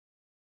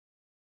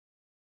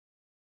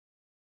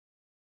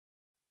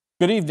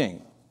Good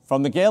evening.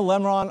 From the Gail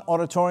Lemron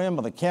Auditorium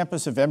of the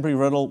campus of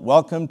Embry-Riddle,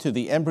 welcome to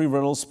the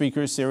Embry-Riddle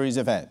Speaker Series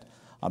event.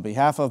 On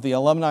behalf of the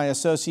Alumni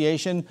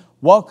Association,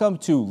 welcome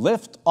to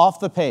Lift Off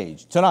the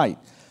Page. Tonight,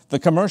 the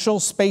commercial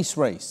space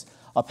race,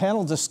 a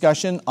panel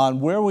discussion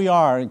on where we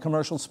are in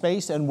commercial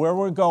space and where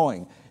we're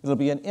going. It'll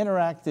be an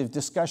interactive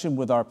discussion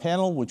with our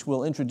panel, which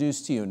we'll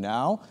introduce to you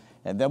now,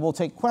 and then we'll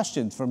take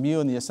questions from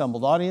you and the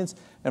assembled audience,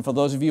 and for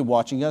those of you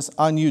watching us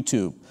on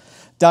YouTube.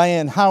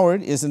 Diane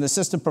Howard is an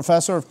assistant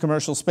professor of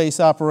commercial space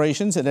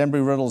operations at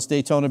Embry-Riddle's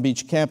Daytona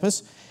Beach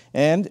campus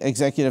and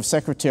executive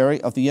secretary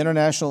of the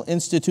International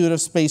Institute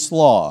of Space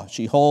Law.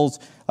 She holds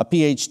a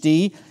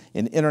PhD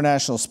in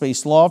international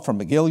space law from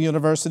McGill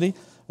University,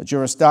 a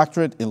Juris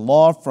Doctorate in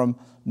law from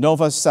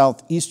Nova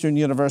Southeastern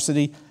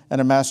University,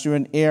 and a Master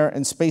in Air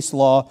and Space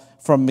Law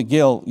from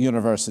McGill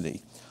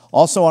University.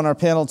 Also on our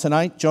panel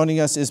tonight,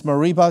 joining us is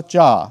Mariba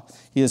Jah.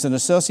 He is an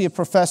associate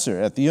professor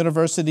at the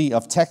University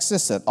of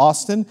Texas at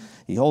Austin.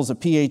 He holds a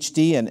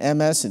PhD and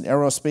MS in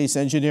aerospace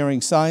engineering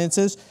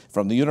sciences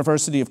from the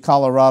University of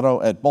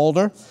Colorado at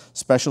Boulder,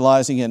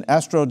 specializing in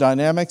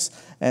astrodynamics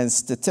and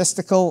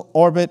statistical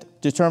orbit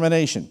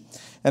determination,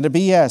 and a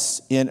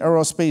BS in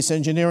aerospace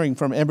engineering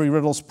from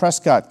Embry-Riddle's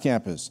Prescott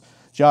campus.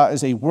 Jah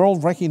is a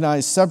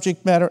world-recognized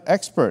subject matter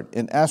expert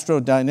in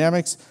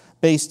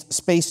astrodynamics-based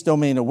space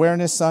domain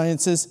awareness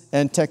sciences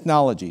and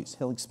technologies.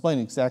 He'll explain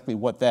exactly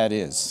what that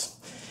is.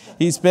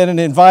 He's been an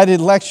invited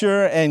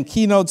lecturer and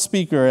keynote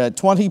speaker at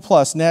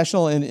 20-plus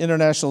national and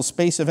international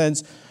space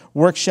events,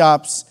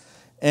 workshops,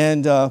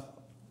 and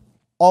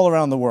all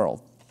around the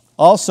world.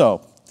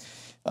 Also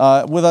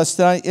with us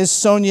tonight is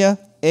Sonia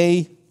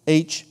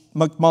A.H.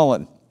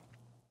 McMullen,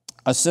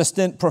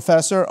 assistant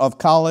professor of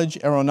college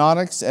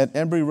aeronautics at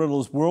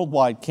Embry-Riddle's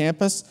worldwide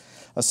campus,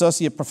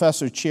 associate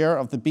professor chair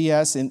of the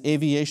BS in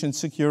aviation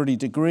security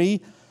degree,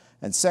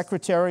 and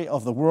secretary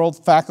of the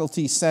World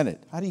Faculty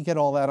Senate. How do you get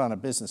all that on a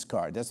business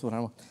card? That's what I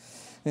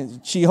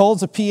want. She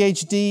holds a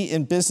PhD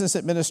in business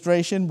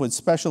administration with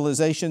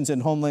specializations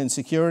in homeland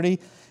security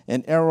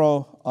and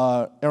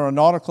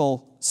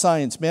aeronautical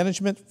science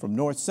management from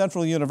North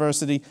Central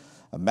University,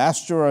 a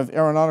Master of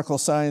Aeronautical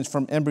Science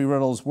from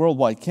Embry-Riddle's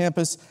worldwide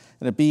campus,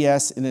 and a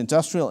BS in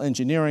industrial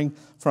engineering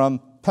from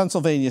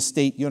Pennsylvania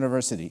State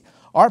University.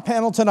 Our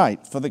panel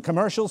tonight for the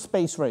commercial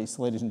space race,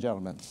 ladies and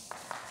gentlemen.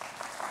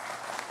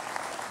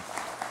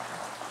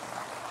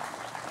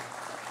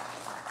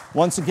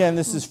 Once again,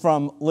 this is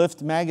from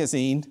Lift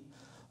magazine.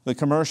 The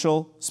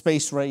commercial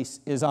space race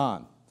is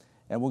on,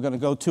 and we're going to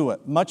go to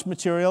it. Much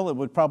material. It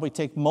would probably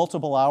take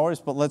multiple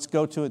hours, but let's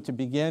go to it to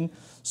begin.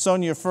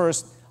 Sonia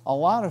first. A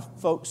lot of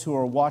folks who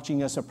are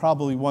watching us are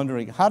probably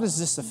wondering, how does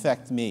this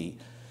affect me?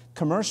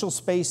 Commercial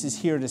space is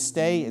here to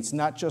stay. It's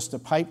not just a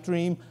pipe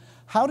dream.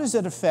 How does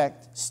it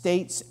affect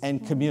states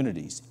and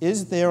communities?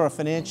 Is there a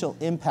financial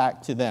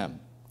impact to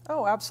them?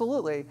 Oh,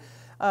 absolutely.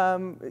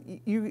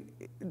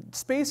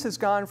 Space has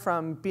gone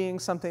from being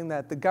something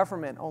that the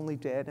government only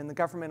did and the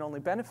government only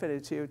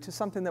benefited to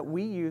something that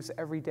we use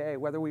every day,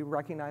 whether we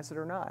recognize it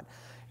or not.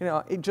 You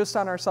know, just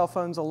on our cell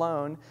phones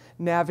alone,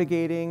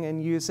 navigating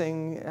and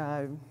using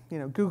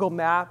Google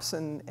Maps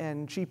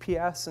and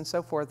GPS and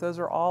so forth, those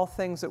are all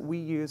things that we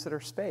use that are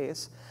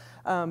space.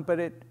 But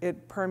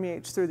it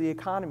permeates through the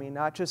economy,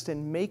 not just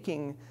in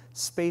making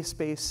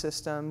space-based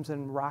systems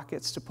and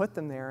rockets to put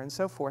them there and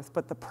so forth,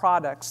 but the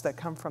products that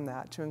come from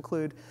that, to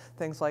include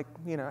things like,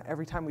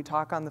 every time we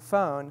talk on the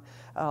phone,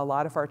 a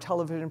lot of our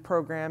television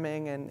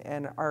programming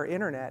and our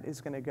internet is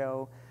going to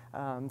go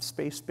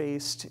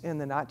space-based in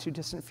the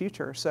not-too-distant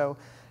future. So,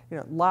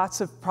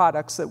 lots of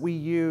products that we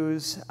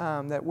use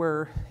that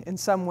we're in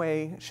some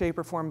way, shape,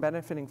 or form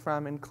benefiting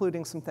from,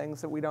 including some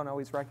things that we don't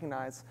always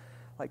recognize,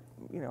 like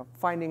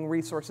finding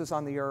resources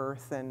on the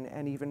earth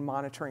and even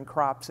monitoring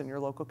crops in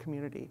your local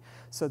community.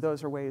 So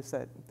those are ways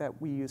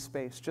that we use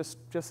space, just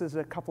as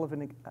a couple of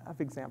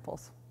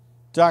examples.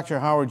 Dr.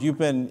 Howard, you've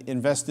been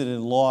invested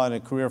in law and a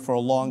career for a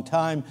long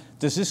time.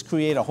 Does this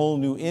create a whole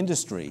new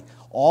industry?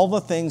 All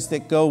the things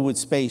that go with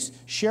space,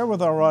 share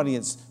with our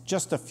audience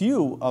just a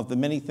few of the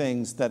many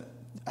things that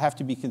have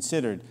to be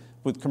considered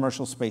with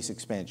commercial space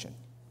expansion.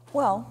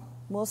 Well,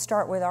 we'll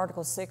start with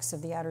Article 6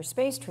 of the Outer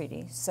Space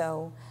Treaty.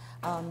 So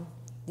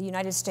the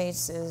United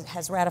States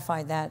has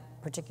ratified that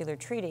particular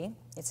treaty.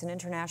 It's an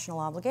international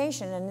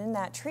obligation, and in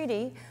that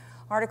treaty,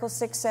 Article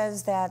 6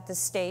 says that the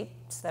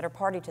states that are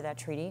party to that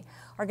treaty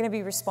are going to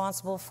be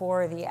responsible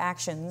for the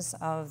actions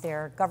of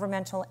their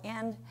governmental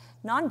and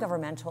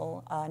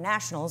non-governmental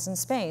nationals in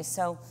space.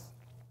 So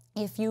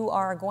if you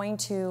are going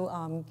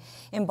to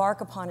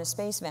embark upon a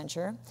space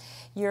venture,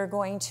 you're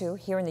going to,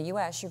 here in the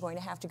U.S., you're going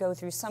to have to go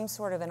through some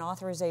sort of an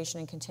authorization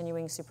and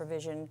continuing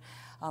supervision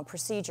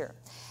procedure.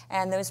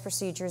 And those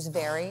procedures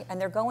vary,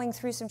 and they're going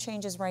through some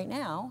changes right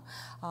now.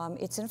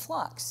 It's in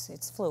flux.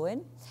 It's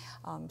fluid.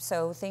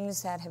 So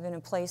things that have been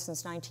in place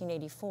since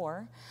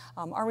 1984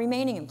 are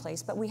remaining in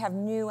place, but we have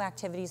new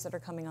activities that are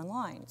coming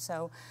online.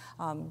 So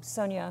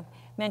Sonia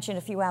mentioned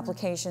a few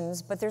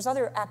applications, but there's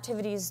other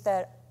activities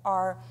that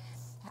are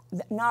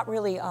not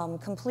really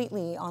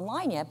completely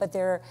online yet, but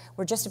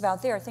we're just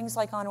about there. Things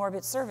like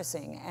on-orbit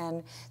servicing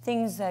and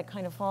things that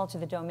kind of fall to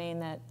the domain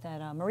that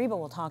Mariba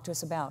will talk to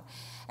us about.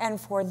 And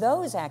for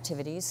those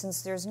activities,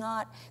 since there's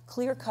not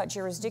clear-cut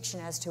jurisdiction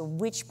as to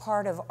which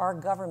part of our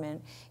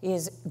government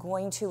is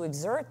going to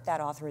exert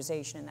that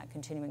authorization and that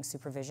continuing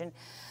supervision,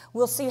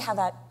 we'll see how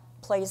that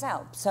plays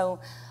out. So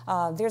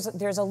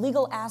there's a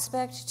legal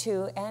aspect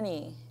to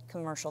any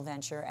commercial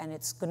venture, and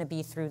it's going to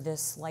be through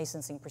this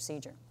licensing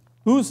procedure.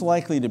 Who's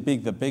likely to be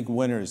the big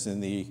winners in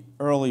the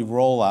early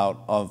rollout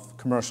of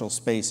commercial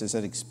space as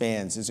it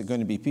expands? Is it going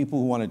to be people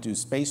who want to do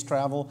space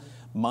travel,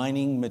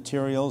 mining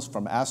materials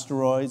from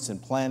asteroids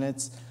and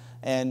planets?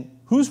 And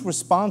who's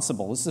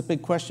responsible? This is a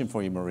big question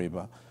for you,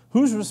 Mariba.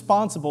 Who's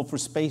responsible for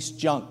space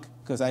junk?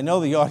 Because I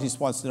know the audience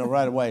wants to know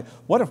right away,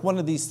 what if one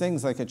of these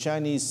things, like a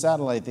Chinese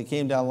satellite that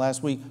came down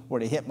last week, were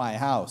to hit my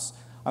house?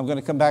 I'm going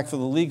to come back for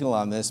the legal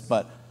on this,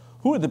 but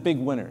who are the big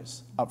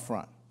winners up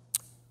front?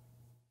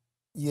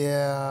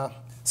 Yeah.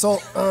 So,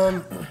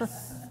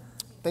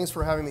 thanks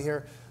for having me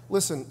here.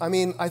 Listen, I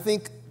mean, I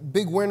think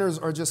big winners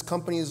are just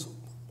companies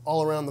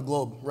all around the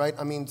globe, right?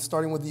 I mean,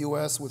 starting with the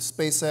US, with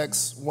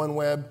SpaceX,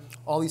 OneWeb,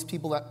 all these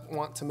people that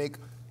want to make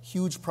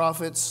huge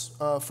profits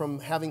from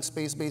having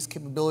space-based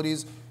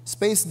capabilities.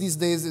 Space these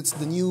days, it's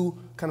the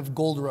new kind of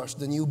gold rush,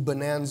 the new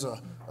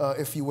bonanza,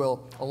 if you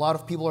will. A lot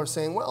of people are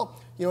saying, well,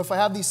 you know, if I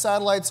have these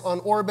satellites on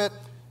orbit,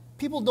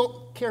 people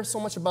don't care so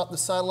much about the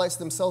satellites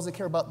themselves, they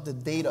care about the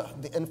data,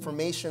 the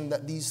information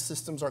that these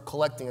systems are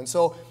collecting. And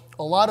so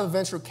a lot of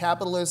venture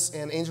capitalists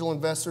and angel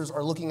investors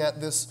are looking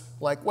at this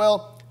like,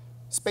 well,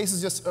 space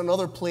is just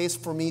another place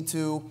for me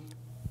to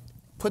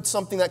put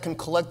something that can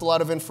collect a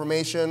lot of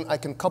information. I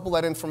can couple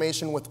that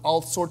information with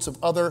all sorts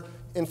of other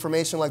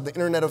information like the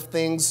Internet of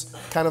Things,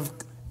 kind of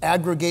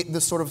aggregate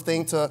this sort of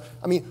thing to,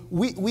 I mean,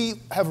 we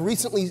have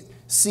recently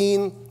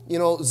seen, you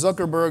know,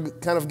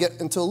 Zuckerberg kind of get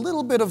into a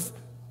little bit of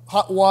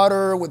hot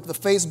water with the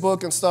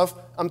Facebook and stuff.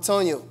 I'm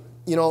telling you,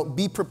 you know,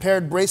 be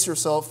prepared, brace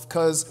yourself,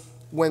 because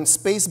when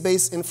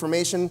space-based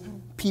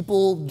information,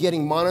 people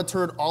getting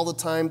monitored all the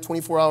time,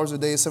 24 hours a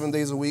day, 7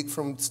 days a week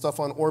from stuff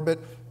on orbit,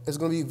 is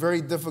going to be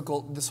very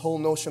difficult. This whole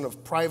notion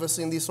of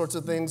privacy and these sorts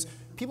of things,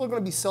 people are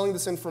going to be selling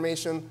this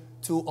information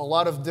to a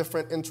lot of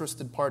different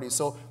interested parties.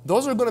 So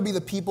those are going to be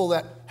the people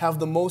that have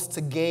the most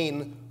to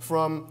gain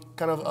from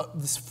kind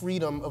of this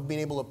freedom of being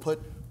able to put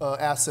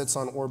assets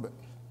on orbit.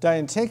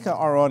 Diane, take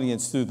our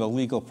audience through the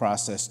legal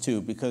process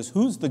too, because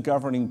who's the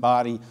governing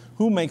body?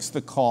 Who makes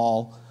the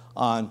call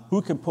on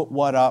who can put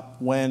what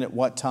up, when, at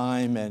what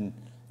time, and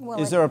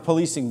is there a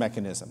policing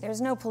mechanism?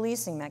 There's no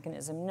policing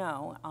mechanism,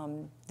 no.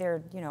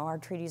 You know, our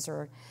treaties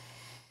are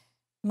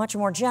much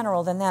more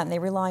general than that, and they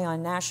rely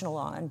on national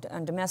law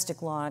and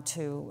domestic law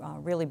to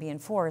really be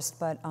enforced.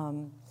 But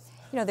you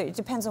know, it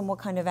depends on what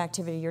kind of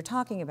activity you're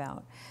talking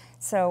about.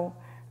 So,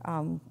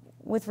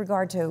 with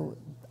regard to,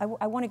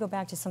 I want to go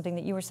back to something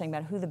that you were saying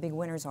about who the big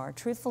winners are.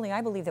 Truthfully, I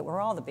believe that we're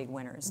all the big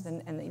winners.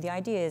 And the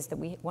idea is that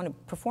we want to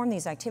perform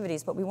these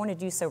activities, but we want to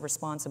do so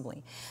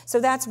responsibly. So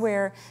that's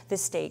where the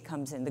state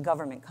comes in, the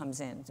government comes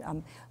in.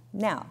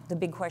 Now, the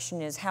big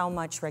question is how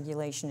much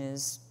regulation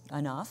is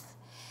enough,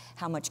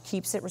 how much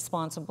keeps it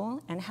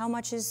responsible, and how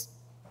much is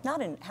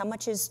how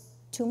much is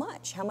too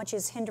much, how much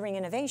is hindering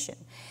innovation.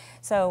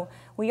 So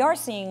we are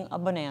seeing a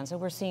bonanza.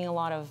 We're seeing a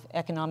lot of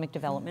economic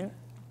development.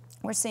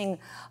 We're seeing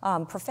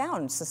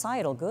profound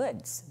societal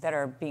goods that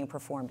are being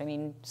performed. I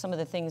mean, some of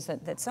the things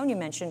that Sonia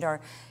mentioned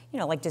are, you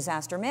know, like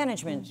disaster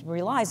management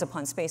relies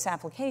upon space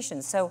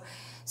applications.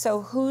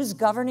 So who's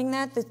governing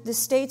that? The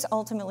states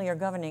ultimately are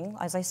governing.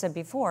 As I said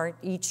before,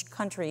 each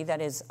country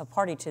that is a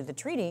party to the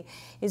treaty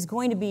is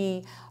going to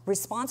be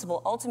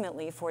responsible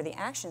ultimately for the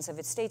actions of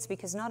its states,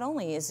 because not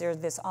only is there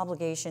this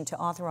obligation to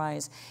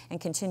authorize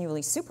and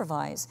continually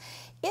supervise,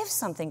 if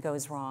something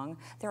goes wrong,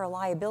 there are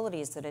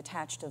liabilities that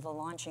attach to the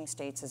launching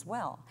states as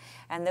well.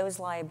 And those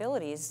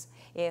liabilities,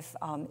 if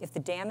the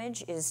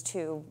damage is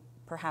to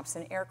perhaps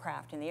an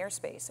aircraft in the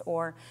airspace,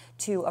 or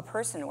to a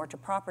person or to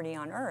property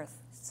on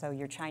Earth. So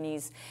your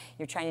Chinese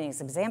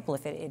example,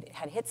 if it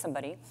had hit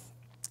somebody,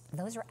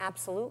 those are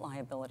absolute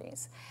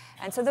liabilities.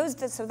 And so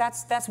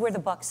that's where the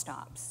buck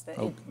stops.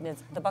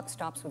 The buck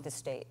stops with the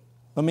state.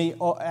 Let me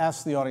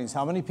ask the audience,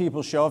 how many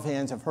people, show of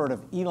hands, have heard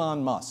of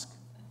Elon Musk?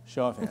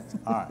 Show of hands.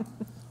 All right.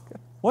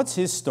 What's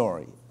his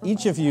story?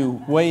 Each of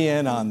you weigh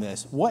in on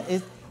this. What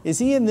is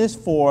he in this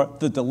for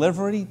the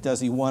delivery? Does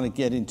he want to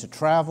get into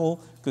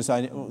travel? Because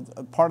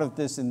part of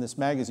this in this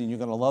magazine, you're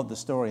going to love the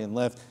story in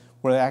Lift,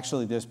 where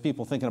actually there's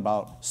people thinking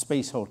about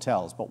space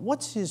hotels. But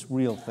what's his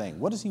real thing?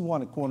 What does he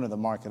want to corner the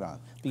market on?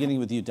 Beginning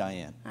with you,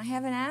 Diane. I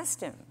haven't asked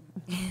him.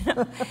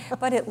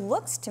 But it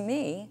looks to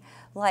me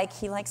like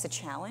he likes a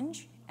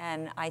challenge,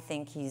 and I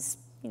think he's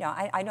you know,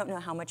 I don't know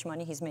how much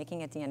money he's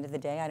making at the end of the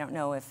day. I don't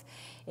know if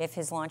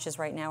his launches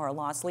right now are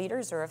loss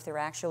leaders or if they're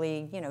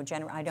actually, you know,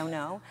 I don't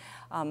know.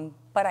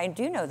 But I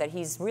do know that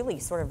he's really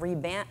sort of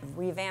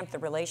revamped the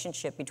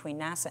relationship between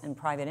NASA and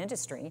private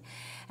industry.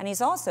 And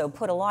he's also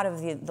put a lot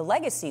of the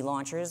legacy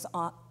launchers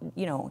on,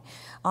 you know,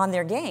 on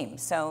their game.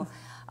 So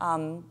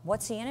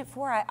what's he in it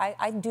for?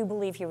 I do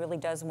believe he really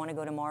does want to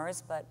go to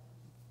Mars, but...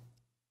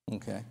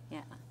 Okay.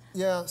 Yeah.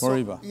 Yeah, so,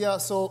 Moriba. yeah,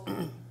 so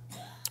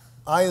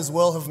I as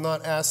well have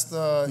not asked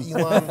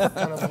Elon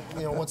kind of,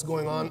 you know, what's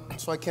going on,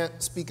 so I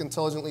can't speak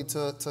intelligently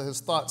to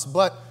his thoughts.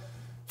 But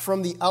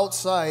from the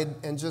outside,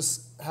 and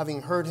just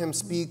having heard him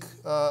speak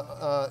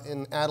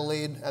in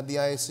Adelaide at the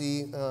ISE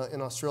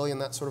in Australia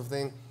and that sort of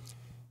thing,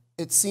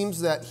 it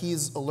seems that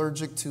he's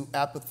allergic to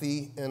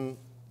apathy and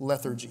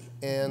lethargy.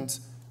 And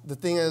the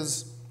thing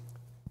is,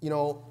 you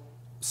know,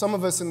 some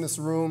of us in this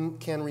room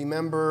can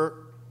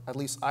remember, at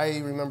least I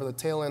remember the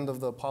tail end of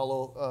the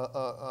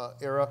Apollo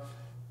era.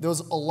 There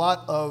was a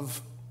lot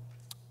of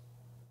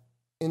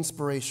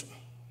inspiration.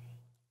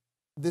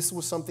 This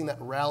was something that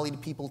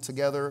rallied people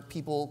together.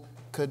 People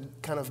could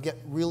kind of get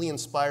really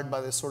inspired by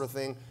this sort of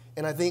thing.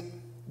 And I think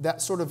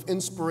that sort of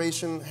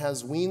inspiration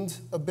has weaned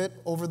a bit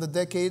over the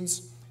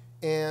decades.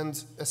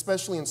 And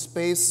especially in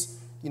space,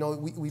 you know,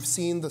 we've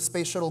seen the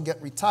space shuttle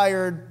get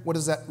retired. What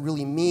does that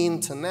really mean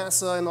to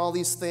NASA and all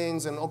these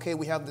things? And okay,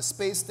 we have the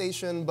space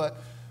station, but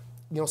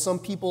you know, some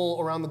people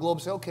around the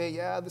globe say, okay,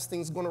 yeah, this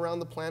thing's going around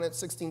the planet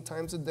 16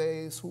 times a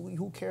day. So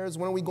who cares?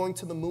 When are we going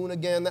to the moon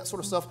again? That sort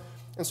of stuff.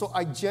 And so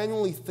I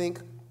genuinely think,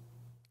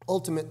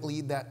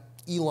 ultimately, that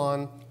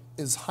Elon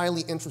is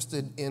highly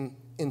interested in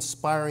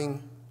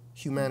inspiring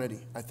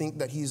humanity. I think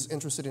that he's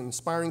interested in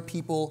inspiring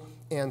people,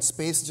 and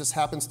space just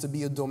happens to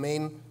be a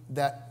domain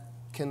that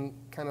can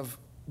kind of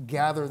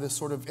gather this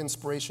sort of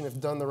inspiration if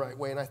done the right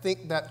way. And I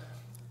think that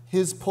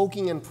his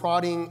poking and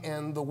prodding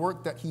and the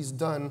work that he's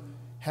done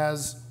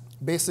has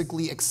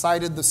basically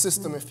excited the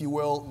system, if you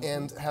will,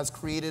 and has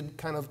created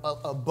kind of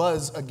a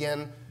buzz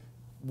again.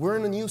 We're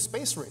in a new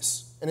space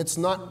race, and it's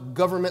not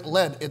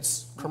government-led,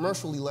 it's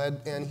commercially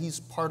led, and he's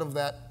part of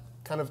that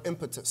kind of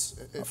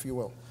impetus, if you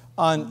will.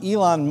 On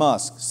Elon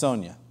Musk,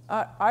 Sonia.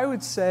 I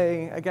would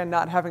say, again,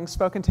 not having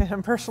spoken to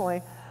him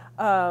personally,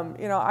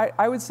 you know,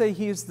 I would say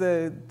he's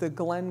the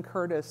Glenn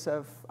Curtis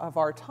of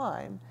our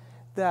time,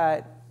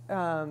 that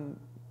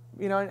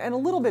you know, and a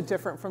little bit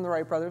different from the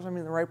Wright brothers. I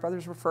mean, the Wright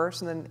brothers were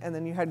first, and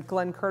then you had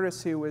Glenn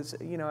Curtis, who was,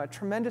 you know, a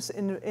tremendous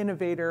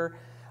innovator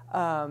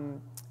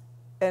and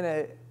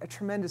a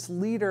tremendous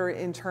leader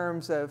in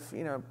terms of,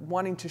 you know,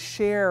 wanting to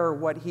share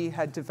what he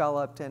had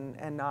developed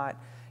and not,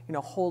 you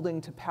know,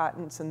 holding to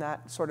patents and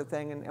that sort of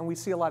thing. And we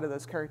see a lot of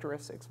those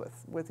characteristics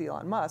with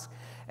Elon Musk.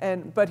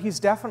 But he's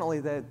definitely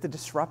the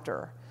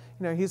disruptor.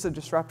 You know, he's a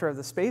disruptor of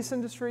the space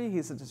industry.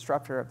 He's a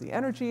disruptor of the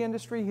energy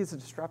industry. He's a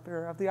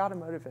disruptor of the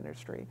automotive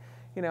industry.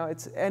 You know,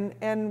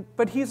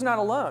 but he's not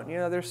alone. You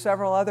know, there's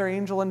several other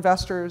angel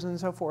investors and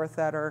so forth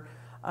that are,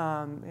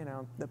 you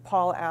know, the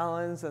Paul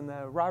Allens and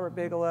the Robert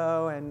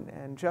Bigelow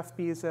and Jeff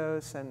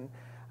Bezos and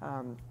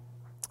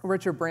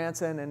Richard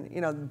Branson, and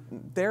you know,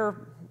 they're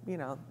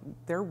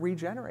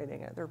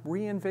regenerating it. They're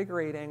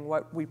reinvigorating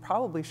what we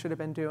probably should have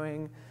been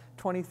doing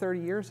 20, 30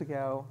 years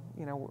ago.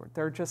 You know,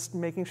 they're just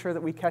making sure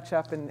that we catch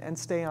up and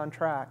stay on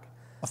track.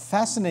 A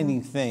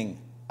fascinating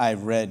thing I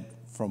read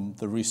from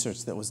the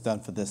research that was done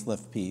for this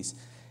Lift piece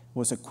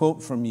was a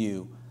quote from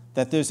you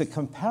that there's a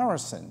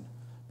comparison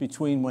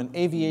between when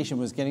aviation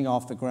was getting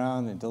off the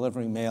ground and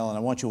delivering mail, and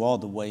I want you all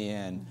to weigh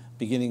in,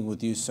 beginning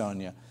with you,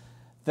 Sonia,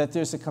 that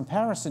there's a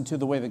comparison to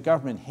the way the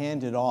government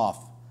handed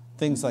off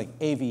things like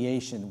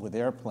aviation with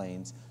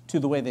airplanes to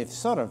the way they've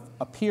sort of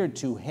appeared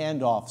to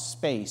hand off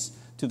space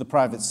to the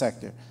private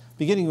sector.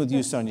 Beginning with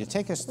you, Sonia,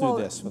 take us through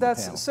this with the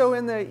panel. So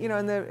in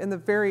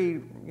the very,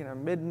 you know,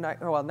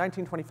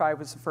 1925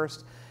 was the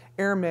first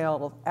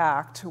Airmail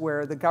Act,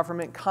 where the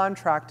government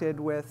contracted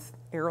with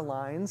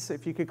airlines,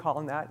 if you could call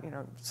them that, you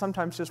know,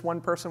 sometimes just one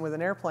person with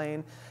an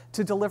airplane,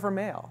 to deliver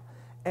mail.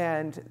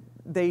 And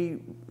they,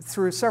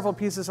 through several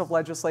pieces of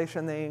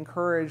legislation, they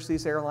encouraged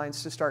these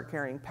airlines to start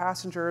carrying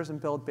passengers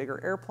and build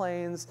bigger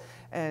airplanes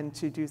and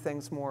to do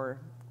things more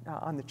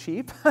on the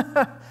cheap,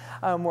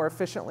 more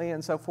efficiently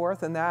and so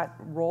forth. And that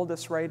rolled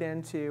us right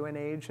into an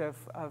age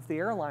of the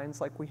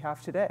airlines like we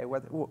have today.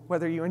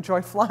 Whether you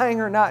enjoy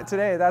flying or not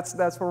today, that's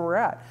where we're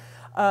at.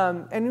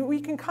 And we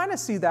can kind of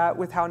see that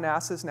with how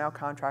NASA is now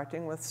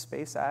contracting with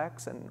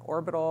SpaceX and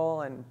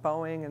Orbital and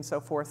Boeing and so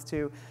forth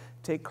to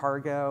take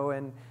cargo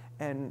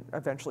and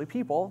eventually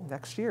people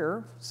next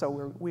year,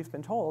 so we've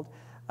been told,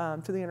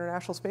 to the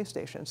International Space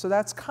Station. So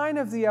that's kind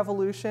of the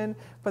evolution,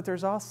 but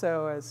there's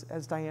also,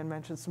 as Diane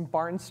mentioned, some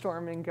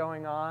barnstorming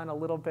going on, a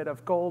little bit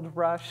of gold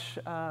rush,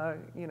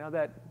 you know,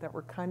 that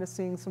we're kind of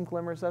seeing some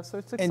glimmers of, so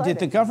it's exciting. And did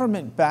the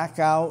government back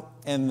out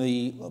and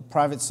the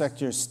private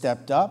sector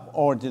stepped up,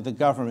 or did the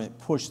government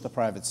push the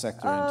private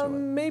sector into it?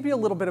 Maybe a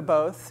little bit of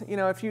both. You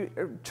know,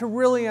 to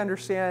really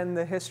understand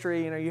the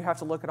history, you know, you have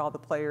to look at all the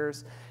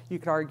players. You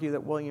could argue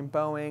that William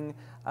Boeing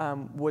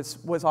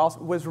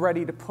was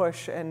ready to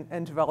push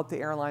and develop the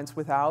airlines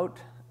without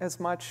as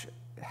much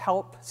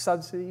help,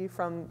 subsidy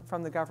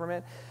from the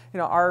government. You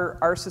know,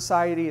 our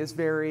society is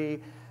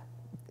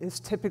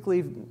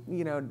typically,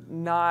 you know,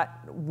 not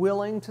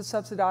willing to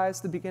subsidize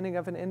the beginning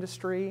of an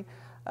industry,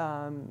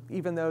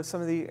 even though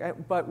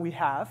but we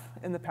have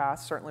in the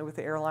past, certainly with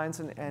the airlines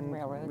and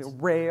railroads,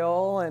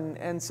 rail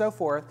and so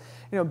forth.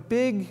 You know,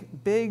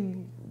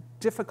 big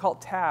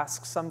difficult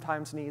tasks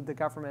sometimes need the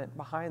government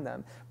behind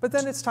them. But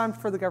then it's time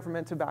for the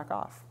government to back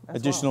off.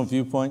 Additional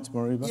viewpoints,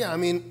 Moriba? Yeah, I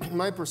mean,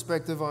 my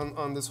perspective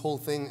on this whole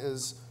thing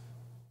is,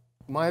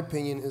 my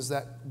opinion is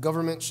that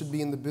government should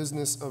be in the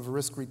business of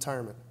risk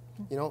retirement.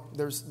 You know,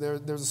 there's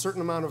a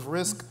certain amount of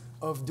risk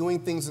of doing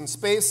things in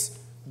space.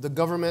 The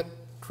government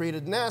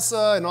created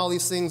NASA and all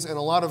these things, and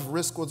a lot of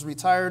risk was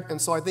retired. And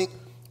so I think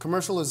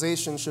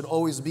commercialization should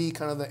always be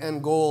kind of the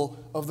end goal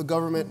of the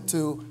government,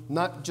 to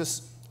not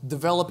just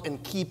develop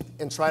and keep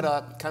and try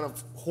to kind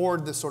of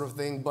hoard this sort of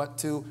thing, but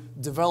to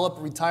develop,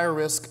 retire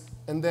risk,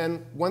 and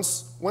then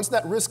once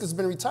that risk has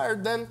been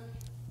retired, then,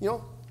 you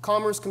know,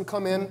 commerce can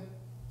come in,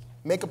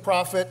 make a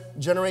profit,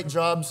 generate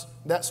jobs,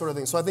 that sort of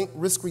thing. So I think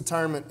risk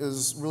retirement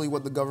is really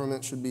what the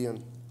government should be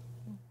in.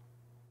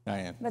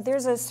 Diane. But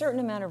there's a certain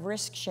amount of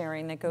risk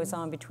sharing that goes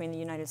on between the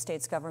United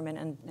States government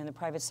and the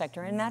private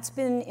sector, and that's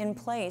been in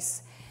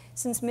place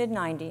since about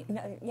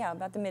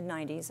the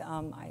mid-90s,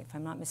 if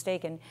I'm not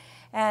mistaken.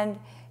 And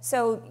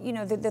so, you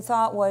know, the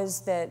thought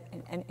was that,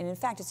 and in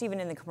fact, it's even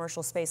in the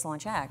Commercial Space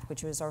Launch Act,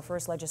 which was our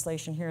first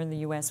legislation here in the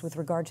U.S. with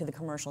regard to the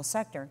commercial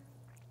sector,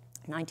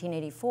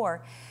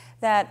 1984,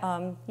 that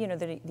you know,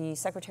 the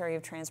Secretary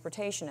of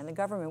Transportation and the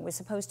government was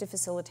supposed to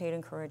facilitate,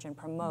 encourage, and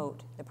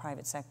promote the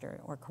private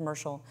sector or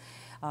commercial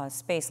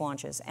space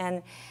launches.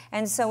 And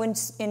so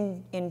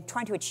in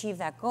trying to achieve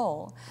that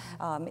goal,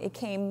 it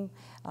came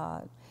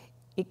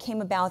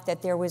about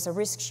that there was a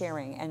risk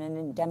sharing and an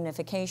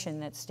indemnification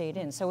that stayed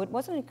in. So it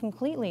wasn't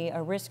completely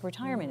a risk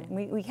retirement.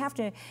 We have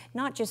to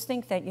not just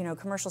think that, you know,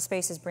 commercial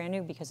space is brand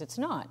new, because it's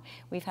not.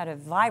 We've had a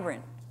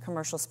vibrant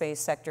commercial space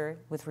sector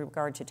with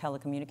regard to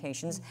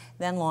telecommunications,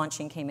 then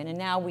launching came in, and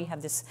now we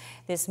have this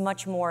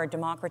much more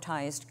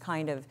democratized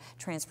kind of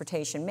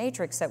transportation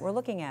matrix that we're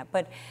looking at.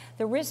 But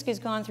the risk has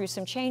gone through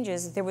some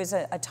changes. There was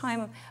a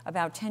time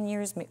about 10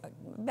 years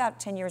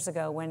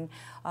ago when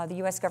the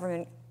U.S.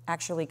 government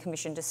actually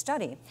commissioned a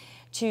study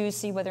to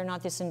see whether or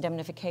not this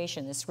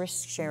indemnification, this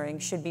risk sharing,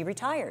 should be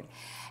retired.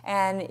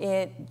 And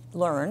it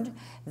learned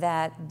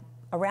that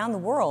around the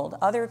world,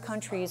 other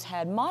countries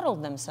had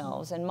modeled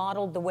themselves and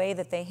modeled the way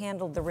that they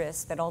handled the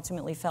risks that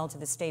ultimately fell to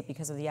the state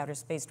because of the Outer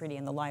Space Treaty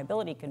and the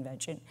Liability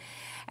Convention.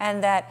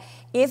 And that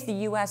if the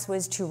U.S.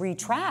 was to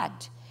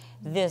retract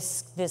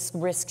this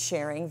risk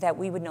sharing, that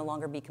we would no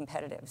longer be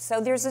competitive.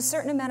 So there's a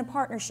certain amount of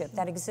partnership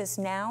that exists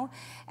now,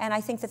 and I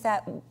think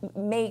that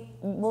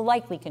will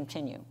likely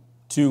continue.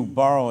 To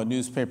borrow a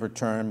newspaper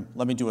term,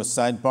 let me do a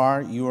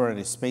sidebar. You were at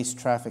a space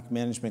traffic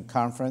management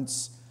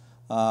conference,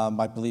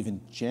 I believe in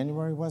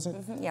January, was it?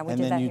 Mm-hmm. Yeah, we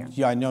and did then that here.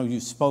 Yeah, I know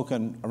you've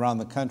spoken around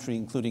the country,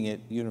 including at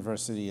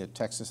University of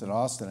Texas at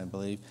Austin, I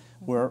believe,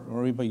 where,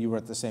 Moriba, you were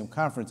at the same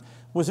conference.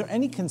 Was there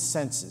any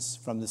consensus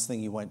from this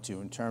thing you went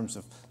to in terms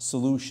of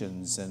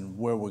solutions and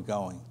where we're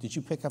going? Did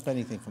you pick up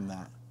anything from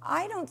that?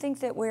 I don't think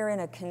that we're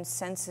in a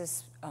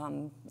consensus,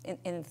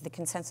 in the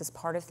consensus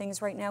part of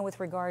things right now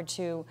with regard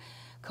to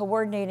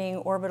coordinating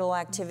orbital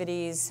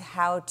activities,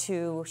 how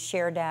to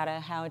share data,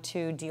 how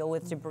to deal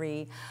with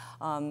debris.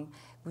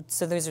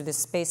 So those are the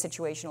space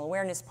situational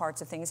awareness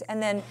parts of things.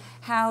 And then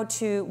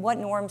what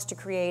norms to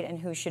create and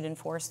who should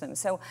enforce them.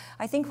 So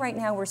I think right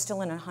now we're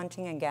still in a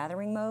hunting and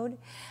gathering mode.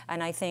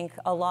 And I think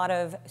a lot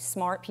of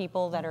smart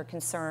people that are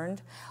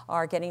concerned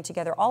are getting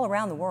together all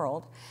around the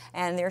world.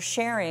 And they're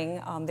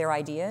sharing their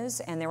ideas,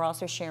 and they're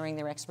also sharing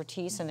their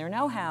expertise and their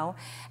know-how.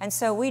 And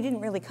so we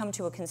didn't really come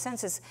to a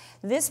consensus.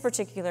 This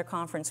particular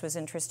conference was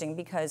interesting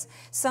because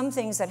some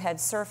things that had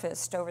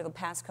surfaced over the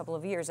past couple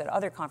of years at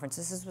other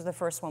conferences, this was the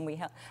first one we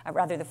held,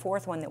 the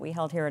fourth one that we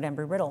held here at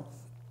Embry-Riddle.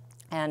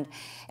 And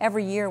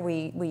every year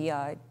we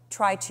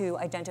try to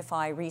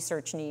identify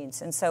research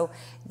needs. And so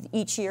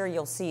each year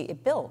you'll see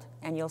it build,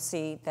 and you'll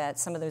see that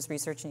some of those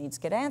research needs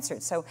get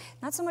answered. So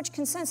not so much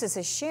consensus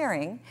as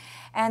sharing.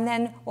 And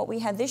then what we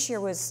had this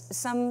year was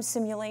some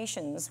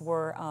simulations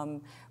were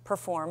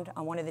performed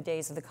on one of the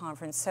days of the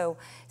conference. So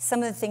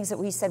some of the things that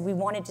we said we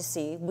wanted to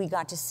see, we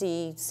got to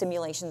see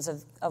simulations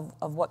of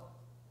what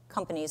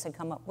companies had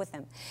come up with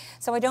them.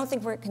 So I don't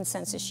think we're at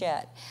consensus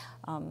yet.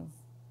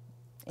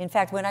 In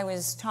fact, when I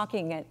was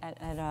talking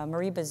at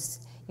Moriba's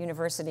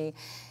university,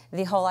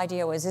 the whole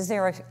idea was, is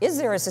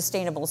there a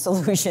sustainable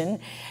solution?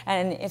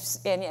 And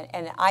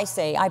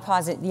I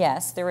posit,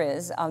 yes, there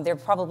is. There are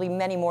probably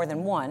many more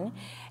than one,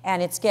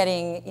 and it's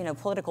getting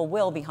political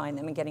will behind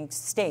them and getting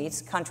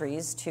states,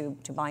 countries to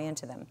buy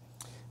into them.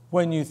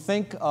 When you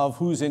think of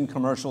who's in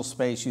commercial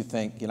space, you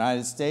think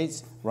United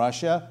States,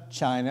 Russia,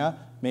 China,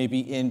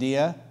 maybe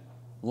India,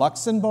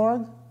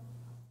 Luxembourg?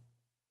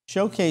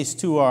 Showcase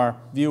to our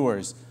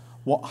viewers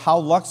how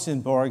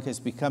Luxembourg has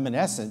become, in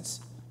essence,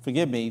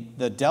 forgive me,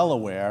 the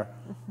Delaware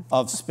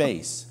of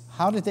space.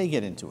 How did they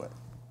get into it?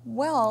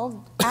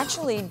 Well,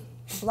 actually,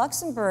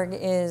 Luxembourg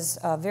is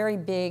a very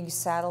big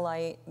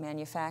satellite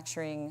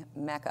manufacturing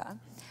mecca.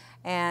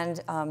 And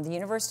the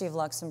University of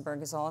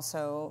Luxembourg is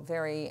also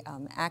very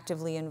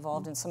actively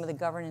involved in some of the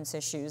governance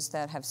issues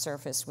that have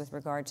surfaced with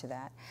regard to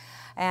that.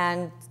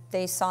 And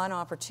they saw an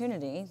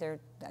opportunity.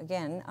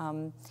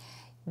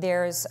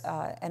 There's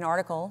an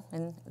article,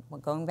 and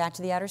going back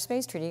to the Outer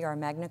Space Treaty, our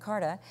Magna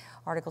Carta,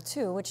 Article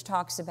 2, which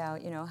talks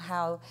about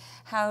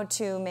how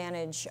to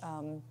manage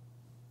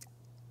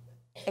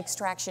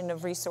extraction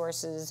of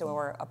resources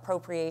or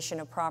appropriation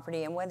of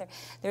property, and whether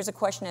there's a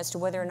question as to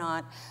whether or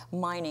not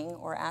mining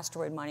or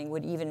asteroid mining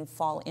would even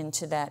fall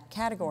into that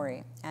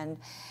category. And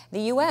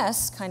the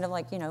U.S. kind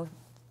of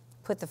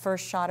put the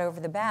first shot over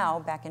the bow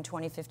back in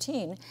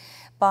 2015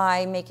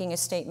 by making a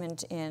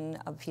statement in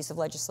a piece of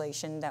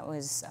legislation that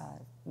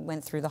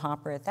went through the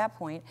hopper at that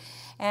point,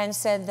 and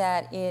said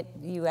that the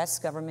U.S.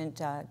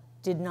 government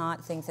did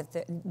not think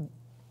that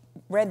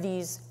read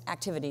these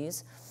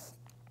activities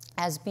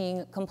as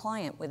being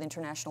compliant with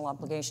international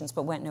obligations,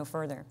 but went no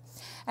further.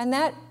 And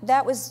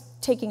that was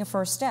taking a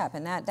first step,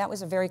 and that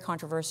was a very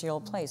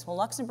controversial place. Well,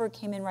 Luxembourg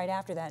came in right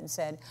after that and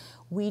said,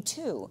 we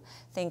too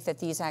think that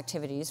these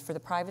activities for the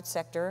private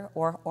sector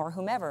or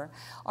whomever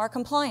are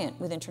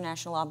compliant with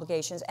international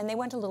obligations, and they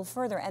went a little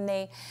further, and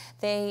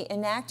they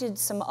enacted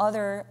some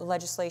other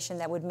legislation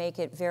that would make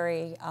it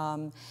very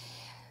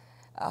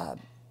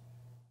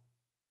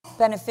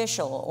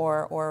beneficial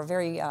or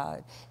very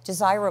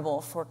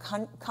desirable for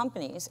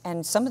companies,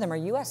 and some of them are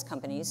U.S.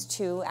 companies,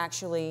 to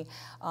actually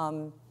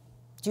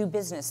do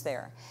business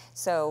there.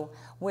 So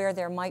where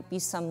there might be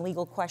some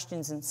legal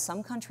questions in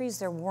some countries,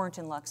 there weren't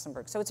in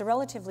Luxembourg. So it's a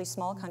relatively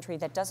small country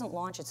that doesn't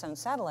launch its own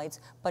satellites,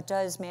 but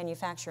does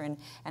manufacture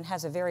and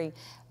has a very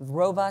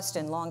robust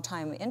and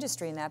long-time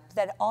industry in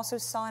that also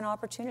saw an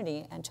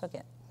opportunity and took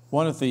it.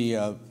 One of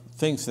the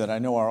things that I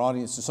know our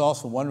audience is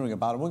also wondering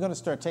about, and we're going to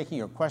start taking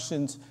your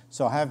questions,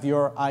 so have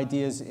your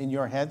ideas in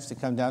your heads to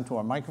come down to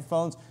our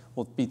microphones.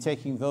 We'll be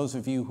taking those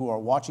of you who are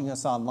watching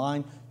us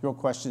online, your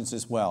questions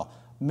as well.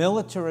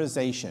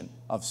 Militarization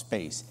of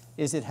space,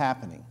 is it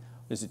happening?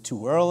 Is it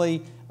too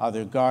early? Are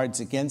there guards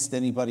against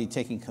anybody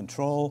taking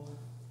control?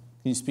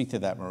 Can you speak to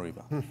that,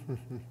 Mariba?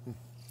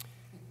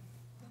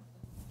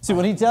 See,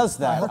 when he does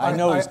that, I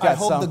know he's got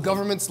some. I hope the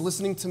government's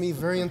listening to me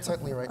very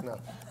intently right now.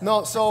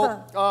 No,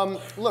 so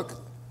look,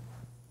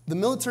 the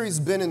military's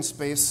been in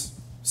space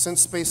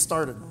since space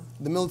started.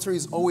 The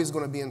military's always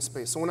going to be in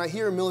space. So when I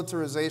hear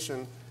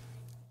militarization,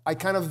 I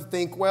kind of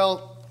think,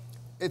 well,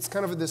 it's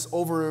kind of this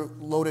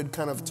overloaded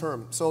kind of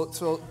term.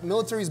 So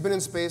military's been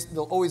in space,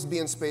 they'll always be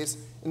in space.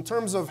 In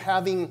terms of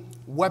having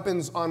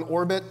weapons on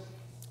orbit,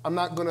 I'm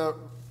not going to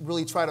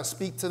really try to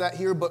speak to that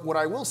here, but what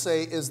I will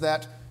say is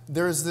that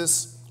there's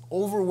this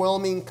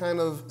overwhelming kind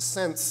of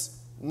sense,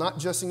 not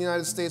just in the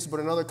United States, but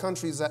in other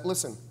countries, that,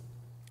 listen,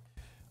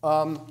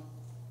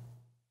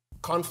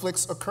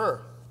 conflicts occur.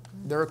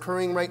 They're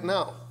occurring right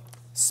now.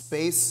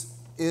 Space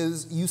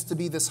used to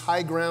be this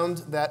high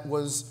ground that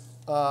was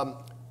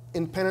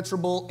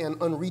impenetrable and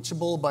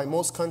unreachable by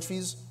most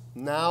countries.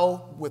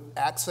 Now, with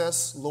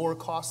access, lower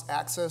cost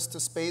access to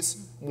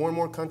space, more and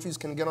more countries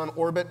can get on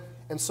orbit.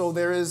 And so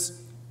there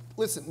is,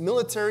 listen,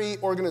 military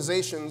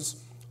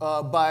organizations,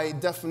 by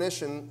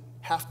definition,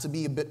 have to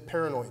be a bit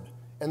paranoid.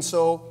 And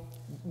so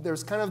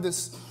there's kind of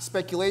this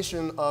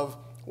speculation of,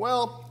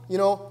 well,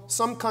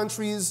 some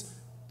countries,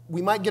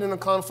 we might get in a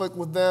conflict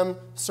with them.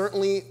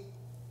 Certainly,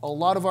 a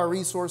lot of our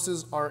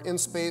resources are in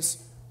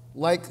space.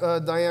 Like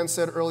Diane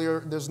said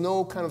earlier, there's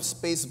no kind of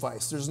space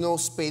vice. There's no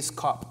space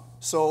cop.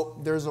 So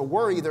there's a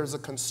worry, there's a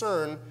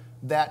concern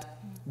that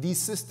these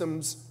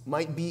systems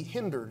might be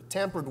hindered,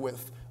 tampered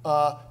with,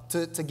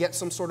 to get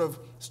some sort of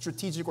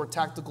strategic or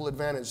tactical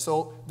advantage.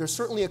 So there's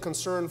certainly a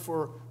concern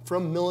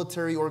from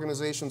military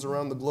organizations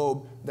around the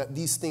globe that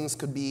these things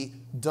could be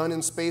done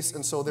in space.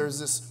 And so there's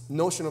this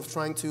notion of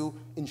trying to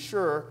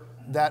ensure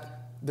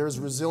that there's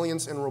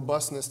resilience and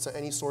robustness to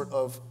any sort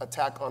of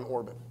attack on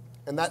orbit.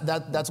 And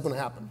that's going to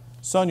happen.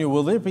 Sonia,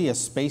 will there be a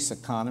space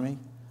economy?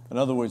 In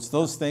other words,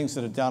 those things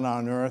that are done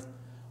on Earth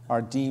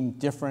are deemed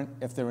different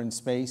if they're in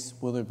space?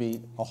 Will there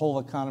be a whole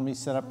economy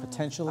set up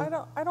potentially?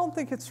 I don't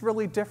think it's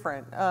really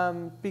different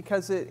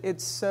because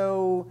it's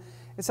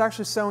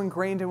actually so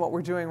ingrained in what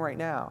we're doing right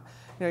now.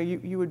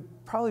 You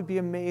would probably be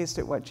amazed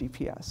at what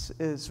GPS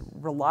is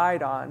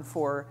relied on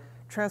for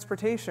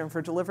transportation,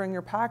 for delivering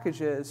your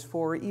packages,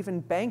 for even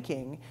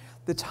banking.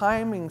 The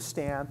timing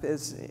stamp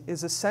is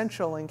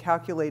essential in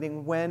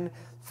calculating when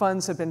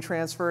funds have been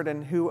transferred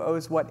and who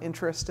owes what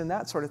interest and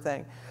that sort of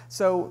thing.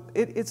 So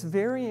it's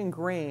very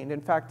ingrained.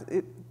 In fact,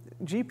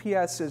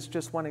 GPS is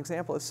just one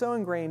example. It's so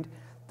ingrained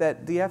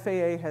that the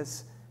FAA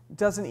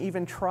doesn't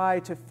even try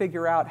to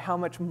figure out how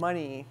much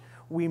money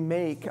we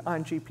make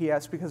on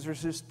GPS because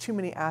there's just too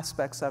many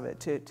aspects of it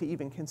to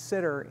even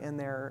consider in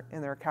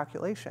their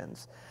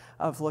calculations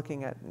of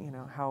looking at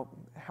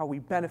how we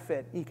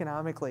benefit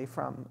economically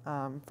from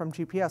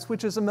GPS,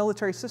 which is a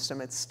military system.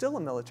 It's still a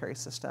military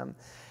system,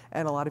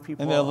 and a lot of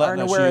people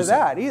aren't aware of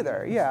that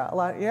either.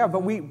 Yeah,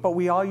 but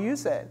we all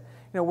use it.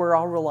 we're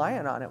all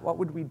reliant on it. What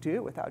would we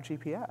do without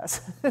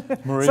GPS?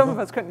 Mariva? Some of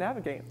us couldn't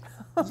navigate.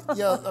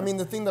 Yeah, I mean,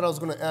 the thing that I was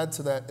going to add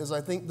to that is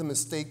I think the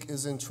mistake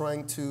is in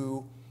trying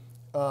to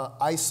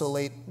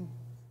isolate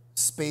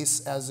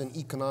space as an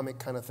economic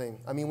kind of thing.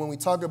 I mean, when we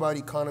talk about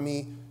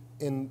economy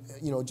in,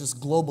 just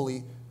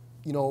globally,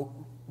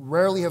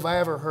 rarely have I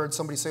ever heard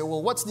somebody say,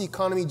 well, what's the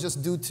economy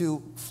just due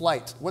to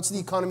flight? What's the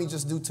economy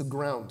just due to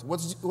ground?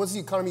 What's the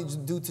economy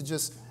due to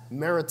just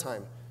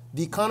maritime?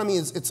 The economy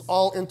it's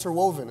all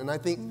interwoven, and I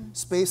think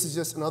space is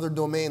just another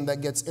domain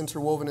that gets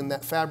interwoven in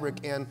that fabric,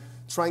 and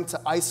trying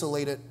to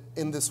isolate it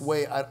in this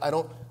way,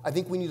 I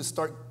think we need to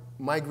start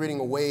migrating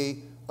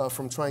away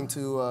from trying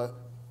to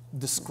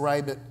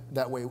describe it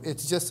that way.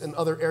 It's just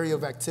another area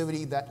of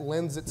activity that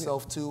lends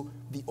itself to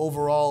the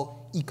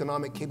overall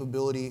economic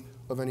capability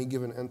of any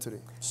given entity.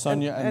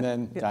 Sonia and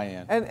then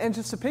Diane. And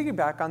just to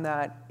piggyback on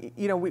that,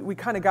 we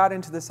kind of got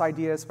into this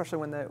idea, especially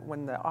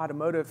when the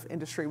automotive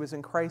industry was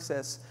in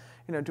crisis.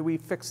 Do we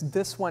fix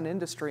this one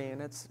industry?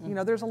 And it's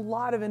there's a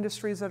lot of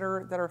industries that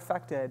are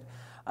affected.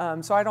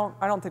 So I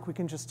don't think we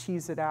can just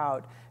tease it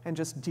out and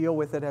just deal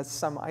with it as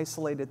some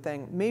isolated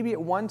thing. Maybe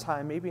at one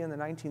time, maybe in the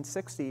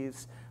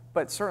 1960s,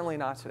 but certainly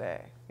not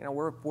today.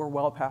 We're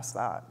well past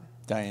that.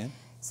 Diane?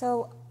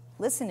 So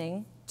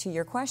listening to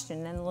your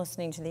question and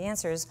listening to the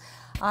answers,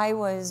 I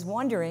was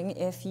wondering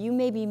if you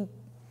maybe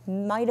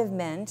might have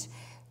meant,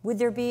 would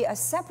there be a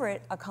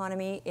separate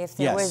economy if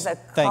there was a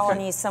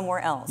colony somewhere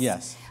else?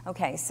 Yes.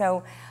 Okay,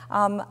 so,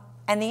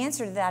 and the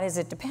answer to that is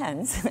it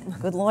depends.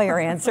 Good lawyer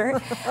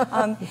answer.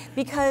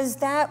 Because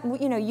that,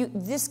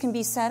 this can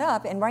be set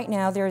up, and right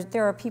now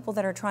there are people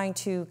that are trying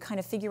to kind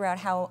of figure out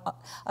how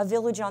a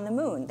village on the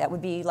moon, that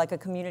would be like a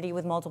community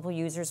with multiple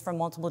users from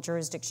multiple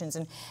jurisdictions,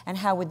 and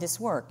how would this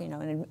work,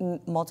 in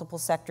multiple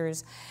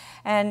sectors.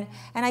 And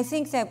I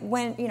think that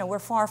we're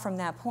far from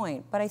that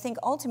point, but I think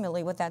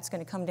ultimately what that's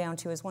going to come down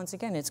to is, once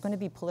again, it's going to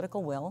be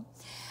political will,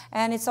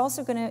 and it's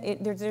also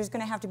there's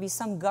going to have to be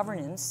some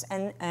governance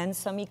and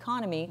some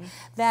economy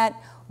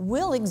that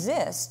will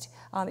exist.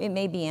 It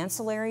may be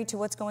ancillary to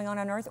what's going on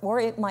Earth, or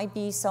it might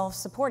be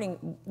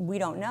self-supporting. We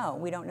don't know.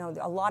 We don't know.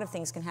 A lot of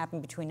things can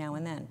happen between now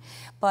and then.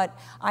 But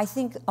I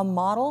think a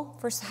model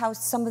for how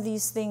some of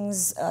these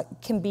things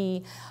can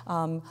be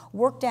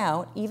worked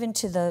out, even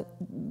to the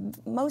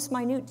most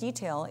minute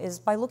detail, is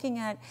by looking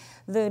at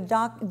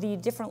the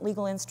different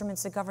legal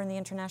instruments that govern the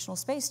International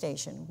Space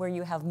Station, where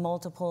you have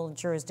multiple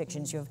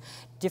jurisdictions, you have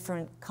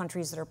different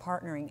countries that are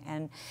partnering,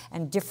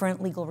 and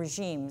different legal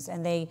regimes,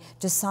 and they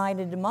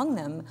decided among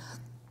them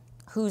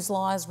whose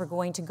laws were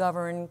going to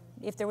govern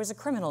if there was a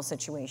criminal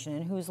situation,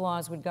 and whose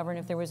laws would govern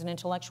if there was an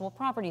intellectual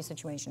property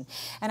situation.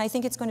 And I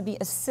think it's going to be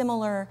a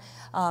similar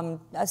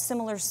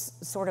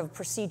sort of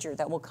procedure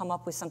that will come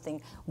up with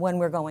something when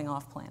we're going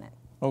off planet.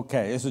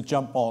 Okay, here's a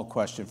jump ball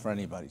question for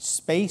anybody.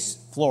 Space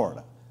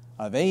Florida,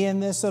 are they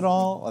in this at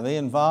all? Are they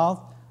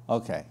involved?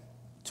 Okay,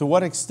 to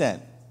what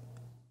extent?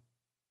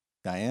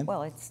 Diane?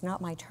 Well, it's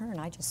not my turn,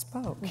 I just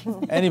spoke.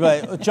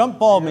 Anybody, jump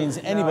ball means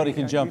anybody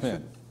can jump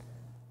in.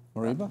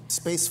 Mariba?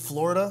 Space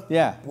Florida?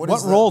 Yeah. What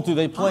role do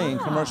they play in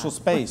commercial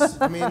space?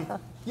 I mean,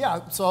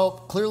 yeah, so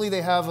clearly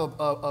they have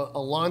a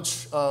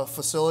launch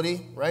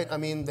facility, right? I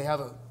mean, they have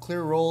a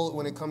clear role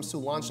when it comes to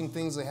launching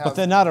things. They have. But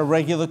they're not a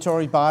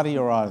regulatory body,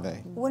 or are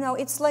they? Well, no,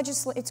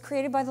 it's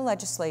created by the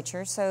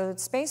legislature. So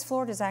Space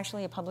Florida is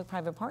actually a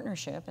public-private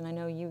partnership, and I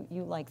know you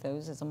like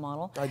those as a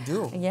model. I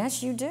do.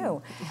 Yes, you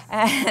do.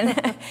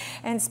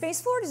 And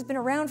Space Florida has been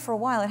around for a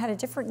while. It had a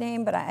different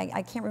name, but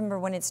I can't remember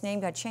when its name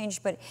got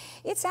changed. But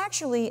it's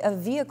actually a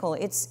vehicle.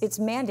 Its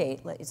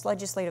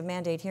legislative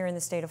mandate here in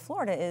the state of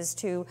Florida is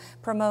to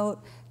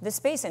promote the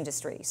space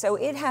industry. So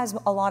it has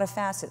a lot of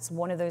facets.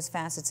 One of those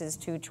facets is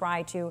to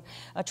try to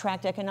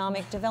attract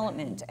economic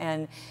development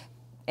and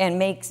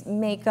make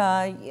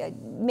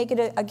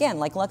it again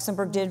like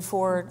Luxembourg did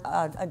for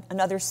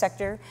another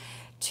sector,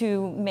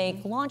 to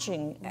make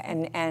launching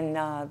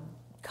and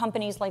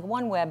companies like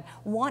OneWeb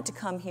want to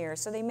come here,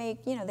 so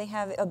they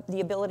have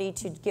the ability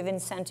to give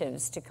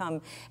incentives to come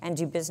and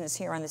do business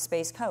here on the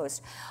Space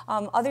Coast.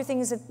 Other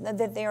things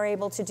that they are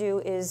able to do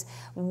is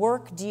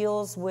work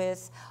deals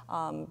with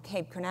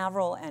Cape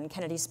Canaveral and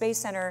Kennedy Space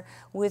Center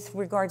with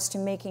regards to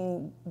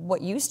making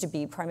what used to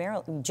be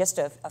primarily just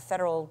a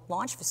federal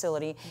launch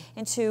facility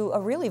into a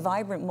really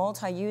vibrant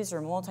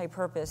multi-user,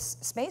 multi-purpose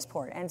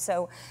spaceport. And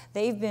so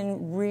they've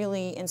been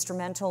really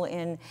instrumental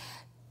in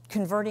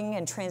converting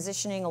and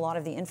transitioning a lot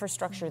of the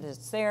infrastructure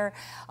that's there,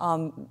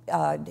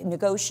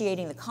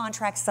 negotiating the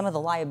contracts, some of the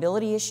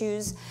liability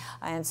issues.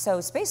 And so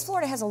Space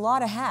Florida has a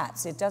lot of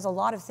hats. It does a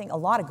lot of things, a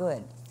lot of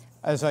good.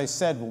 As I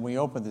said when we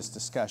opened this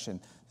discussion,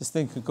 this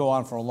thing could go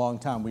on for a long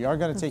time. We are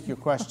going to take your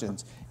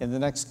questions in the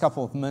next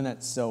couple of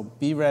minutes, so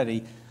be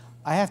ready.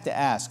 I have to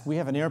ask, we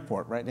have an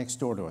airport right next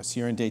door to us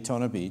here in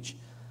Daytona Beach.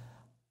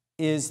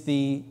 Is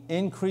the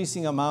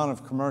increasing amount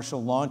of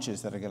commercial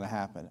launches that are going to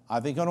happen, are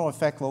they going to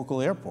affect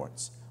local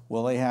airports?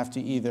 Will they have to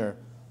either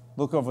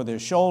look over their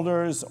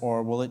shoulders,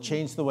 or will it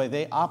change the way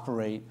they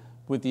operate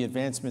with the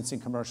advancements in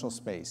commercial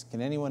space?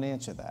 Can anyone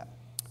answer that?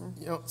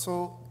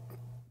 So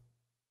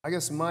I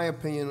guess my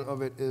opinion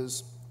of it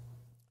is,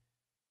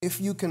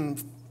 if you can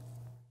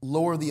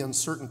lower the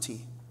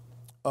uncertainty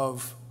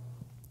of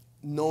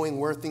knowing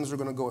where things are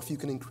going to go, if you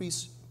can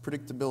increase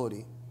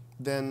predictability,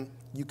 then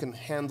you can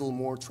handle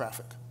more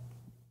traffic.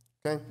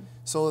 Okay?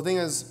 So the thing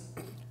is,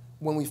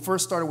 when we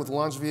first started with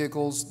launch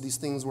vehicles, these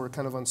things were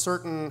kind of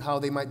uncertain, how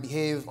they might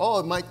behave. Oh,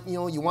 it might,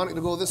 you want it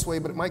to go this way,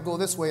 but it might go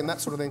this way, and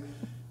that sort of thing.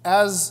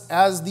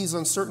 As these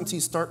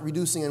uncertainties start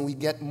reducing and we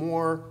get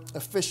more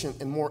efficient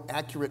and more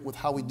accurate with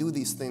how we do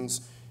these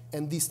things,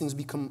 and these things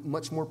become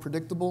much more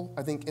predictable,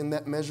 I think in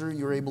that measure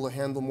you're able to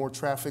handle more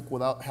traffic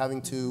without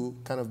having to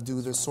kind of do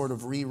this sort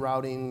of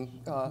rerouting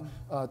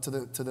to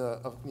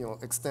the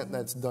extent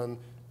that's done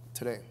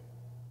today.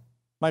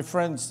 My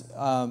friends,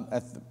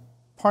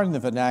 pardon the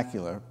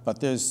vernacular, but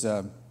there's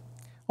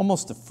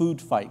almost a food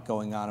fight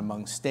going on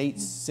among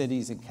states,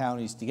 cities, and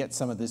counties to get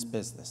some of this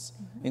business,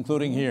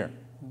 including here.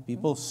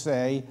 People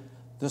say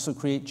this will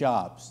create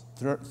jobs.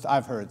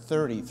 I've heard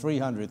 30,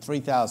 300,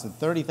 3,000,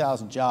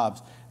 30,000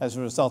 jobs as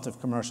a result of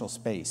commercial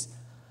space.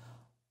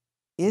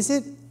 Is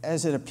it,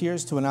 as it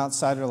appears to an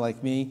outsider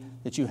like me,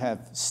 that you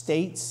have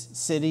states,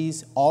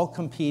 cities, all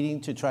competing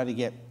to try to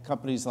get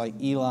companies like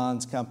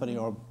Elon's company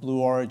or Blue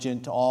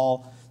Origin to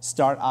all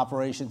start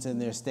operations in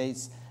their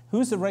states?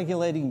 Who's the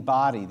regulating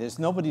body? There's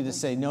nobody to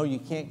say, no, you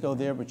can't go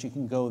there, but you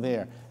can go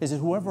there. Is it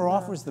whoever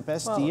offers the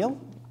best deal?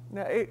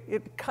 No,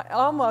 it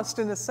almost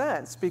in a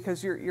sense,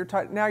 because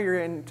now you're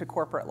into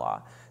corporate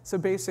law. So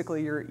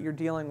basically, you're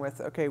dealing with,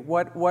 okay,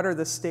 what are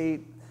the state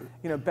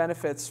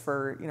benefits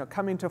for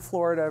coming to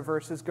Florida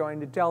versus going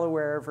to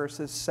Delaware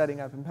versus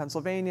setting up in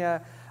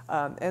Pennsylvania,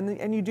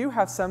 and you do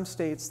have some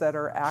states that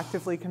are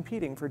actively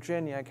competing: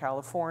 Virginia,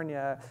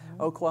 California,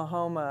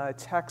 Oklahoma,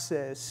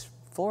 Texas,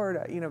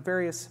 Florida.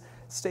 Various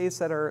states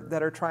that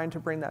are trying to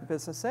bring that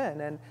business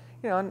in,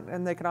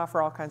 and they can offer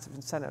all kinds of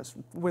incentives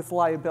with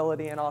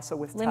liability and also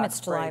with limits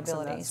tax to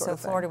liability. So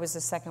Florida was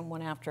the second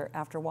one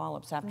after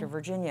Wallops, after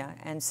Virginia,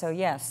 and so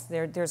yes,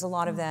 there's a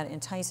lot of that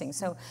enticing.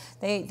 So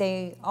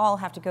they all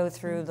have to go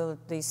through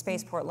the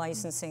spaceport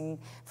licensing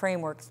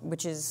framework,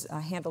 which is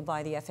handled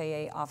by the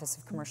FAA Office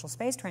of Commercial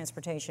Space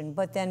Transportation.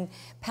 But then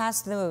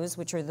past those,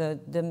 which are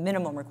the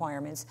minimum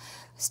requirements,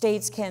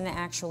 states can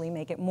actually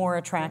make it more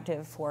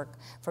attractive for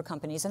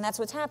companies, and that's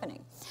what's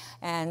happening.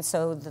 And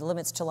so the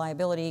limits to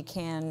liability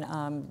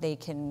they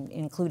can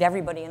include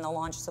everybody in the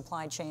launch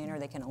supply chain, or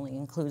they can only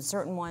include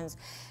certain ones.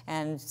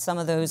 And some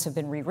of those have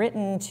been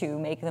rewritten to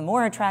make them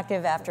more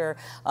attractive after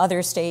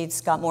other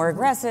states got more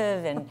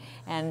aggressive.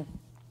 And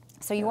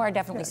so you are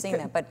definitely seeing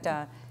that. But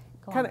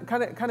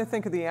kind of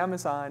think of the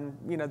Amazon,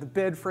 the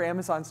bid for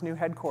Amazon's new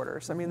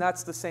headquarters. I mean,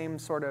 that's the same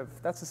sort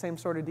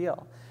of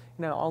deal.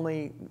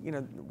 Only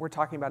we're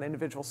talking about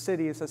individual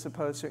cities as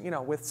opposed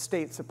to with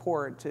state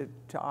support to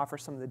offer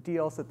some of the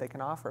deals that they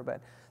can offer. But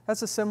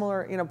that's a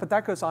similar but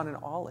that goes on in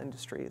all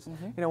industries.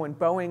 When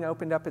Boeing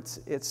opened up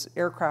its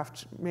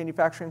aircraft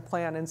manufacturing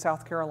plant in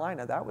South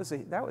Carolina, that was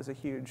a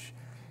huge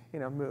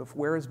move.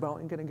 Where is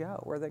Boeing going to go?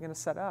 Where are they going to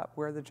set up?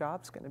 Where are the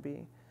jobs going to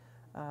be?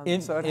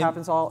 So it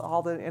happens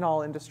in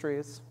all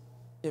industries.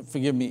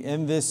 Forgive me,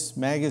 in this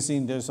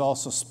magazine, there's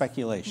also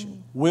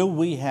speculation. Will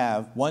we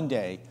have one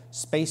day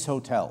space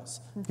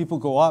hotels? People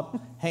go up,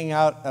 hang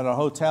out at a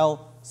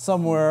hotel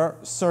somewhere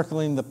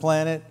circling the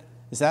planet.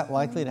 Is that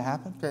likely to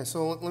happen? Okay,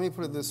 so let me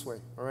put it this way,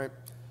 all right?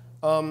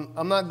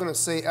 I'm not going to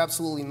say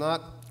absolutely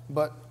not,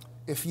 but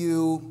if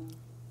you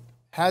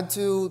had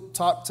to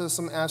talk to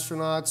some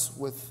astronauts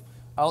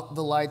without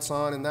the lights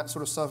on and that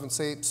sort of stuff and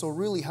say, so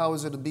really, how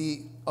is it to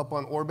be up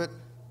on orbit?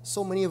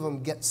 So many of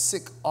them get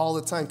sick all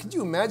the time. Could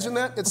you imagine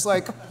that? It's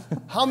like,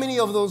 how many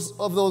of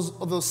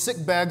those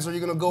sick bags are you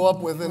going to go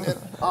up with?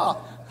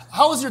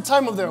 How was your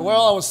time up there?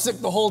 Well, I was sick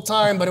the whole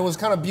time, but it was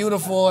kind of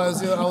beautiful.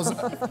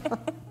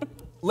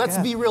 Let's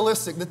be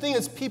realistic. The thing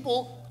is,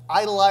 people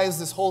idolize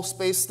this whole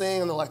space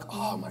thing, and they're like,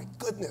 oh my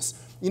goodness,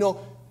 I'm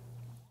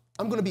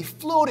going to be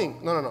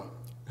floating. No.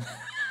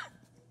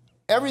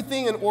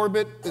 Everything in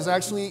orbit is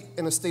actually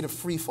in a state of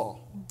free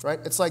fall, right?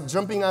 It's like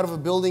jumping out of a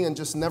building and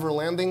just never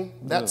landing.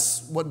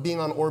 That's what being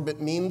on orbit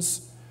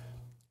means.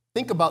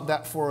 Think about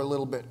that for a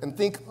little bit and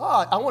think,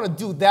 I want to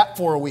do that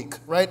for a week,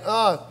 right?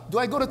 Do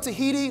I go to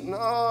Tahiti? No,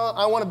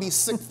 I want to be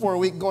sick for a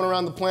week going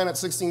around the planet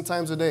 16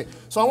 times a day.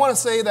 So I want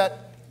to say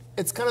that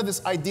it's kind of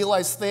this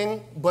idealized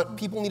thing, but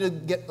people need to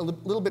get a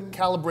little bit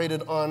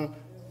calibrated on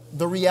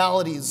the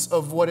realities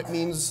of what it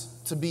means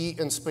to be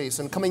in space.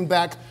 And coming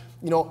back,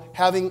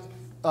 having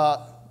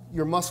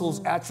your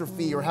muscles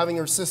atrophy or having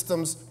your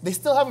systems, they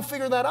still haven't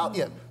figured that out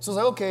yet. So it's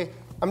like, okay,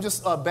 I'm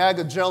just a bag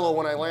of Jell-O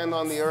when I land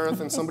on the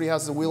Earth and somebody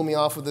has to wheel me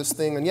off of this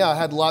thing. And yeah, I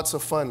had lots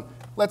of fun.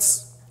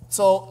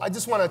 So I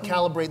just want to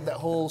calibrate that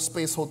whole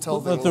space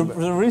hotel thing. But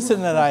the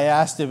reason that I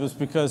asked it was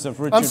because of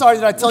Richard. I'm sorry,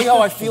 did I tell you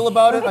how I feel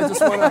about it? I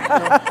just want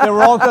to. They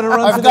were all going to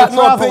run for their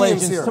travel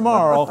agents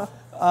tomorrow.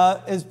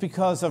 Is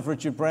because of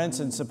Richard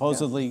Branson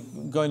supposedly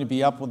going to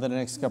be up within the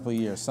next couple of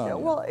years. Sonia.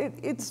 Yeah, well,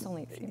 it's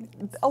only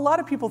a lot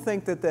of people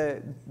think that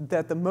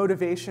the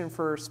motivation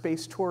for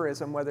space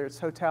tourism, whether it's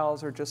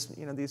hotels or just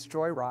these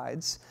joy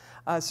rides,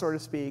 so to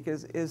speak,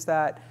 is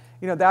that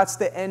that's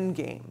the end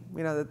game.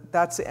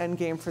 That's the end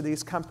game for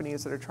these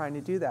companies that are trying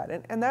to do that,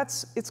 and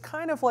it's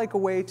kind of like a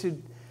way to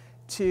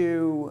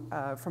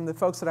from the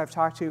folks that I've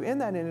talked to in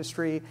that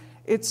industry.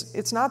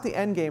 It's not the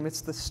end game,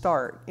 it's the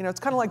start. It's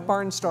kind of like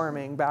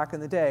barnstorming back in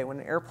the day when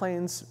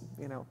airplanes,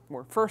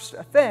 were first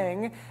a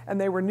thing and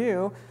they were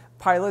new.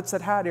 Pilots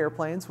that had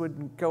airplanes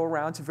would go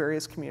around to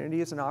various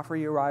communities and offer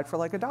you a ride for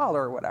like $1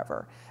 or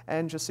whatever,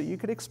 and just so you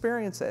could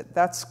experience it.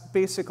 That's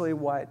basically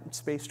what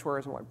space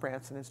tourism, what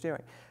Branson is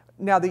doing.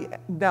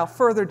 Now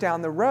further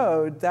down the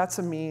road, that's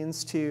a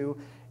means to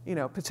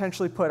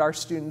potentially put our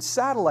students'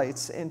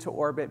 satellites into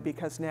orbit,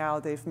 because now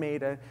they've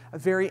made a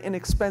very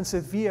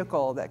inexpensive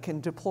vehicle that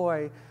can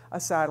deploy a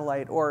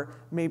satellite, or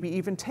maybe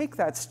even take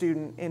that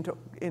student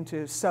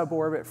into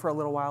suborbit for a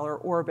little while or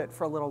orbit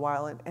for a little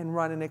while and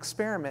run an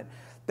experiment.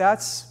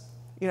 That's,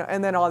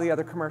 and then all the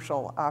other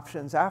commercial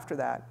options after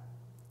that.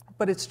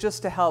 But it's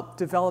just to help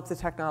develop the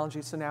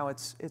technology, so now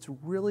it's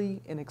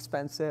really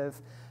inexpensive.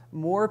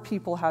 More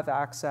people have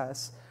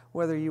access,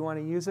 whether you want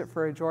to use it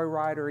for a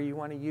joyride or you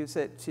want to use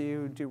it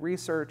to do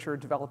research or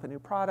develop a new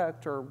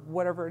product or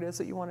whatever it is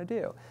that you want to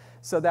do.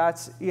 So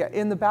that's,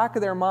 in the back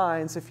of their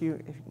minds, if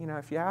you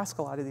ask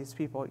a lot of these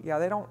people,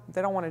 they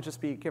don't want to just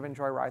be giving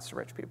joyrides to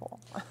rich people.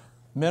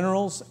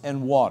 Minerals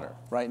and water.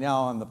 Right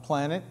now on the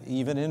planet,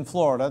 even in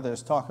Florida,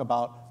 there's talk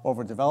about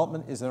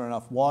overdevelopment. Is there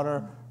enough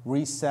water?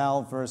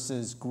 Resal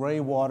versus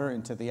gray water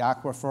into the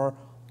aquifer.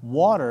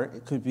 Water,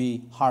 it could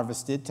be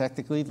harvested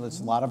technically. There's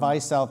a lot of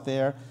ice out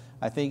there.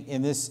 I think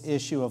in this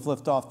issue of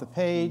Lift Off the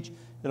Page,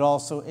 it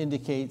also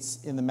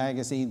indicates in the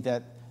magazine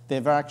that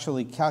they've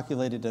actually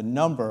calculated a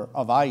number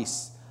of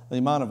ice, the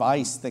amount of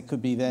ice that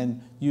could be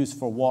then used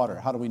for water.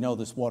 How do we know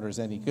this water is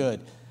any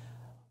good?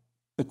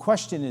 The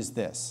question is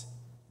this: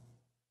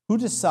 who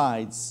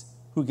decides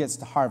who gets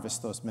to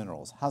harvest those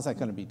minerals? How's that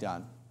going to be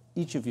done?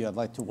 Each of you, I'd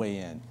like to weigh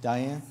in.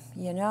 Diane?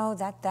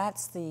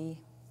 That's the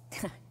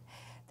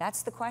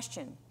that's the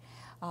question.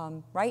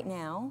 Right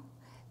now,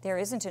 there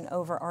isn't an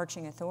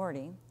overarching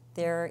authority.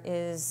 There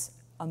is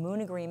a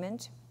Moon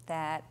Agreement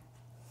that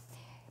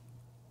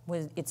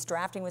its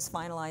drafting was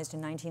finalized in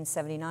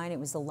 1979. It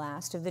was the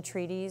last of the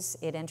treaties.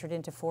 It entered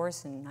into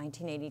force in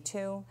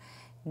 1982.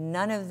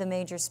 None of the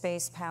major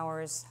space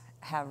powers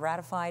have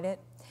ratified it.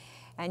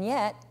 And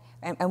yet,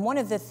 and one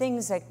of the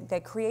things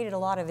that created a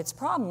lot of its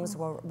problems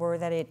were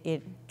that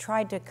it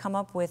tried to come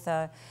up with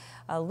a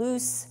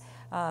loose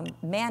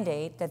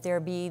mandate that there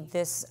be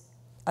this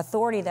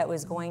authority that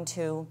was going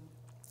to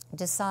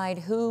decide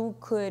who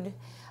could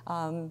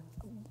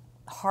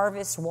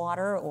harvest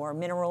water or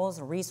minerals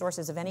or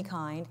resources of any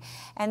kind,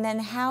 and then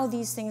how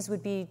these things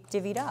would be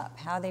divvied up,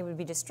 how they would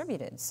be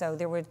distributed. So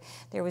there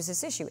was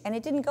this issue, and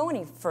it didn't go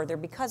any further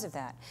because of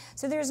that.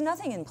 So there's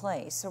nothing in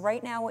place. So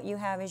right now what you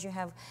have is you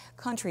have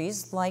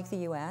countries like the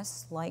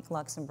US, like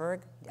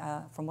Luxembourg,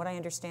 from what I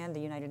understand,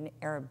 the United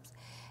Arab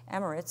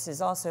Emirates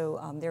is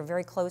also, they're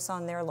very close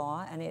on their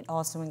law, and it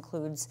also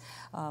includes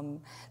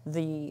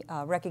the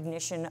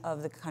recognition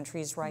of the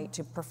country's right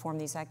to perform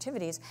these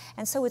activities.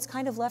 And so it's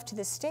kind of left to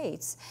the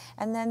states.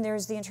 And then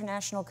there's the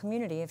international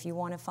community. If you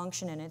want to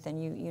function in it, then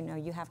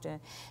you have to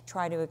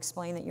try to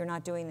explain that you're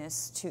not doing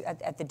this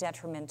at the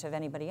detriment of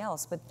anybody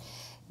else. But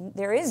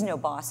there is no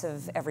boss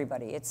of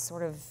everybody. It's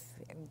sort of,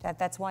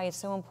 that's why it's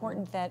so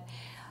important that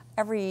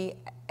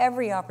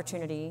every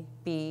opportunity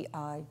be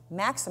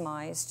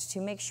maximized to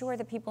make sure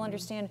that people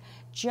understand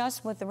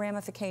just what the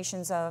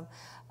ramifications of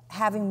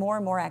having more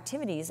and more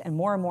activities and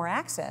more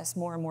access,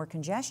 more and more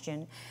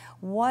congestion,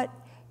 what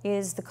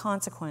is the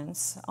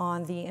consequence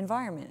on the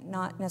environment,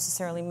 not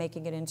necessarily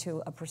making it into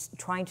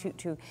trying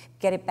to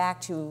get it back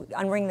to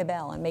unring the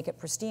bell and make it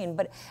pristine,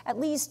 but at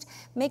least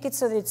make it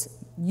so that it's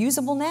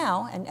usable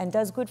now and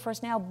does good for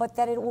us now, but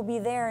that it will be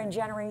there in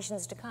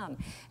generations to come.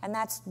 And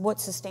that's what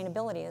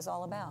sustainability is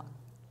all about.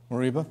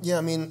 Mariba? Yeah,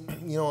 I mean,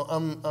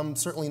 I'm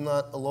certainly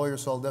not a lawyer,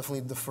 so I'll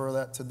definitely defer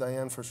that to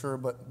Diane for sure,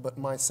 but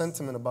my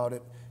sentiment about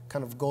it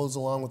kind of goes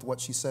along with what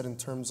she said in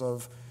terms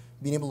of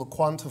being able to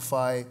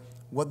quantify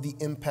what the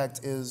impact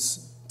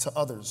is to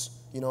others.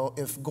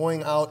 If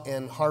going out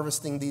and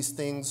harvesting these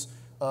things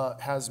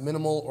has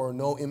minimal or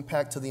no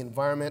impact to the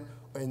environment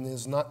and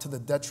is not to the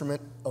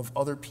detriment of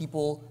other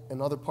people in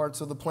other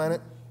parts of the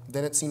planet,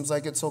 then it seems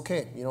like it's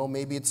okay.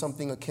 Maybe it's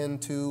something akin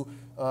to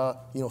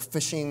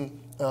fishing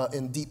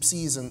in deep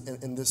seas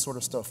and this sort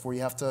of stuff, where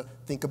you have to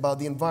think about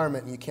the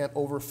environment and you can't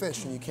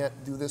overfish and you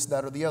can't do this,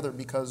 that, or the other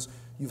because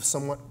you've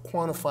somewhat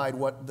quantified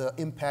what the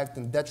impact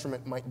and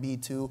detriment might be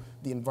to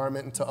the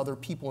environment and to other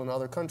people in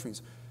other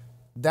countries.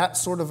 That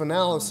sort of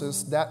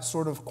analysis, that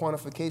sort of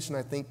quantification,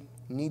 I think,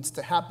 needs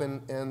to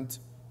happen, and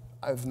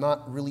I've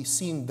not really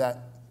seen that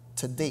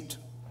to date.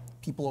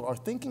 People are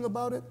thinking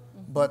about it,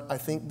 but I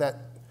think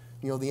that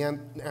the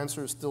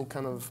answer is still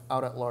kind of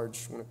out at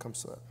large when it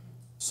comes to that.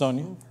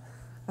 Sonia?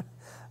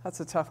 That's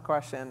a tough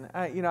question.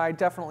 I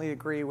definitely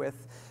agree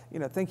with,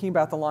 thinking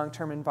about the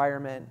long-term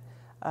environment.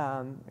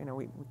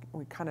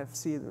 We kind of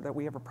see that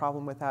we have a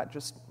problem with that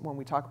just when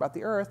we talk about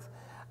the Earth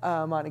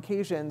on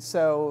occasion.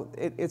 So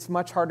it's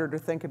much harder to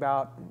think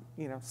about,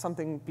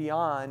 something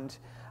beyond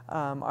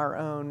our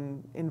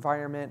own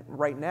environment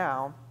right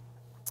now.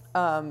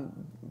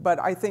 But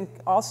I think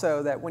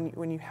also that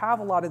when you have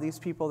a lot of these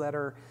people that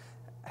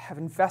have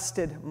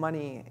invested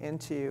money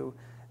into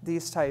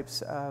these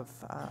types of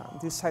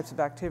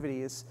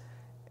activities,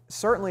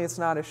 certainly it's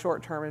not a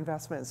short-term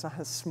investment. It's not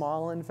a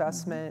small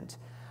investment.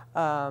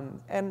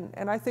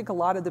 And I think a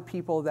lot of the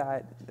people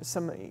that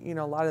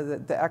a lot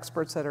of the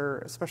experts that are,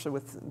 especially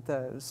with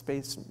the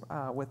space,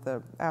 with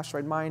the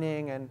asteroid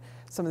mining and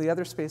some of the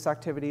other space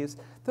activities,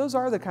 those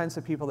are the kinds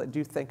of people that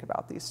do think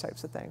about these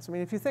types of things. I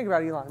mean, if you think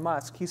about Elon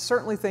Musk, he's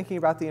certainly thinking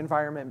about the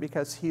environment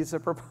because he's a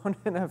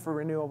proponent of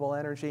renewable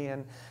energy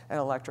and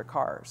electric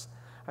cars.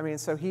 I mean,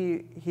 so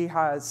he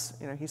has,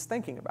 he's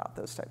thinking about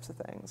those types of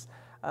things.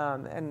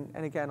 And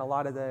again, a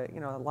lot of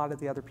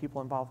the other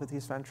people involved with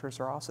these ventures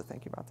are also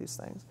thinking about these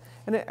things.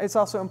 And it's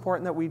also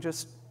important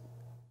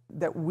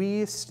that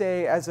we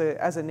stay as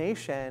a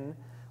nation,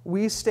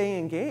 we stay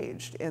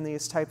engaged in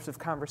these types of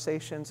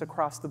conversations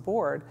across the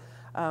board.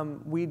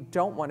 We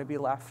don't want to be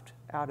left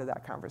out of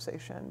that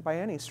conversation by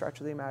any stretch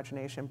of the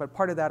imagination. But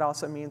part of that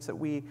also means that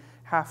we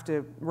have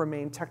to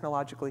remain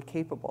technologically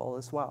capable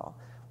as well.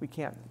 We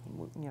can't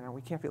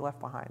be left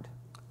behind.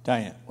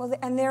 Diane. Well,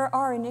 and there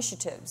are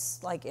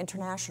initiatives, like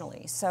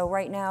internationally. So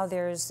right now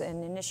there's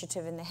an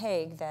initiative in The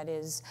Hague that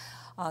is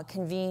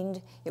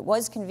convened. It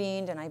was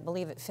convened, and I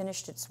believe it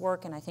finished its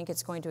work, and I think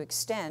it's going to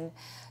extend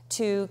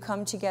to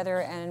come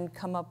together and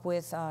come up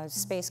with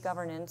space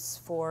governance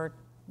for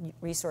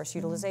resource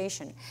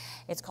utilization.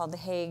 It's called The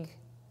Hague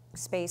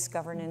Space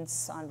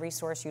Governance on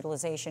Resource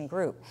Utilization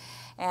Group.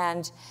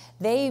 And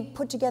they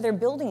put together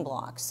building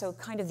blocks, so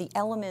kind of the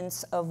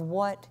elements of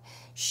what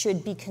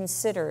should be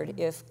considered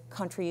if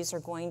countries are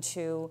going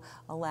to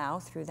allow,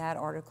 through that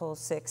Article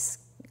 6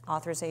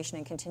 authorization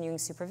and continuing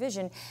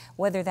supervision,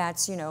 whether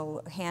that's,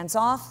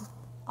 hands-off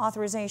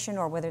authorization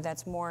or whether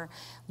that's more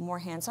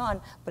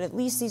hands-on, but at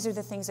least these are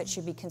the things that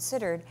should be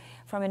considered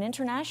from an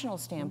international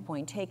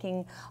standpoint,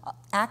 taking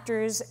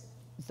actors,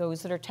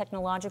 those that are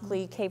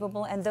technologically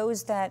capable and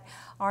those that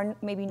are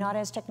maybe not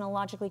as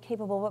technologically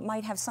capable but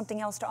might have something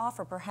else to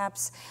offer.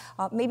 Perhaps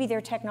maybe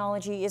their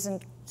technology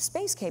isn't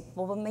space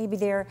capable, but maybe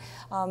they're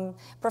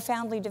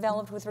profoundly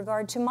developed with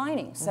regard to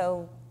mining.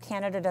 So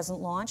Canada doesn't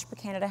launch, but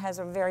Canada has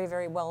a very,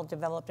 very well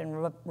developed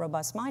and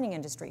robust mining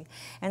industry.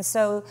 And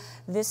so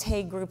this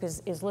Hague group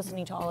is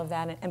listening to all of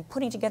that and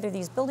putting together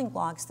these building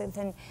blocks that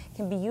then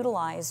can be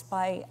utilized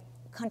by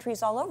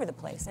countries all over the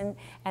place. And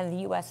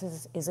the U.S.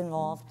 is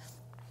involved.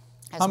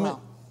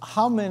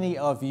 How many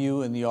of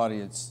you in the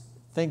audience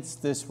thinks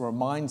this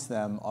reminds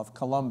them of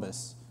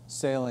Columbus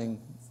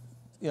sailing,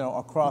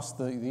 across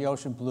the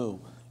ocean blue?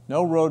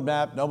 No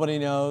roadmap, nobody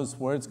knows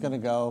where it's going to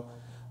go.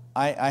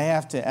 I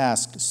have to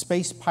ask,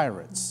 space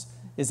pirates,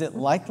 is it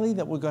likely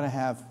that we're going to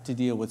have to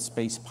deal with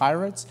space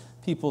pirates?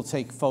 People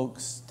take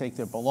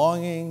their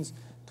belongings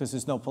because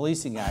there's no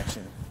policing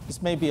action.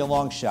 This may be a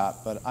long shot,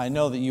 but I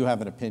know that you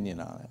have an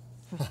opinion on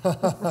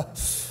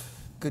it.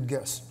 Good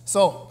guess.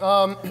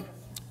 So,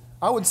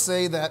 I would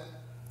say that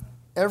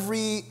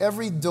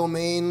every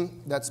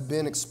domain that's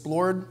been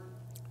explored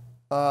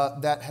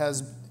that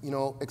has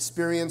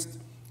experienced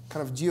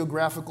kind of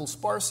geographical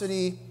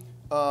sparsity,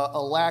 a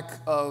lack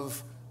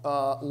of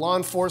law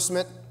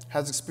enforcement,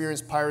 has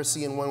experienced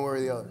piracy in one way or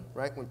the other,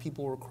 right? When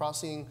people were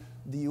crossing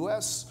the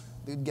U.S.,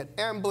 they'd get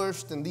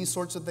ambushed and these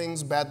sorts of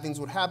things. Bad things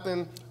would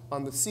happen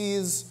on the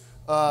seas.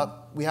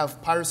 We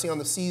have piracy on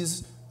the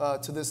seas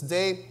to this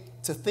day.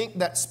 To think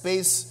that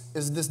space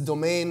is this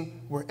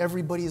domain where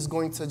everybody is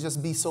going to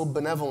just be so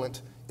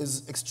benevolent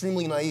is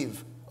extremely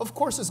naive. Of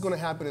course it's going to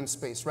happen in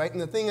space, right? And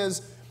the thing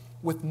is,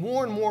 with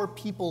more and more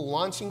people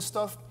launching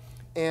stuff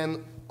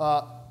and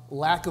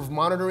lack of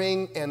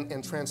monitoring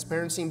and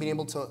transparency and being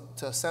able to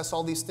assess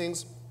all these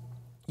things,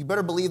 you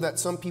better believe that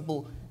some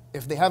people,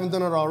 if they haven't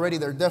done it already,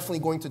 they're definitely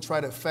going to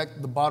try to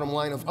affect the bottom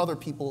line of other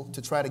people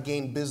to try to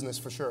gain business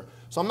for sure.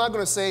 So I'm not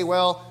going to say,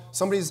 well,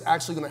 somebody's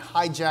actually going to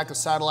hijack a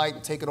satellite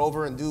and take it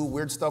over and do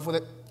weird stuff with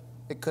it.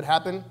 It could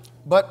happen.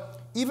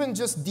 But even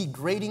just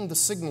degrading the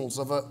signals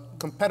of a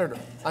competitor.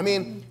 I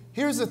mean,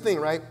 here's the thing,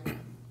 right?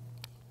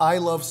 I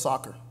love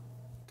soccer,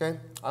 okay?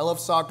 I love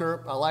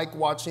soccer. I like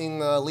watching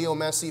Leo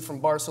Messi from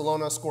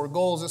Barcelona score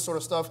goals, this sort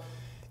of stuff.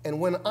 And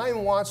when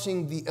I'm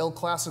watching the El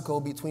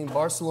Clasico between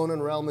Barcelona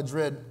and Real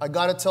Madrid, I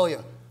gotta tell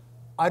you,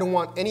 I don't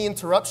want any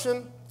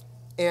interruption,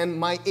 and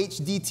my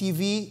HD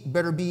TV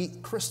better be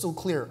crystal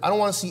clear. I don't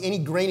wanna see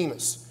any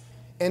graininess.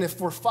 And if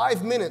for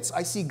 5 minutes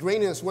I see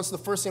graininess, what's the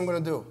first thing I'm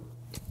gonna do?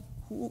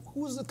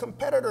 Who's the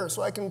competitor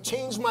so I can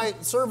change my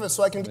service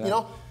so I can,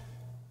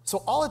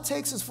 So all it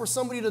takes is for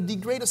somebody to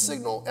degrade a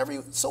signal every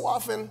so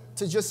often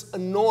to just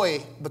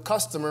annoy the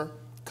customer.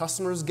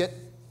 Customers get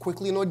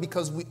quickly annoyed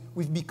because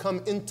we've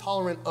become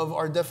intolerant of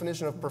our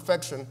definition of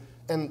perfection,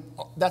 and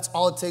that's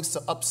all it takes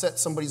to upset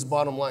somebody's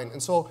bottom line.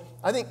 And so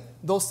I think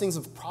those things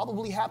have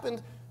probably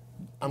happened.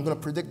 I'm going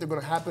to predict they're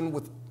going to happen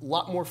with a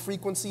lot more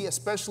frequency,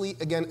 especially,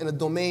 again, in a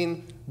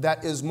domain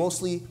that is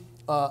mostly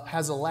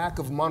has a lack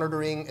of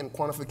monitoring and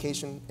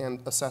quantification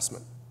and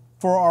assessment.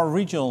 For our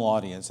regional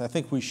audience, I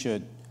think we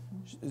should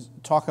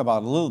talk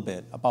about a little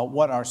bit about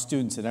what our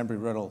students at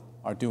Embry-Riddle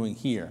are doing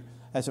here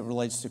as it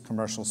relates to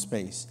commercial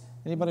space.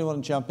 Anybody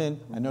want to jump in?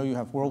 I know you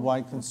have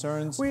worldwide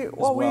concerns. We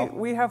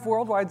have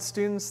worldwide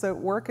students that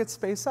work at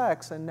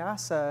SpaceX and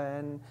NASA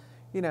and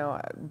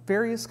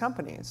various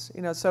companies.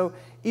 So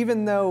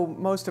even though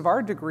most of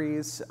our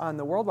degrees on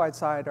the worldwide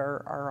side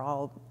are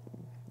all,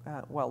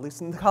 well, at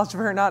least in the College of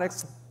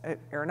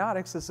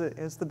Aeronautics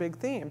is the big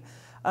theme.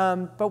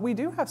 But we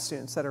do have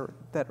students that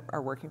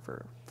are working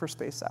for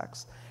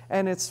SpaceX,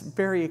 and it's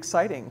very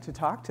exciting to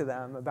talk to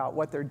them about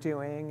what they're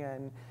doing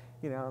and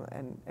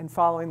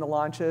following the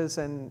launches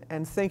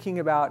and thinking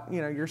about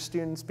your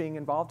students being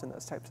involved in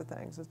those types of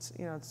things.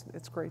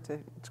 It's great to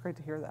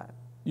hear that.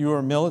 You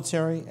were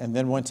military and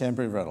then went to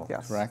Embry-Riddle,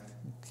 yes. Correct?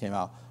 Came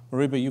out.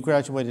 Mariba, you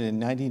graduated in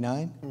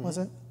 '99, mm-hmm. was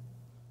it?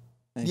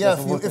 And yeah,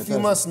 if you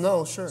must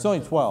know, sure. It's only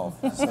 12.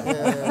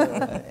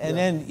 And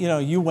then,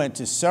 you went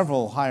to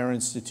several higher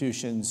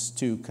institutions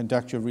to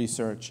conduct your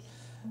research.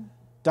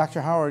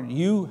 Dr. Howard,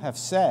 you have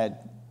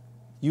said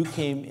you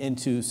came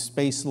into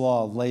space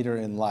law later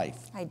in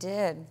life. I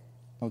did.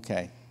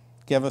 Okay.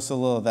 Give us a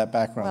little of that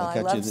background Well,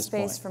 that got I you loved this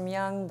space point. from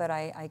young, but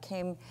I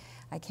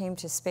came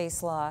to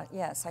space law.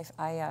 Yes,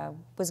 I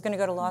was going to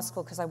go to law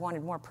school because I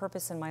wanted more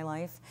purpose in my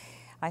life.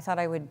 I thought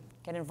I would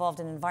get involved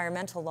in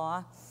environmental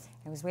law.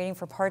 I was waiting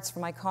for parts for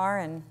my car,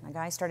 and a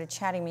guy started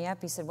chatting me up.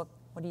 He said, what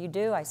do you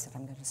do? I said,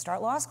 I'm going to start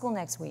law school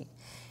next week.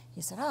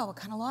 He said, oh, what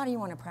kind of law do you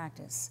want to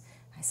practice?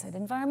 I said,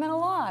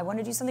 environmental law. I want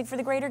to do something for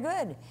the greater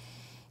good.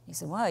 He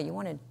said, well, you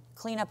want to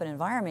clean up an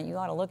environment, you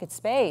ought to look at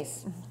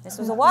space. This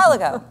was a while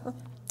ago.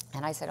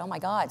 And I said, oh my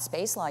God,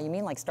 space law, you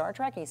mean like Star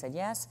Trek? He said,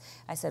 yes.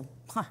 I said,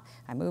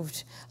 I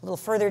moved a little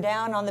further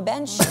down on the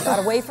bench, got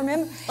away from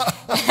him.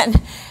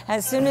 And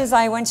as soon as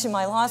I went to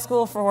my law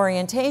school for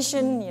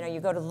orientation, you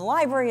go to the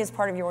library as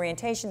part of your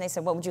orientation, they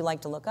said, what would you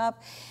like to look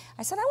up?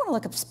 I said, I want to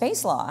look up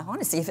space law. I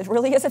want to see if it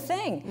really is a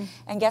thing.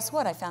 And guess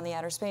what? I found the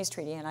Outer Space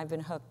Treaty, and I've been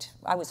hooked.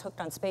 I was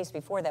hooked on space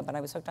before that, but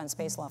I was hooked on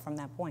space law from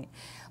that point.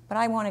 But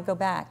I want to go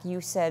back.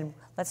 You said,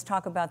 let's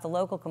talk about the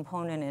local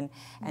component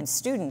and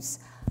students.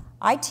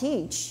 I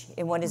teach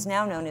in what is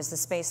now known as the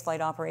Space Flight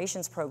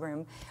Operations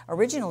Program.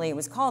 Originally, it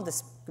was called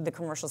the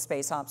Commercial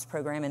Space Ops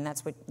Program, and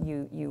that's what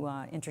you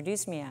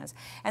introduced me as.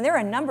 And there are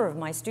a number of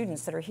my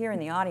students that are here in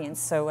the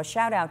audience, so a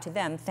shout out to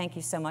them. Thank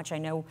you so much. I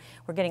know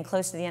we're getting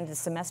close to the end of the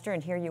semester,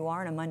 and here you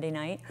are on a Monday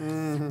night.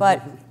 Mm-hmm.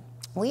 But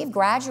we've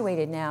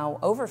graduated now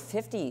over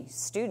 50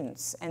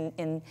 students,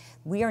 and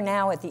we are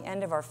now at the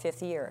end of our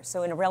 5th year,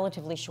 so in a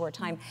relatively short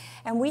time.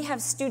 And we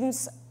have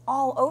students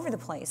all over the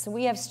place. So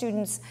we have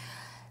students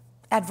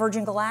at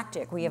Virgin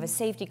Galactic. We have a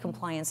safety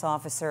compliance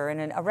officer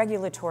and a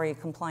regulatory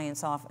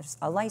compliance officer,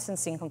 a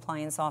licensing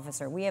compliance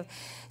officer. We have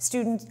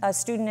a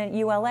student at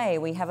ULA.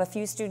 We have a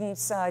few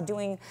students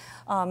doing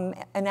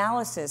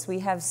analysis. We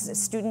have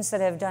students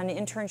that have done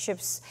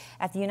internships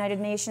at the United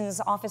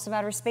Nations Office of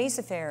Outer Space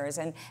Affairs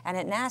and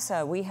at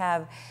NASA. We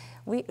have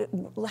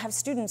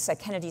students at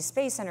Kennedy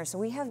Space Center, so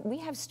we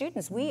have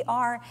students. We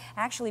are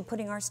actually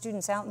putting our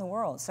students out in the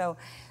world. So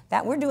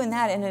that we're doing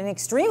that in an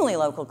extremely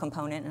local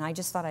component, and I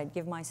just thought I'd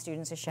give my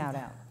students a shout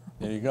out.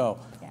 There you go.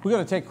 Yeah. We're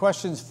going to take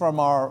questions from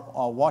our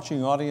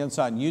watching audience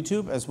on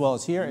YouTube as well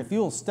as here. If you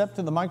will step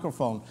to the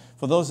microphone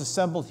for those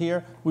assembled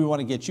here, we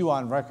want to get you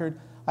on record.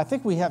 I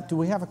think do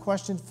we have a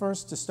question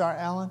first to start,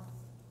 Alan,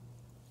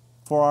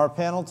 for our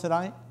panel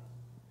tonight?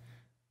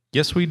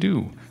 Yes, we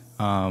do.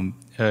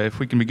 If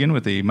we can begin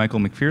with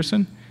Michael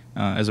McPherson.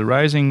 As a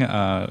rising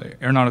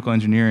aeronautical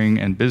engineering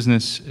and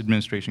business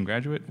administration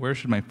graduate, where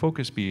should my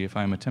focus be if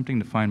I'm attempting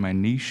to find my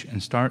niche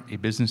and start a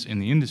business in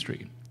the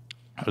industry?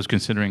 I was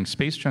considering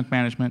space junk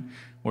management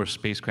or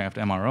spacecraft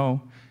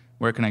MRO.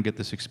 Where can I get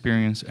this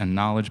experience and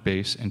knowledge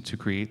base and to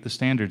create the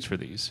standards for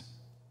these?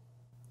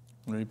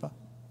 Maripa?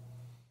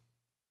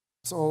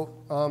 So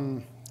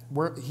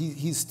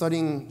he's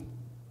studying,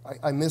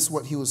 I miss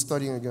what he was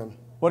studying again.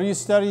 What are you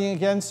studying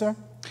again, sir?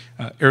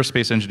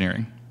 Aerospace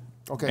engineering.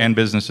 Okay. And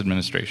business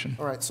administration.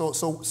 All right. So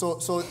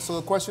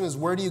the question is,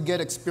 where do you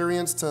get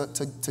experience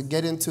to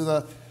get into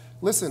the?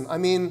 Listen, I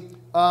mean,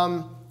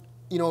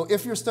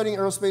 if you're studying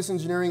aerospace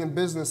engineering and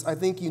business, I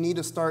think you need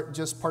to start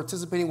just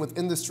participating with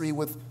industry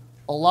with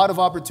a lot of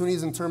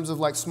opportunities in terms of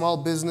like small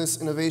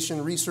business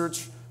innovation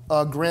research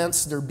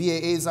grants. There are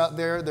BAAs out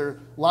there. There are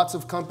lots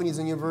of companies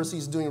and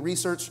universities doing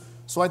research.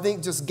 So I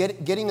think just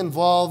getting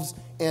involved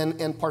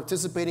and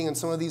participating in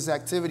some of these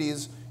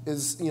activities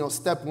is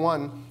step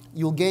one.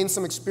 You'll gain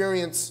some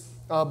experience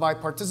by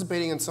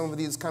participating in some of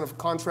these kind of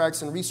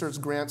contracts and research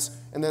grants,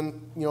 and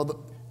then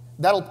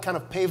that'll kind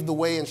of pave the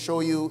way and show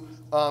you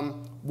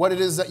what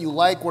it is that you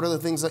like, what are the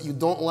things that you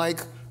don't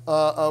like,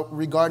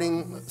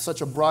 regarding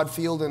such a broad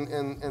field,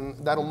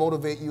 and that'll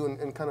motivate you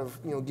and kind of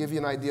give you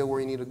an idea where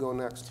you need to go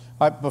next.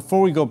 All right,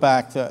 before we go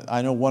back to,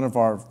 I know one of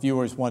our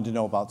viewers wanted to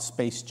know about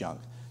space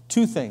junk.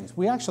 Two things.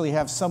 We actually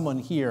have someone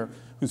here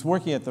who's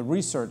working at the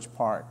research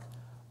park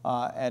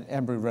at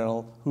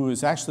Embry-Riddle, who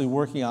is actually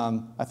working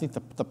on, I think,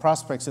 the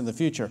prospects in the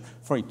future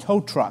for a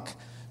tow truck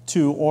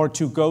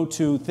to go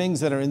to things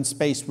that are in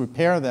space,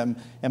 repair them,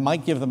 and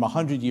might give them a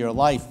 100-year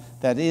life.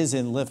 That is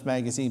in Lift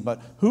magazine.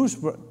 But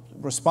who's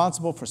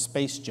responsible for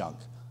space junk?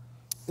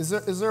 Is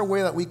there a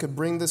way that we could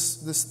bring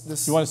this?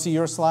 You want to see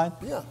your slide?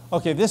 Yeah.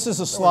 Okay, this is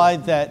a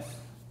slide that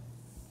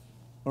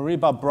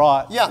Mariba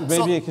brought. Yeah,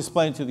 Maybe you can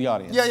explain it to the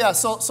audience. Yeah.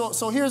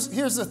 So here's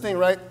the thing,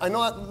 right? I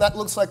know that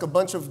looks like a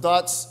bunch of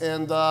dots,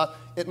 and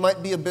it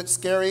might be a bit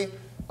scary.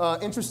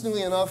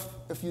 Interestingly enough,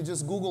 if you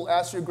just Google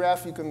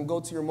astrograph, you can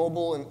go to your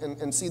mobile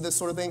and see this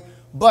sort of thing.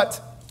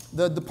 But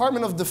the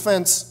Department of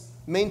Defense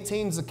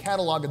maintains a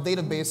catalog, a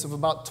database of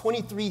about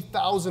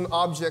 23,000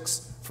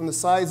 objects from the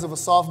size of a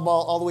softball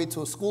all the way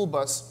to a school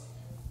bus.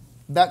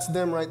 That's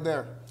them right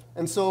there.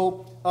 And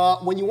so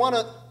when you want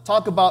to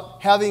talk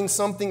about having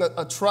something,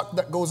 a truck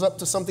that goes up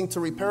to something to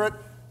repair it,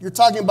 you're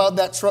talking about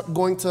that truck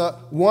going to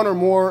one or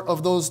more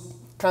of those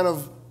kind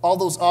of, all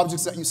those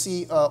objects that you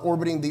see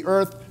orbiting the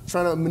Earth,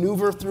 trying to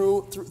maneuver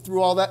through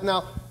all that.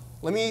 Now,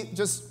 let me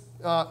just,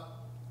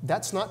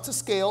 that's not to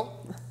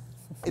scale.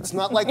 It's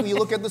not like when you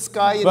look at the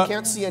sky and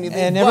can't see anything.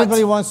 And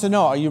everybody wants to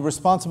know, are you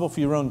responsible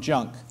for your own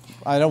junk?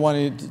 I don't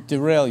want to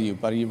derail you,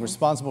 but are you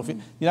responsible for...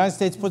 The United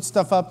States puts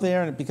stuff up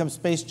there and it becomes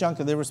space junk,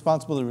 and they're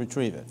responsible to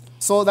retrieve it.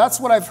 So that's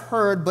what I've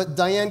heard, but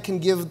Diane can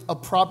give a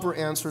proper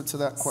answer to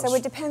that question. So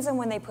it depends on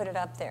when they put it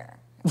up there.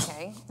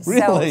 Okay.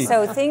 Really?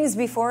 So things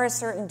before a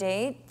certain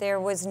date, there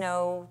was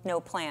no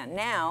plan.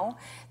 Now,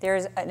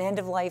 there's an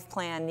end-of-life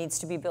plan needs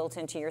to be built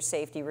into your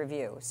safety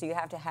review. So you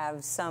have to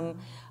have some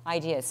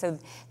idea. So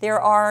there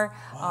are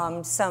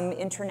some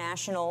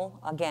international,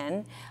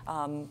 again,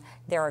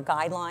 there are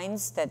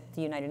guidelines that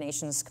the United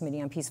Nations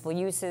Committee on Peaceful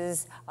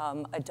Uses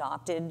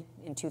adopted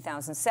in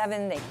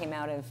 2007. They came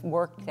out of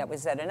work that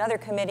was at another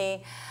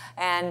committee.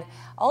 And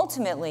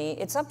ultimately,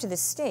 it's up to the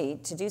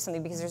state to do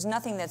something, because there's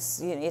nothing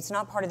that's, it's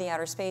not part of the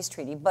Outer Space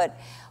Treaty, but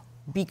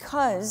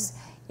because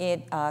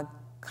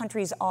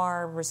countries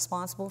are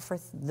responsible for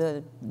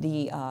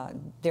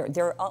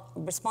they're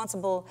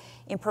responsible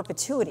in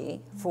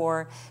perpetuity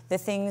for the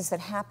things that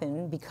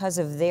happen because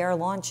of their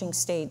launching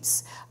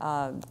states'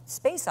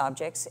 space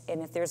objects,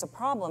 and if there's a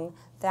problem,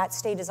 that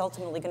state is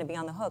ultimately going to be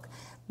on the hook.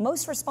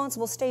 Most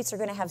responsible states are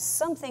going to have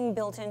something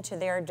built into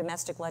their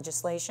domestic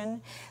legislation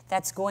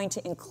that's going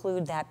to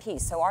include that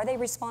piece. So are they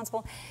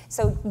responsible?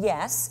 So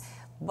yes,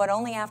 but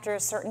only after a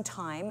certain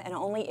time, and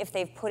only if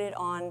they've put it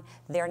on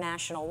their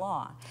national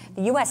law.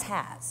 The U.S.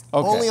 has.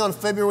 Okay. Only on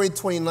February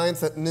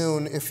 29th at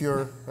noon, if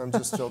you're... I'm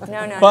just joking.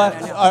 No.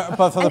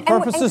 But for the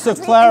purposes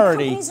of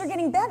clarity... And companies are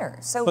getting better.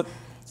 So,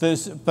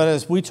 but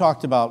as we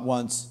talked about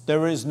once,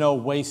 there is no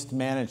waste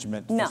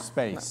management for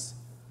space. No.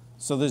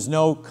 So there's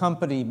no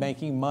company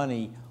making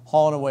money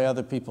hauling away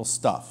other people's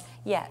stuff.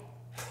 Yet.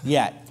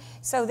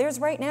 So there's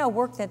right now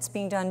work that's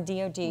being done.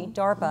 DoD,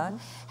 DARPA,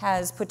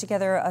 has put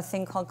together a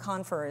thing called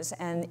Confers,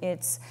 and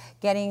it's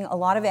getting a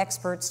lot of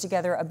experts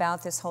together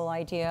about this whole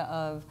idea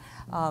of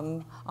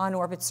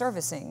on-orbit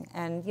servicing.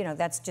 And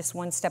that's just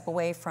one step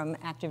away from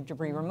active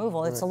debris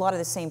removal. It's a lot of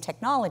the same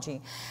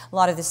technology, a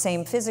lot of the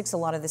same physics, a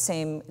lot of the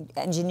same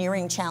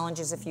engineering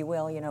challenges, if you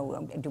will.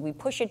 Do we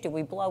push it? Do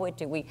we blow it?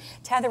 Do we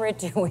tether it?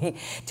 Do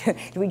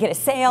we get a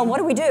sail? What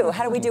do we do?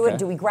 How do we do it?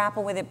 Do we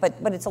grapple with it?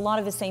 But it's a lot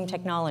of the same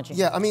technology.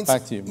 Yeah, I mean,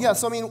 back to you. Yeah,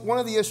 so I mean, one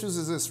of the issues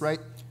is this, right?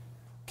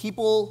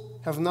 People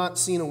have not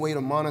seen a way to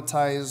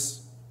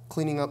monetize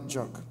cleaning up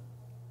junk.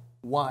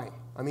 Why?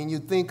 I mean,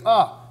 you'd think,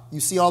 you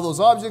see all those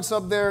objects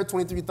up there,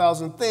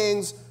 23,000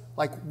 things.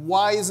 Like,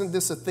 why isn't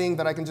this a thing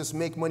that I can just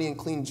make money and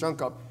clean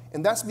junk up?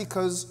 And that's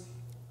because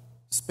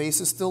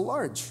space is still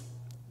large.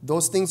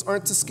 Those things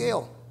aren't to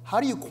scale.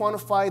 How do you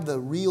quantify the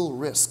real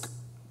risk?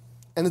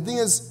 And the thing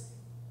is,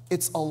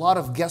 it's a lot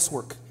of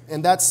guesswork.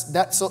 And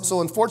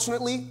so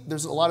unfortunately,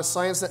 there's a lot of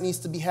science that needs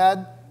to be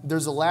had.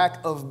 There's a lack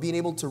of being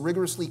able to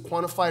rigorously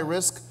quantify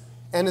risk.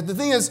 And the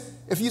thing is,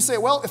 if you say,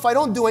 well, if I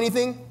don't do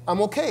anything,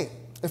 I'm okay.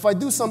 If I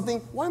do something,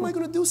 why am I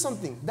going to do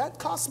something? That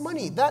costs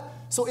money.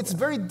 So it's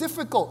very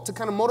difficult to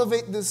kind of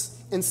motivate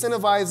this,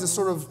 incentivize this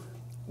sort of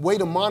way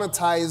to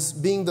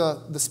monetize being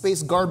the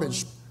space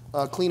garbage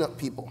cleanup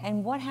people.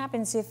 And what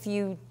happens if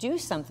you do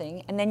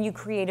something and then you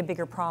create a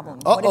bigger problem?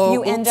 Uh-oh, what if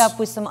you end up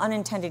with some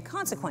unintended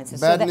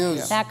consequences? Bad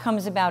news. That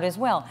comes about as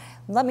well.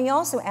 Let me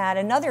also add,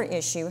 another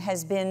issue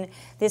has been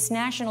this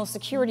national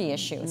security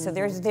issue. So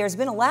there's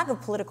been a lack of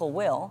political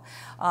will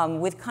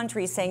with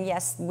countries saying,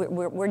 yes,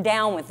 we're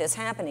down with this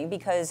happening,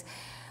 because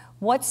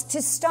what's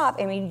to stop?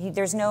 I mean,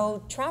 there's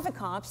no traffic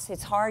cops.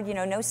 It's hard,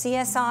 no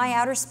CSI,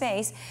 outer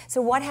space.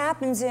 So what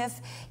happens if,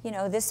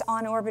 this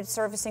on-orbit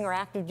servicing or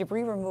active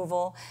debris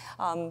removal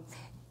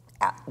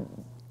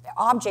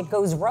object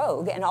goes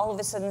rogue and all of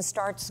a sudden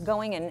starts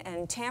going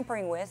and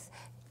tampering with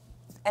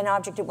an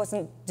object it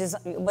wasn't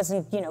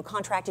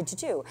contracted to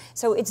do.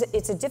 So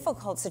it's a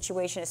difficult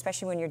situation,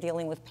 especially when you're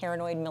dealing with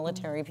paranoid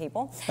military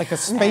people. Like a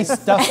space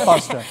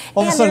dustbuster.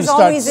 All of a And sudden there's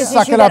start always this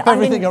sucking issue up that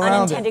everything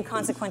around it. unintended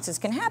consequences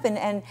can happen,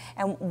 and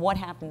what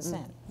happens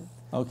then?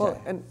 Okay.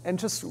 Well, and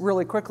just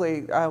really quickly,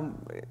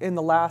 in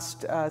the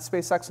last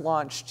SpaceX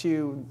launch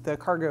to the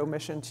cargo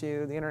mission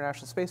to the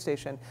International Space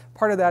Station,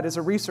 part of that is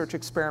a research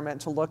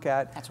experiment to look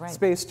at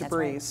space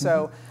debris.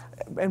 So,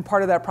 and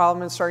part of that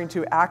problem is starting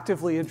to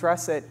actively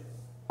address it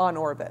on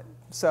orbit.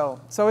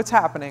 So it's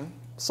happening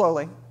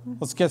slowly.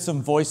 Let's get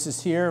some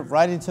voices here,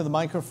 right into the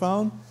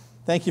microphone.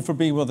 Thank you for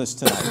being with us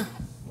tonight.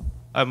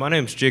 My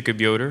name's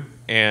Jacob Yoder,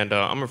 and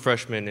I'm a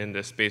freshman in the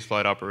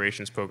Spaceflight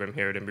Operations program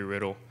here at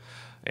Embry-Riddle.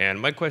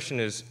 And my question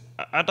is,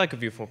 I'd like a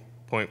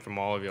viewpoint from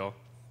all of y'all.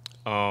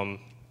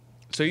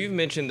 So you've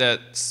mentioned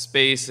that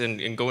space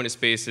and going to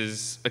space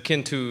is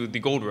akin to the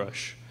gold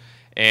rush,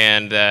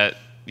 and that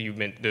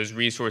there's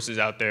resources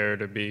out there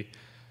to be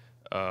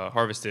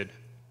harvested.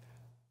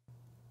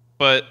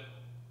 But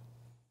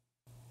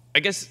I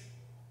guess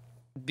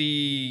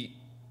it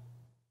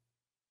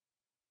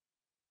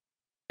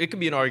could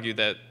be argued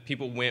that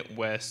people went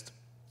west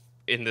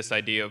in this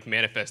idea of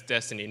manifest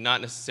destiny,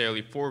 not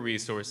necessarily for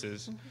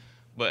resources,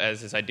 but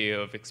as this idea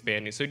of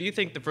expanding. So do you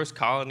think the first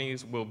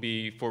colonies will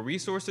be for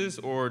resources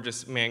or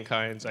just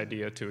mankind's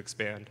idea to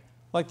expand?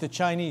 Like the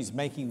Chinese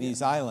making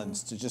these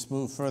islands to just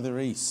move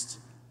further east.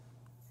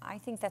 I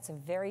think that's a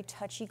very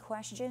touchy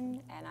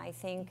question, and I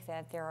think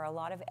that there are a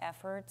lot of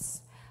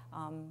efforts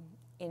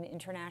in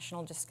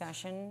international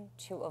discussion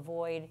to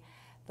avoid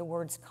the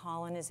words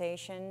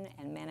colonization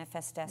and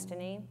manifest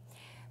destiny,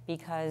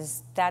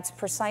 because that's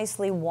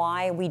precisely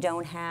why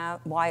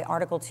why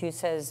Article 2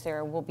 says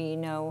there will be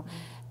no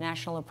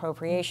national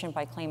appropriation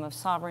by claim of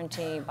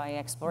sovereignty, by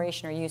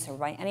exploration or use, or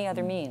by any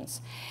other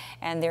means.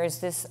 And there's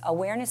this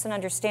awareness and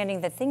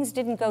understanding that things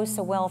didn't go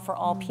so well for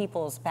all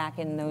peoples back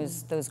in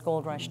those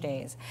gold rush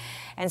days.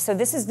 And so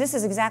this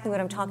is exactly what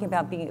I'm talking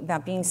about,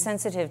 being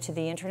sensitive to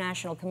the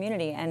international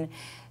community and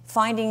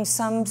finding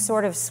some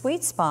sort of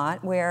sweet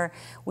spot where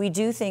we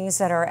do things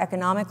that are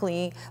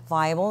economically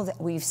viable,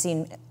 that we've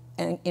seen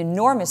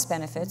enormous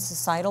benefits,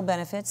 societal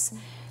benefits,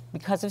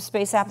 because of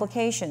space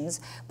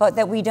applications, but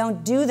that we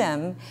don't do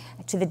them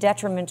to the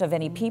detriment of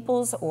any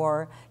peoples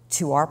or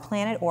to our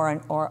planet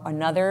or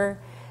another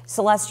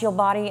celestial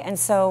body. And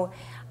so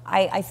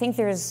I think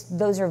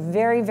those are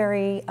very,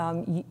 very,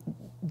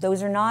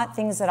 those are not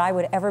things that I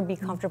would ever be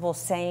comfortable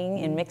saying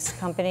in mixed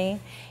company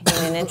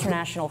in an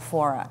international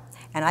fora.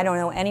 And I don't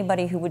know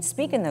anybody who would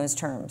speak in those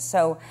terms.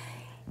 So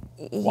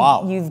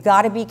you've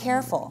got to be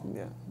careful.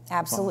 Yeah.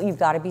 Absolutely, you've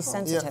got to be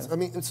sensitive. Yeah, I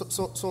mean,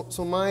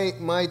 so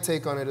my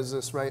take on it is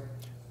this, right?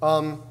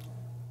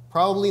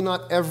 Probably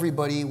not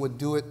everybody would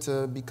do it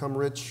to become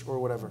rich or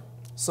whatever.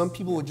 Some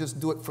people would just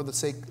do it for the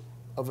sake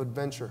of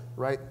adventure,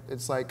 right?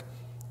 It's like,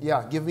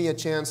 yeah, give me a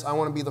chance. I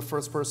want to be the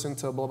first person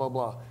to blah, blah,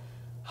 blah.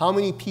 How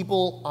many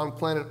people on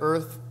planet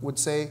Earth would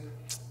say,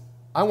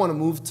 I want to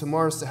move to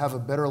Mars to have a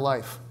better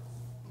life?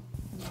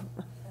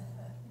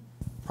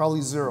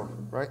 Probably zero,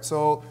 right?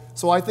 So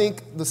I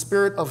think the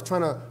spirit of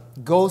trying to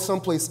go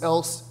someplace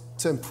else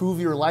to improve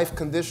your life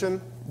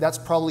condition, that's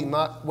probably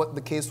not what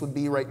the case would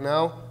be right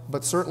now,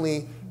 but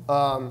certainly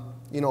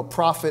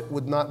profit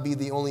would not be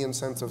the only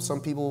incentive. Some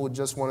people would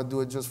just want to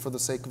do it just for the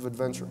sake of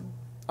adventure.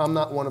 I'm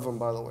not one of them,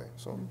 by the way.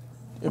 So,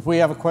 if we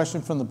have a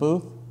question from the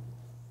booth,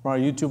 from our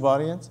YouTube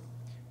audience?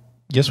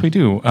 Yes, we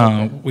do.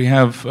 We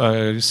have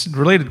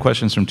related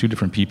questions from two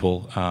different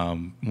people,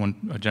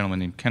 a gentleman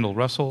named Kendall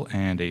Russell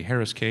and a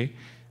Harris K.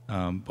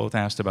 Both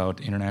asked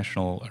about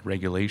international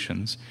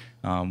regulations.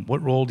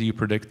 What role do you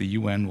predict the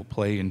UN will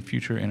play in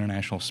future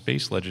international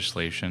space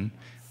legislation?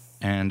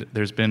 And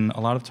there's been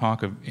a lot of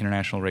talk of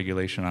international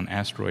regulation on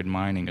asteroid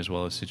mining as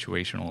well as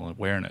situational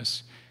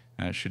awareness.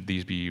 Should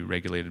these be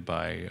regulated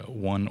by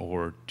one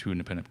or two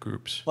independent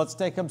groups? Let's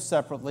take them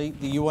separately.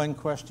 The UN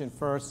question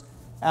first.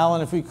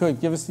 Alan, if we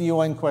could, give us the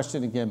UN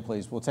question again,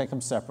 please. We'll take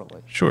them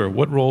separately. Sure.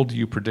 What role do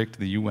you predict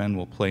the UN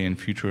will play in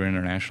future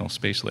international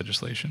space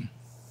legislation?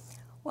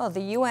 Well,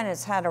 the UN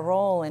has had a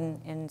role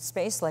in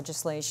space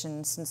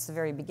legislation since the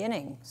very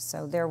beginning.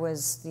 So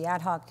the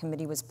ad hoc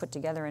committee was put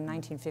together in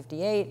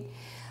 1958.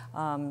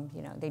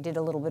 They did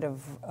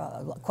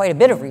quite a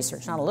bit of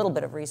research, not a little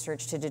bit of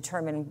research, to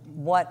determine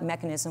what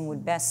mechanism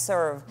would best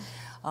serve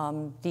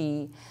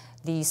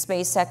the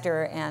space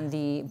sector and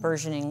the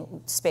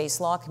burgeoning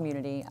space law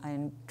community,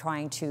 and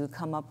trying to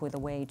come up with a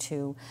way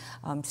to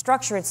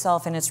structure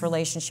itself in its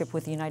relationship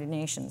with the United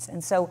Nations.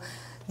 And so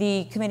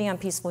the Committee on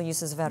Peaceful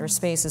Uses of Outer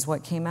Space is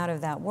what came out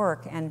of that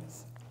work. And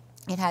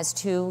it has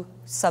two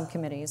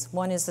subcommittees.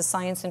 One is the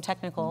Science and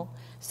Technical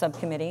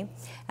Subcommittee,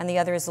 and the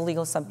other is the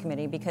Legal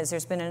Subcommittee, because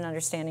there's been an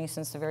understanding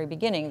since the very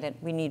beginning that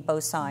we need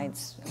both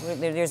sides.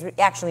 There's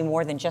actually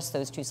more than just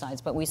those two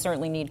sides, but we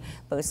certainly need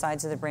both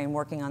sides of the brain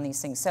working on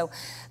these things. So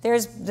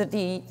there's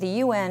the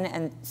UN,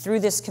 and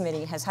through this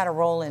committee, has had a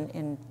role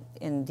in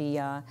in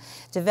the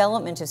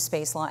development of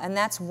space law, and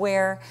that's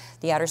where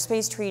the Outer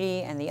Space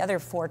Treaty and the other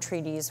 4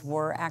 treaties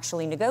were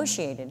actually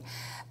negotiated.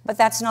 But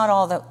that's not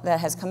all that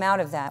has come out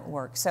of that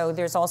work. So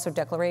there's also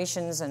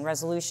declarations and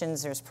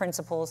resolutions, there's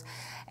principles.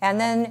 And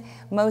then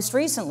most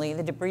recently,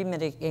 the debris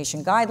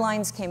mitigation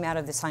guidelines came out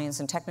of the Science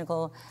and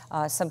Technical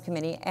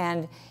Subcommittee.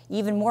 And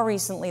even more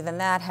recently than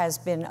that has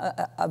been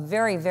a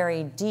very,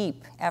 very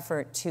deep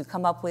effort to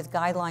come up with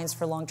guidelines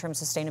for long-term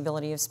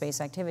sustainability of space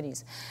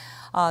activities.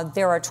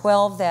 There are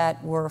 12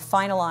 that were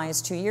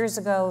finalized 2 years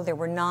ago. There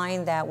were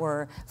 9 that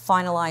were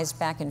finalized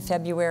back in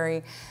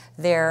February.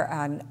 There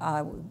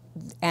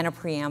and a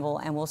preamble,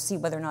 and we'll see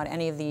whether or not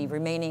any of the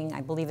remaining,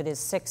 I believe it is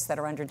 6 that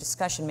are under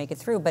discussion, make it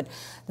through. But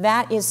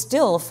that is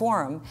still a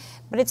forum,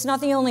 but it's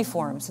not the only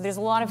forum. So there's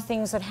a lot of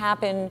things that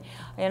happen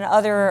in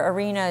other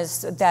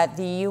arenas that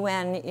the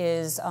UN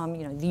is,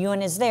 the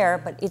UN is there,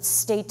 but it's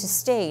state to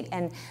state,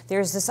 and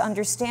there's this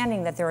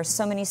understanding that there are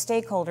so many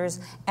stakeholders,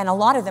 and a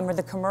lot of them are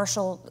the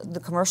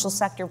commercial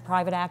sector,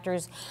 private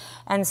actors.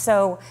 And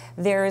so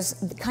there's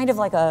kind of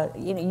like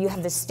you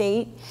have the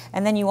state,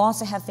 and then you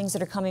also have things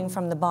that are coming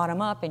from the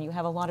bottom up, and you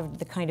have a lot of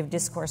the kind of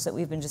discourse that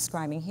we've been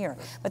describing here.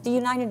 But the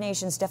United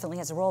Nations definitely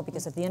has a role,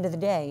 because at the end of the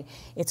day,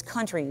 it's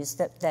countries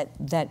that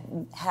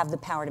have the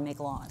power to make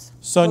laws.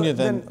 Sonia,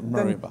 then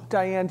Mariba. Then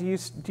Diane, do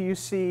you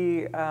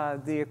see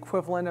the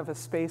equivalent of a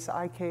space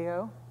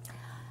ICAO?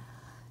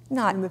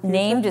 Not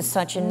named as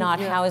such and not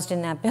housed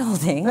in that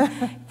building,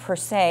 per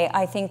se.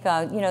 I think,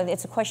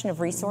 it's a question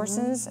of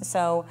resources.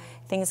 So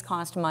things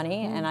cost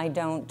money, and I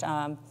don't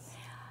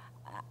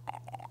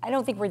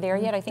think we're there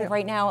yet. I think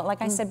right now,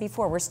 like I said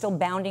before, we're still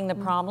bounding the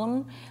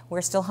problem.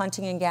 We're still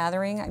hunting and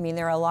gathering. I mean,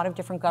 there are a lot of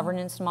different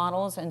governance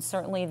models, and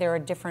certainly there are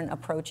different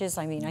approaches.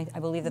 I mean, I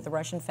believe that the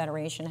Russian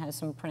Federation has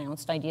some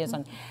pronounced ideas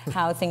on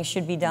how things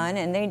should be done,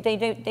 and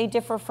they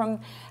differ from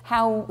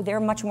how they're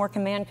much more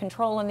command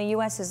control, and the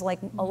U.S. is like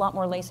a lot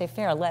more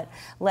laissez-faire.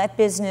 Let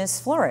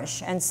business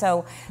flourish. And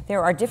so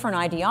there are different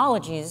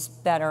ideologies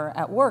that are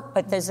at work,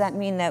 but does that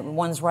mean that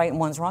one's right and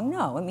one's wrong?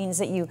 No. It means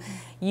that you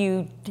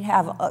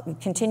have a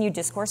continued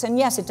discourse. And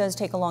yes, it does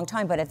take a long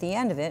time, but at the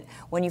end of it,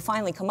 when you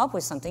finally come up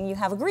with something, you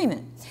have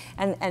agreement.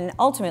 And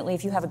ultimately,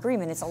 if you have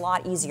agreement, it's a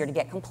lot easier to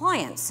get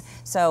compliance.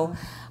 So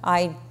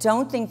I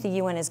don't think the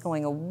UN is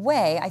going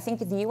away. I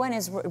think the UN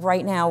is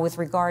right now, with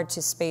regard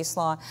to space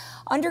law,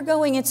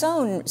 undergoing its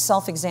own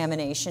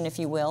self-examination, if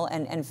you will,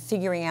 and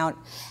figuring out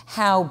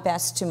how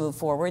best to move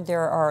forward.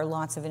 There are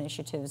lots of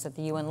initiatives at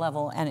the UN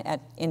level and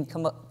in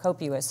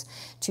COPUOS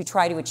to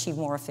try to achieve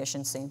more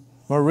efficiency.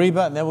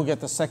 Mariba, and then we'll get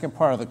the second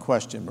part of the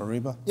question.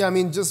 Mariba? Yeah, I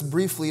mean, just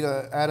briefly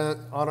to add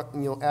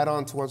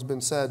on to what's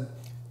been said,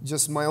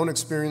 just my own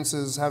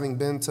experiences having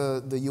been to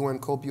the UN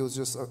COPUOS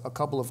just a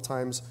couple of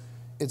times,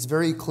 it's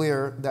very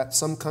clear that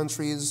some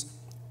countries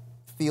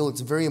feel it's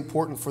very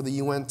important for the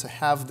UN to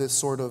have this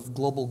sort of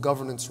global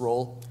governance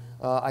role.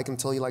 I can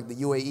tell you, like, the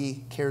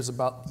UAE cares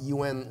about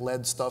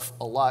UN-led stuff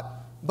a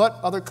lot, but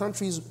other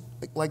countries,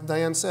 like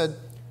Diane said,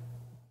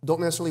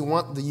 don't necessarily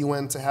want the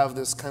UN to have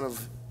this kind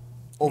of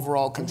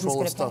overall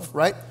control of stuff,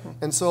 right?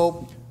 And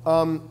so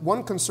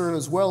one concern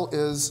as well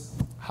is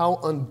how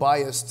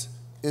unbiased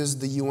is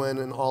the UN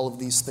in all of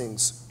these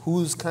things?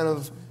 Who's kind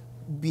of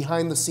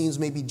behind the scenes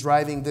maybe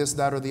driving this,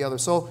 that, or the other?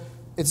 So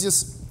it's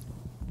just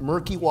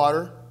murky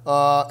water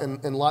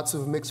and lots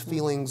of mixed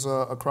feelings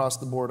across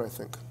the board, I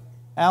think.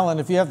 Alan,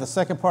 if you have the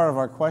second part of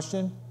our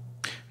question.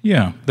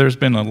 Yeah, there's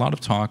been a lot of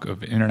talk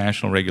of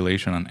international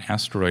regulation on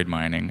asteroid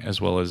mining as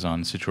well as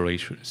on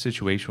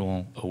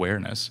situational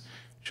awareness.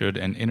 Should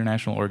an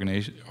international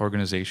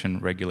organization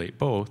regulate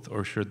both,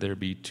 or should there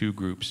be 2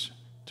 groups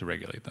to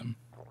regulate them?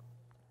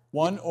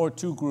 1 or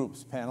 2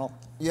 groups, panel?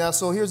 Yeah,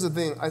 so here's the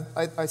thing.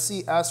 I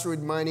see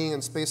asteroid mining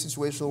and space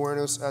situational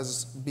awareness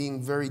as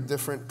being very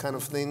different kind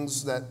of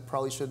things that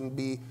probably shouldn't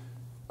be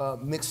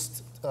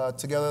mixed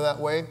together that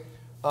way.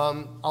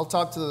 I'll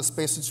talk to the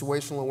space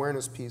situational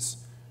awareness piece.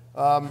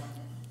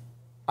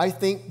 I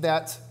think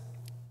that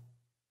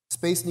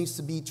space needs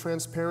to be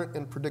transparent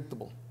and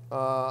predictable.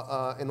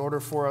 In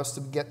order for us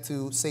to get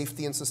to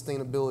safety and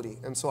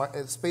sustainability. And so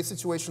space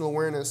situational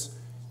awareness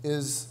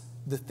is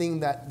the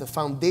thing that the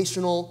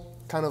foundational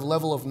kind of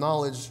level of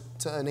knowledge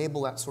to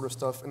enable that sort of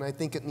stuff, and I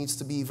think it needs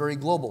to be very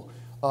global.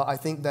 I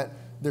think that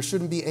there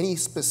shouldn't be any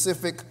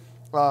specific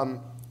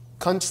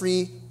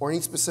country or any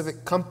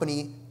specific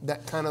company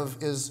that kind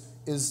of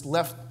is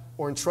left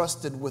or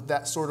entrusted with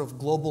that sort of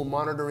global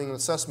monitoring and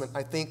assessment.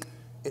 I think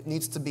it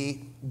needs to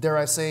be, dare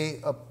I say,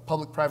 a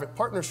public-private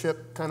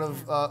partnership kind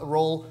of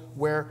role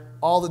where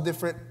all the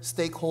different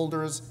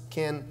stakeholders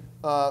can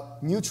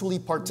mutually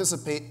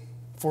participate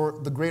for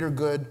the greater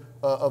good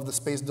of the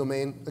space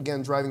domain,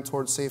 again, driving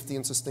towards safety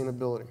and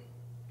sustainability.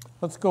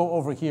 Let's go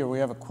over here. We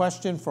have a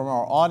question from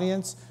our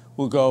audience.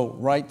 We'll go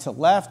right to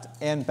left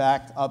and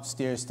back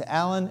upstairs to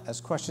Alan.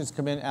 As questions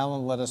come in,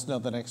 Alan, let us know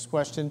the next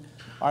question.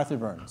 Arthur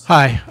Burns.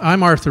 Hi,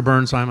 I'm Arthur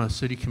Burns. I'm a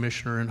city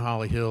commissioner in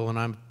Holly Hill, and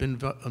I've been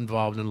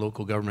involved in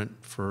local government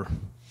for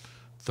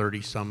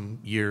 30-some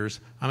years.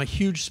 I'm a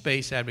huge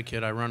space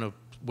advocate. I run a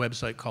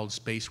website called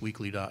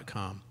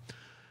spaceweekly.com.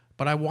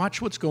 But I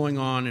watch what's going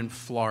on in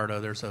Florida.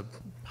 There's a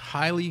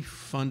highly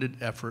funded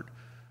effort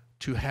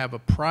to have a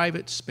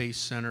private space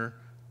center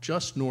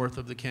just north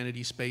of the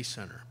Kennedy Space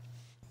Center.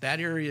 That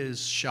area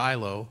is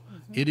Shiloh.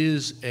 It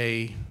is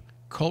a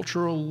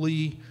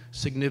culturally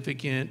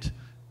significant,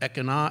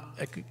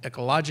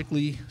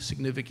 ecologically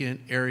significant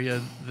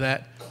area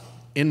that,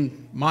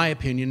 in my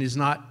opinion, is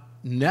not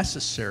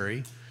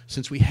necessary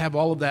since we have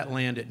all of that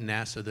land at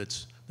NASA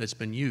that's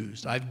been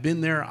used. I've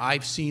been there.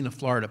 I've seen a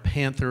Florida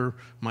panther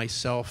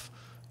myself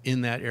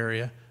in that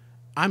area.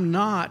 I'm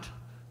not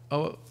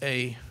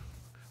a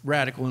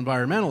radical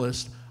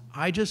environmentalist.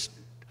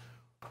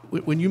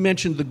 When you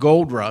mentioned the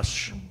gold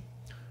rush,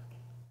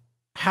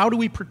 how do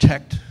we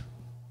protect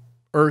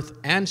Earth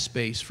and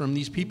space from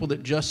these people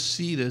that just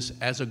see this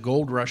as a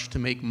gold rush to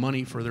make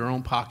money for their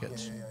own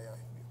pockets? Yeah.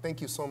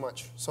 Thank you so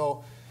much.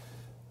 So,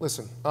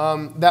 listen,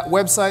 that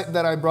website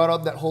that I brought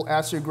up, that whole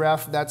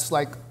AstroGraph, that's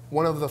like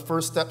one of the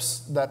first steps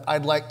that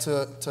I'd like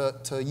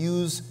to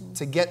use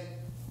to get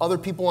other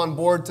people on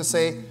board to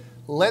say,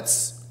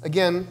 let's,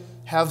 again,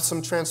 have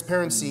some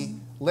transparency.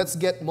 Let's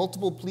get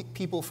multiple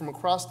people from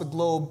across the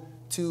globe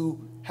to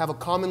have a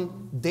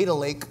common data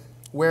lake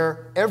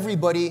where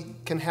everybody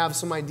can have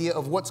some idea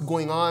of what's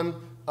going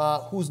on,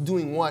 who's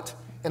doing what.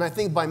 And I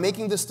think by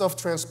making this stuff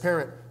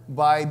transparent,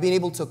 by being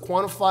able to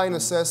quantify and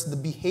assess the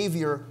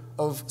behavior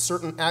of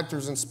certain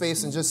actors in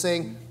space and just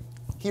saying,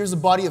 here's a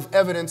body of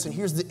evidence and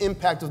here's the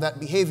impact of that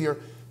behavior,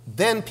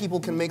 then people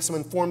can make some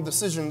informed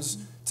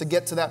decisions to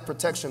get to that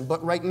protection.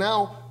 But right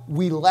now,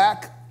 we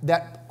lack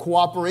that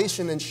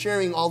cooperation and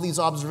sharing all these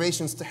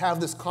observations to have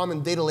this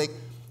common data lake.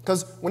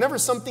 Because whenever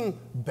something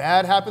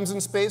bad happens in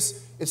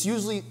space, it's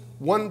usually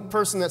one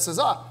person that says,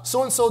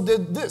 so-and-so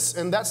did this,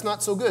 and that's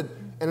not so good.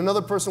 And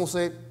another person will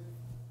say,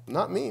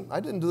 not me, I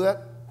didn't do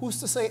that. Who's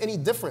to say any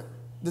different?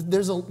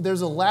 There's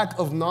a lack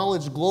of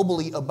knowledge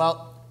globally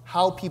about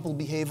how people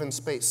behave in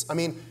space. I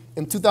mean,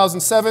 in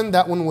 2007,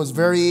 that one was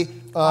very,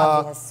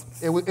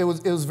 it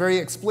was very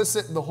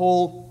explicit, the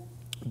whole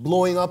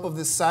blowing up of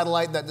this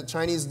satellite that the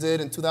Chinese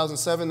did in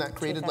 2007 that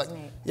created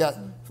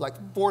like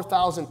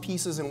 4,000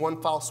 pieces in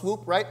one foul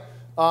swoop, right?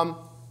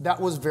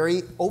 That was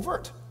very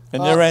overt.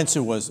 And their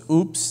answer was,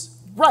 oops.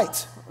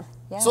 Right.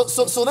 Yeah.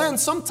 So then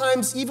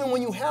sometimes even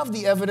when you have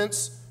the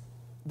evidence,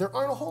 there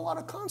aren't a whole lot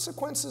of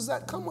consequences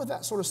that come with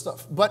that sort of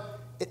stuff. But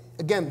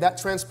again, that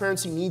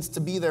transparency needs to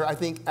be there, I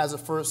think, as a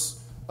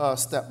first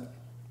step.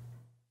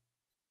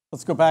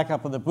 Let's go back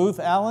up in the booth.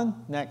 Alan,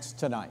 next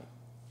tonight.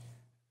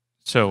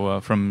 So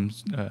from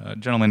a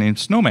gentleman named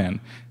Snowman,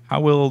 how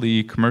will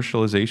the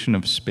commercialization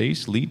of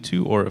space lead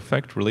to or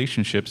affect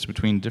relationships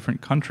between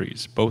different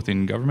countries, both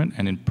in government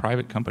and in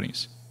private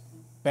companies?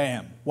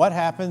 Bam. What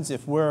happens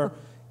if we're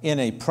in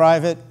a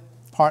private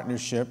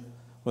partnership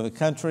with a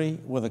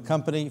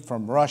company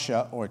from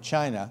Russia or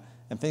China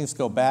and things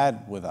go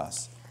bad with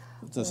us?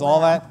 Does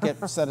all that get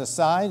set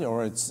aside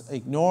or it's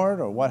ignored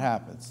or what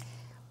happens?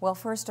 Well,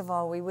 first of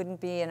all, we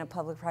wouldn't be in a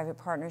public-private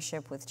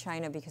partnership with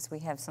China because we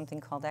have something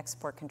called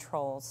export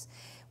controls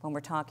when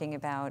we're talking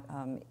about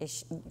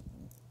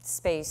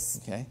space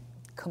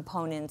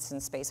components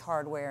and space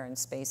hardware and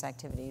space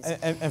activities.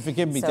 And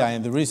forgive me,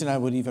 Diane, the reason I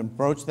would even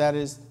broach that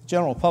is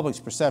general public's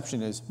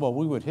perception is, well,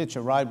 we would hitch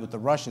a ride with the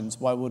Russians.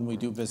 Why wouldn't we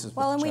do business with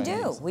the Chinese?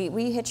 Well, and we do.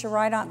 We hitch a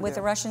ride with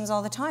the Russians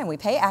all the time. We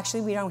pay.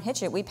 Actually, we don't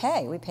hitch it. We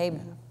pay. We pay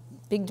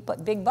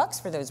big bucks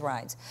for those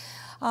rides.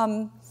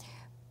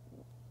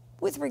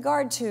 With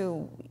regard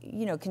to,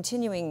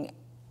 continuing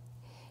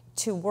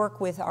to work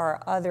with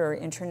our other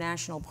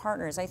international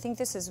partners, I think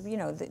this is,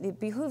 it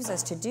behooves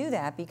us to do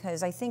that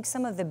because I think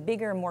some of the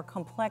bigger, more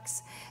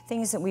complex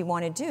things that we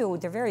want to do,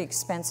 they're very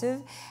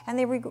expensive and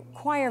they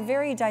require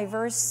very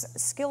diverse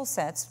skill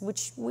sets,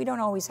 which we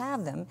don't always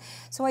have them.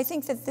 So I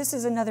think that this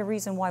is another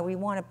reason why we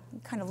want to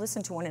kind of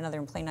listen to one another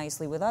and play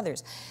nicely with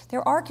others.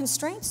 There are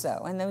constraints,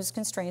 though, and those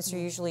constraints are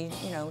usually,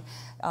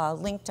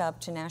 linked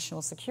up to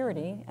national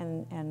security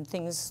and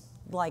things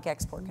like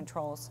export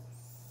controls.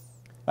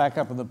 Back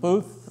up in the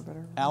booth.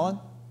 Alan?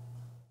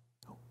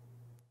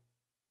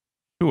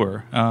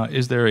 Sure.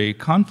 Is there a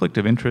conflict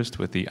of interest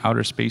with the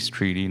Outer Space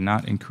Treaty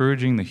not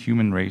encouraging the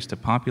human race to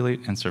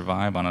populate and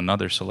survive on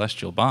another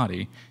celestial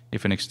body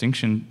if an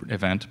extinction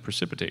event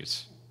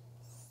precipitates?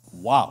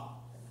 Wow.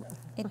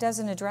 It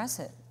doesn't address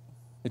it.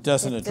 It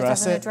doesn't address it? It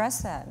doesn't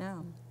address that,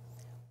 no.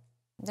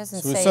 It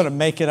doesn't so we say, sort of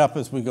make it up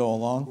as we go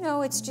along?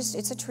 No,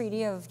 it's a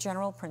treaty of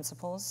general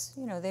principles.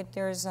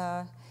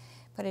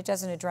 But it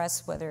doesn't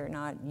address whether or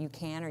not you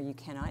can or you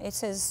cannot. It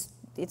says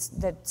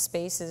that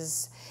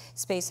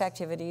space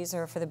activities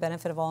are for the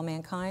benefit of all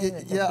mankind,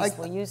 that they're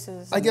peaceful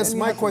uses. I guess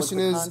my question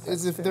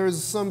is if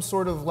there's some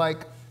sort of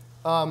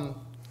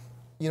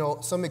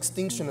some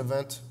extinction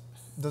event,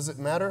 does it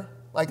matter?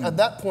 Like at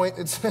that point,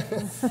 it's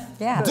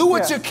do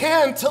what you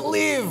can to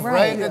leave,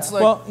 right? Yeah. It's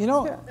like,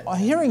 well,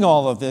 hearing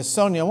all of this,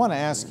 Sonia, I want to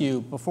ask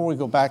you before we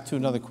go back to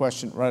another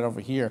question right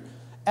over here,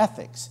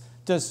 ethics.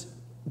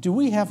 Do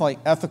we have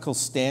ethical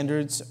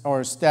standards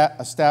or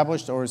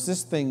established, or is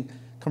this thing,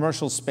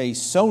 commercial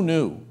space, so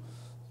new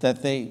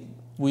that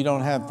we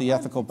don't have the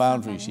ethical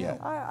boundaries yet.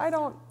 I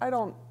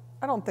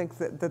don't think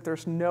that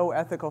there's no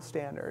ethical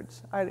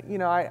standards.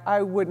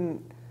 I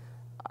would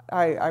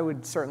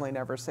certainly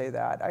never say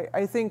that.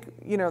 I think,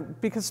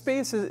 because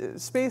space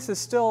is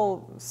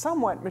still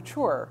somewhat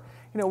mature.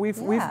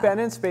 We've been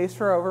in space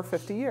for over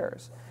 50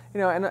 years.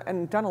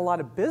 And done a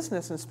lot of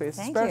business in space,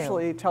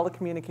 especially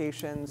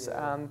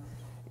telecommunications.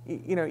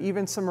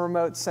 Even some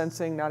remote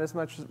sensing, not as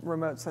much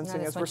remote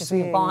sensing as we're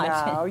seeing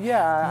now.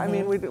 Yeah, I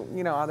mean, we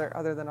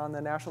other than on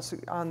the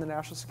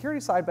national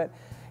security side, but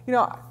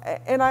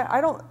and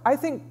I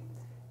think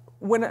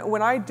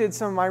when I did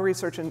some of my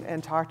research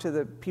and talked to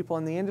the people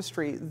in the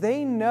industry,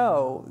 they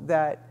know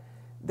that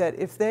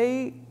if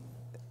they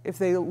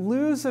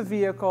lose a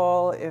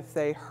vehicle, if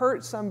they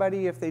hurt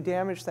somebody, if they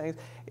damage things,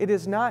 it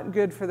is not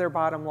good for their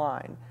bottom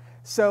line.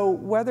 So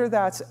whether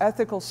that's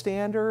ethical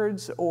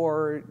standards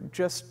or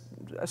just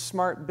a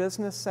smart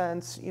business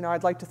sense,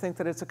 I'd like to think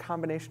that it's a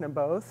combination of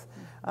both,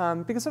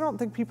 because I don't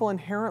think people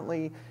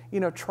inherently,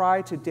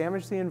 try to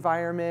damage the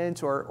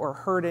environment or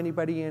hurt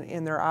anybody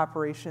in their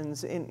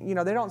operations. They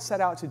don't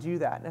set out to do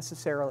that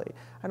necessarily.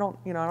 I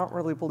don't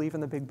really believe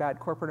in the big bad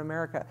corporate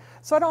America.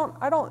 So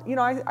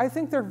I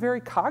think they're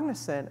very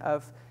cognizant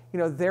of,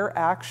 their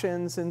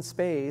actions in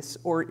space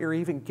or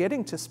even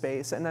getting to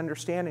space and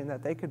understanding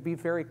that they could be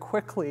very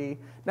quickly,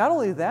 not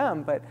only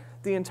them, but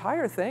the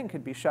entire thing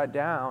could be shut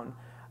down.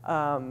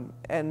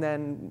 And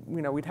then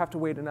we'd have to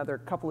wait another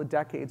couple of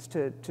decades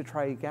to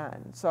try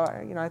again. So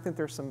I think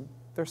there's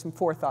some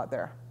forethought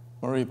there.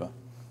 Moriba.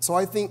 So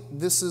I think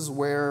this is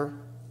where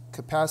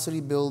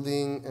capacity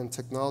building and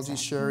technology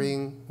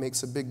sharing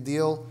makes a big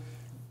deal.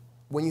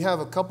 When you have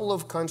a couple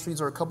of countries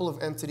or a couple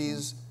of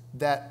entities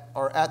that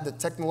are at the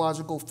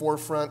technological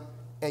forefront,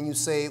 and you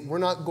say we're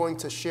not going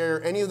to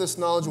share any of this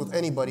knowledge with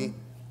anybody.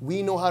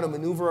 We know how to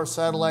maneuver our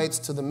satellites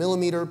to the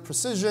millimeter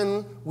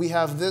precision. We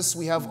have this,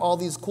 we have all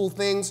these cool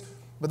things.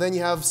 But then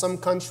you have some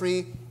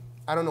country,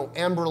 I don't know,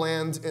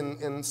 Amberland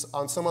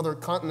on some other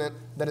continent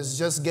that is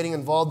just getting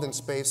involved in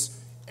space,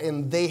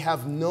 and they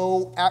have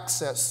no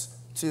access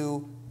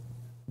to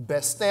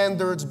best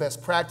standards,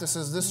 best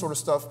practices, this sort of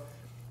stuff.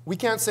 We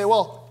can't say,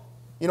 well,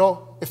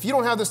 if you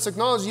don't have this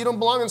technology, you don't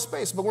belong in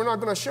space, but we're not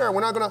going to share. We're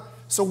not going to.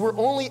 So we're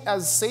only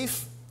as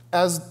safe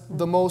as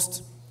the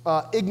most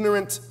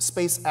ignorant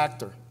space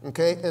actor.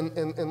 Okay,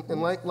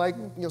 and like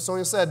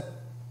Sonia said,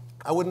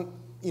 I wouldn't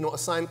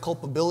assign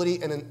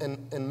culpability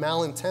and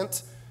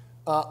malintent,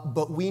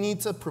 but we need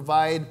to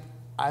provide,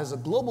 as a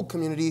global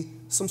community,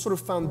 some sort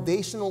of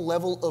foundational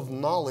level of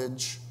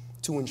knowledge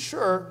to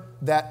ensure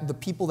that the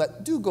people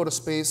that do go to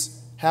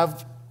space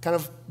have kind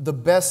of the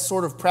best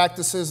sort of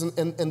practices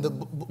and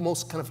the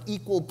most kind of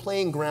equal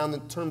playing ground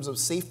in terms of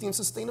safety and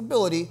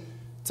sustainability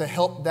to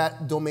help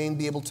that domain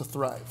be able to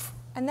thrive.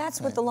 And that's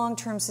what the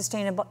long-term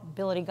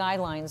sustainability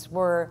guidelines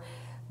were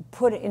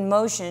put in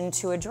motion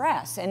to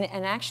address. And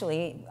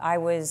actually, I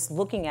was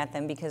looking at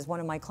them because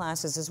one of my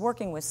classes is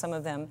working with some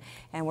of them,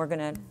 and we're going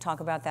to talk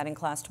about that in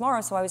class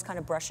tomorrow. So I was kind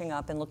of brushing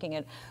up and looking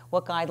at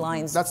what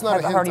guidelines that's not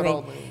a hint at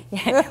all.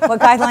 What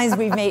guidelines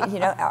we've made,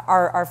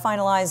 are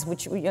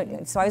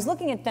finalized. So I was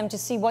looking at them to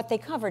see what they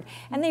covered,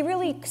 and they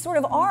really sort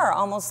of are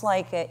almost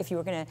like if you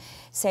were going to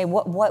say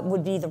what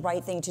would be the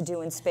right thing to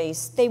do in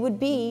space, they would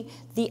be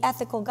the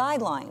ethical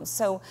guidelines.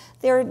 So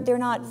they're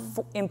not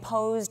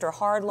imposed or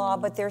hard law,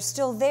 but they're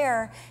still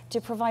there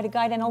to provide a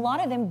guide, and a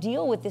lot of them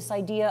deal with this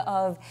idea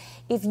of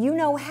if you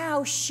know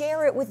how,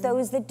 share it with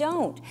those that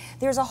don't.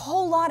 There's a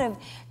whole lot of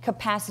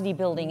capacity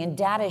building and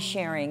data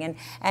sharing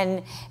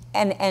and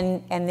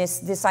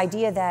this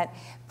idea that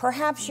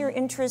perhaps your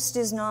interest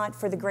is not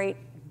for the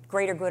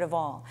greater good of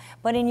all,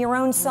 but in your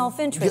own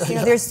self-interest.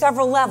 There's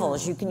several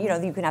levels. You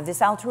can have this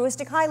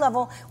altruistic high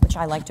level, which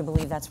I like to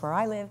believe that's where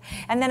I live,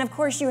 and then of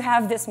course you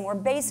have this more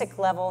basic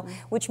level,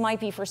 which might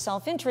be for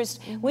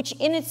self-interest, which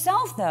in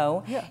itself,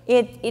 though,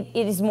 it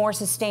is more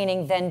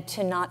sustaining than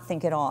to not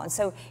think at all. And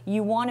so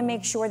you want to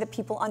make sure that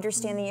people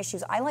understand the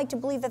issues. I like to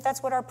believe that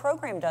that's what our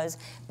program does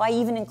by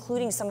even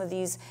including some of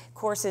these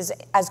courses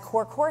as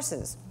core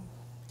courses.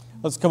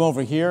 Let's come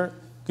over here.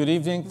 Good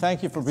evening.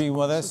 Thank you for being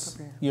with us.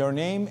 Your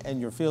name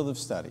and your field of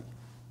study.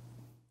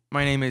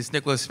 My name is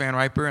Nicholas Van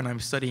Riper, and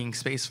I'm studying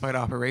spaceflight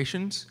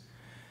operations.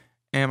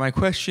 And my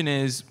question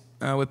is,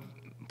 with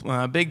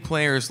big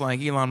players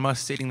like Elon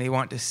Musk stating they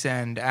want to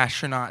send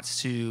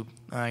astronauts to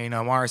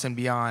Mars and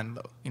beyond,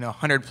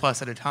 100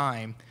 plus at a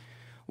time,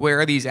 where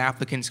are these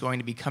applicants going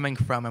to be coming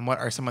from, and what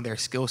are some of their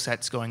skill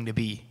sets going to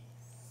be?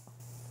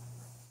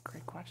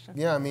 Great question.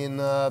 Yeah, I mean,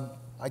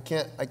 I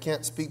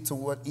can't speak to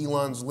what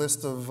Elon's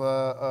list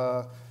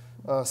of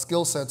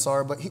skill sets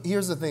are, but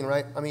here's the thing,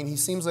 right? I mean, he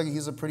seems like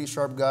he's a pretty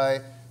sharp guy.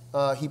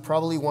 He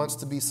probably wants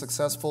to be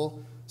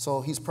successful,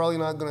 so he's probably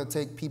not going to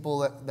take people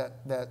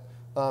that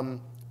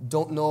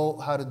don't know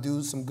how to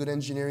do some good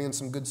engineering and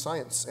some good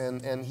science,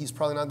 and he's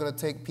probably not going to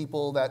take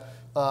people that.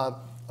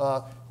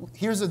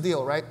 Here's the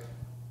deal, right?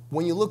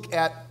 When you look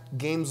at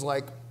games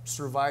like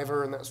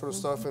Survivor and that sort of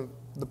stuff, and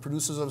the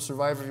producers of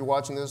Survivor, if you're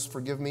watching this,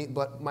 forgive me,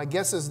 but my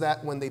guess is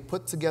that when they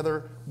put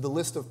together the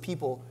list of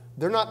people,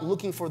 they're not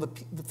looking for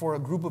for a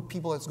group of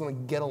people that's going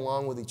to get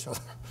along with each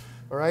other.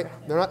 All right?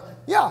 They're not,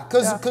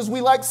 because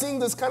we like seeing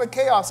this kind of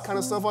chaos kind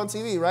of stuff on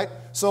TV, right?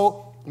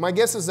 So my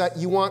guess is that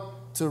you want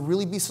to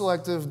really be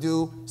selective,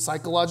 do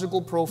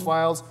psychological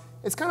profiles.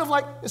 It's kind of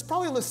like, it's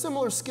probably a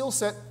similar skill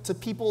set to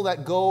people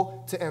that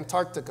go to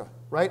Antarctica,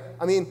 right?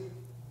 I mean,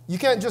 you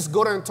can't just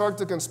go to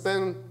Antarctica and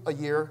spend a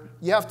year.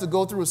 You have to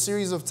go through a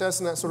series of tests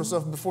and that sort of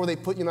stuff before they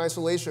put you in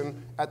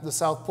isolation at the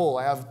South Pole.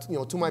 I have, two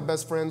of my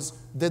best friends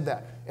did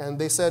that, and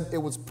they said it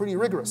was pretty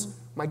rigorous.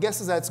 My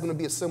guess is that it's going to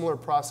be a similar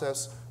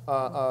process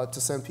to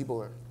send people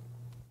there.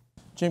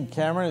 Jim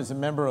Cameron is a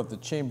member of the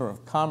Chamber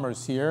of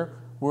Commerce here,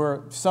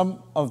 where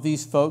some of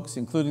these folks,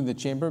 including the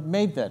Chamber,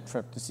 made that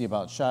trip to see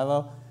about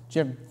Shiloh.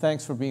 Jim,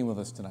 thanks for being with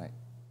us tonight.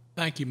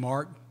 Thank you,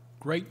 Mark.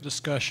 Great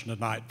discussion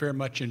tonight. Very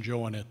much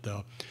enjoying it,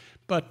 though.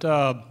 But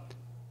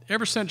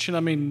ever since,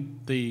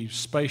 the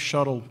space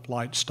shuttle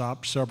flight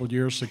stopped several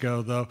years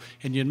ago, though,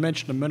 and you had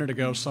mentioned a minute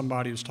ago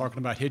somebody was talking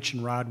about hitch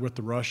and ride with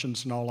the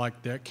Russians and all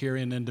like that,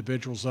 carrying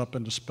individuals up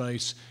into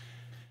space.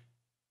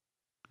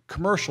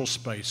 Commercial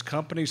space,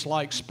 companies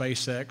like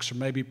SpaceX or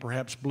maybe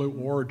perhaps Blue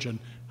Origin,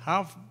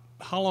 how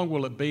long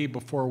will it be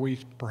before we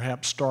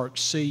perhaps start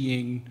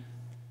seeing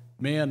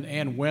men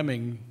and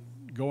women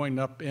going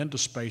up into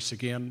space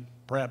again,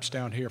 perhaps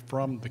down here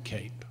from the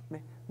Cape?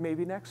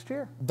 Maybe next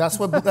year. That's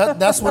what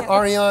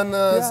Ariane,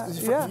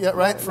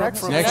 right?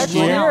 Next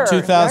year,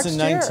 2019.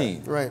 Next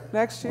year. Right.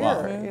 Next year.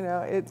 Wow.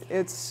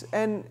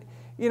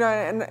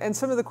 And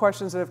some of the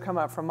questions that have come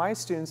up from my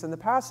students in the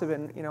past have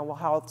been, well,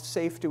 how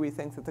safe do we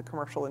think that the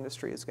commercial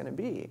industry is going to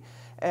be?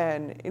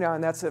 And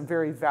and that's a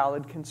very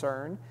valid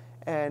concern.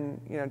 And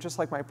just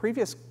like my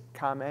previous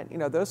comment,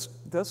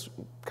 those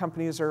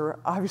companies are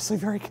obviously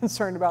very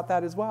concerned about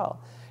that as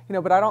well.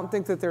 But I don't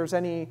think that there's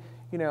any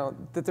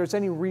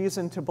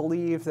reason to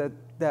believe that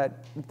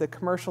the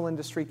commercial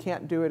industry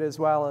can't do it as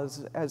well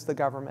as the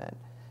government.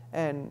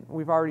 And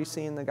we've already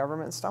seen the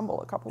government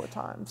stumble a couple of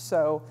times.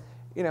 So,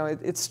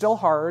 it's still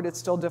hard, it's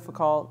still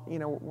difficult.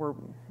 And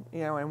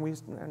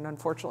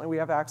unfortunately we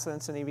have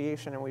accidents in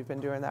aviation, and we've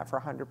been doing that for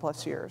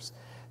 100+ years.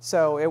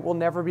 So it will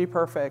never be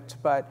perfect,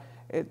 but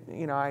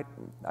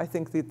I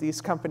think that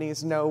these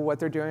companies know what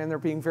they're doing, and they're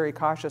being very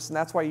cautious, and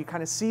that's why you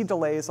kind of see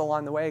delays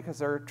along the way, because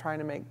they're trying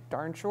to make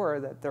darn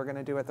sure that they're going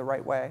to do it the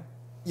right way.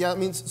 Yeah,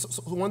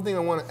 so one thing I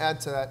want to add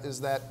to that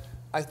is that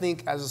I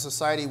think as a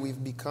society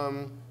we've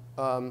become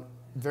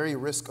very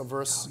risk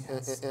averse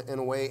in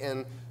a way,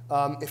 and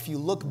if you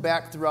look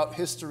back throughout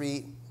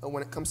history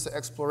when it comes to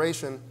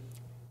exploration,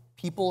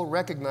 people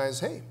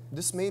recognize, hey,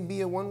 this may be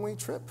a one-way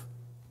trip.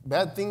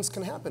 Bad things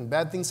can happen.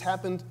 Bad things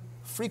happened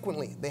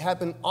frequently. They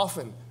happen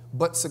often,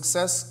 but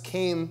success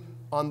came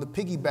on the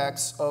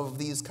piggybacks of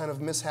these kind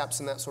of mishaps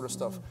and that sort of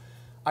stuff.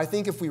 I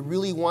think if we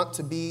really want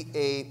to be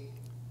a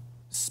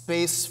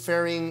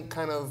space-faring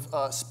kind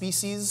of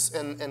species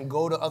and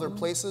go to other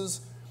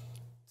places,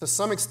 to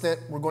some extent,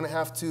 we're going to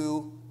have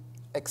to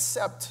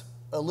accept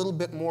a little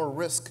bit more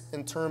risk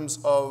in terms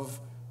of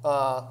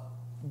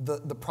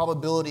the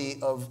probability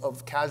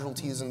of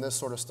casualties and this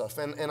sort of stuff.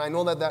 And I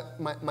know that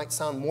might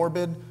sound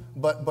morbid,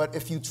 but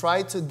if you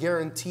try to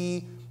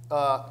guarantee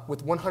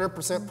with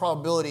 100%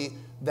 probability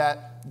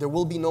that there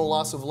will be no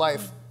loss of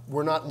life,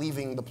 we're not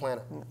leaving the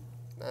planet.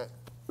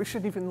 We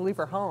shouldn't even leave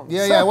our homes.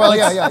 Yeah,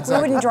 exactly.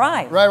 We wouldn't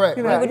drive. Right.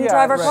 We wouldn't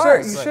drive our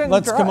cars.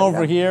 Let's come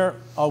over here.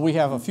 We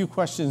have a few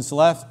questions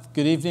left.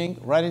 Good evening.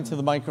 Right into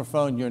the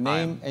microphone, your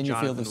name and your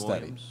field of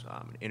study.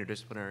 I'm an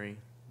interdisciplinary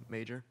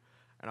major,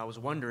 and I was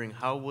wondering,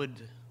 how would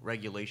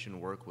regulation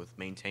work with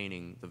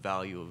maintaining the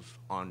value of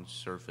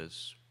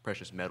on-surface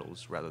precious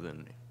metals rather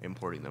than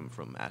importing them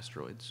from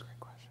asteroids?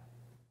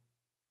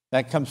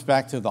 That comes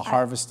back to the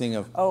harvesting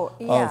of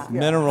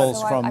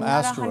minerals So from I'm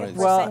asteroids.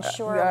 not 100%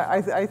 sure.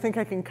 I think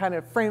I can kind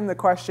of frame the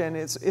question.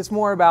 It's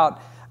more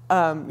about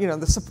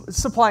the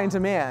supply and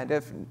demand.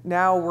 If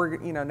now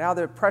now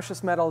the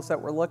precious metals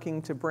that we're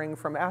looking to bring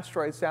from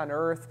asteroids down to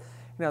Earth,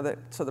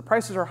 so the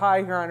prices are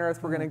high here on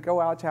Earth. We're going to go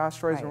out to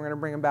asteroids and we're going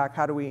to bring them back.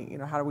 How do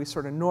we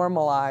sort of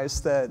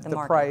normalize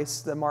the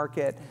price, the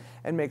market,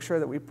 and make sure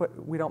that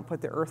we don't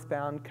put the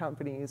earthbound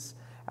companies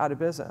out of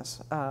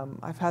business?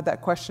 I've had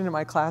that question in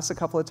my class a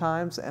couple of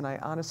times, and I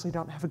honestly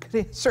don't have a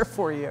good answer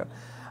for you.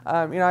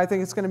 I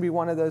think it's going to be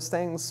one of those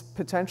things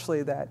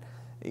potentially that,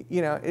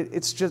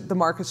 it's just the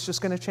market's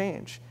just going to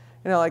change.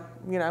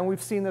 And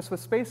we've seen this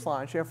with space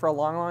launch. For a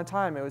long, long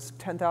time, it was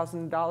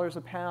 $10,000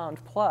 a pound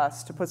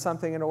plus to put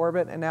something in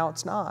orbit, and now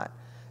it's not.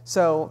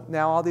 So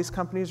now all these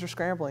companies are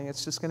scrambling.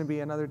 It's just going to be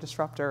another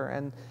disruptor,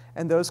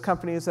 and those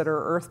companies that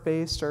are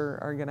Earth-based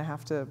are going to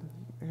have to.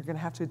 You're going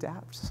to have to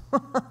adapt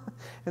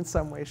in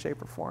some way,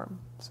 shape, or form.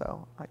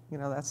 So,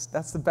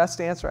 that's the best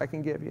answer I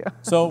can give you.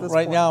 So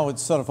right now,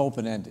 it's sort of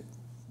open-ended.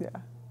 Yeah.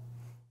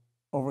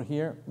 Over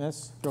here,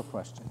 Miss, your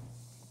question.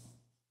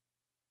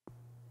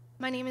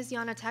 My name is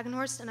Jana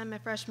Tagenhorst, and I'm a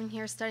freshman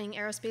here studying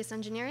aerospace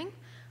engineering.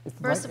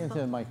 Right into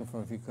the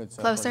microphone, if you could.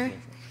 Closer.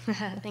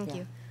 Thank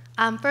you.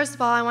 First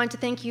of all, I want to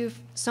thank you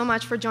so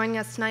much for joining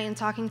us tonight and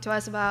talking to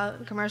us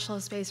about commercial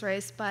space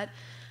race. But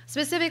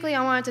Specifically,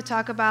 I wanted to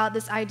talk about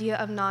this idea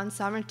of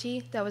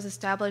non-sovereignty that was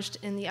established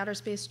in the Outer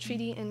Space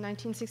Treaty in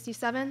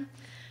 1967.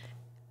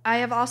 I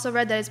have also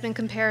read that it's been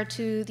compared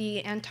to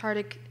the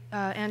Antarctic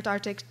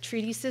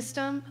Treaty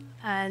System,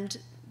 and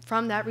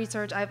from that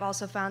research, I've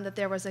also found that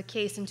there was a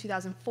case in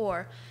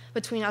 2004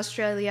 between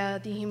Australia,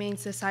 the Humane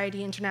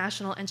Society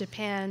International, and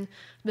Japan,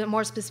 but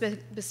more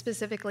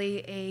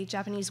specifically a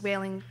Japanese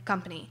whaling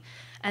company,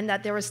 and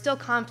that there was still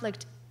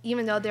conflict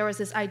even though there was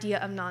this idea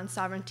of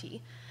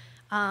non-sovereignty.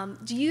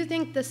 Do you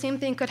think the same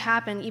thing could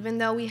happen even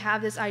though we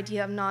have this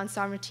idea of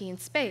non-sovereignty in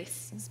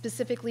space,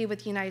 specifically with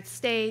the United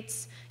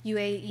States,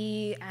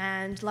 UAE,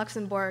 and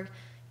Luxembourg,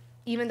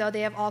 even though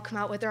they have all come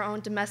out with their own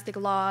domestic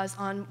laws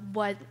on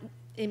what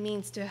it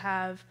means to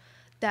have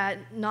that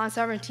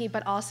non-sovereignty,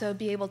 but also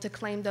be able to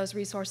claim those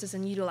resources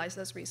and utilize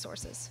those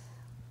resources?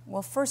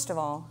 Well, first of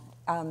all,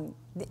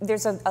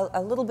 there's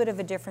a little bit of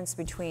a difference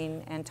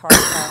between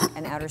Antarctica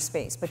and outer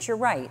space, but you're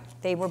right.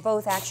 They were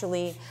both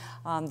actually,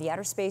 the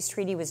Outer Space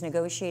Treaty was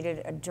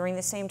negotiated during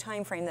the same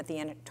time frame that the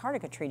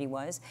Antarctica Treaty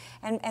was,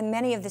 and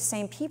many of the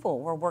same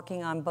people were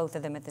working on both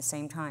of them at the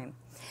same time.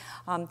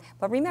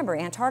 But remember,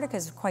 Antarctica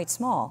is quite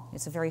small.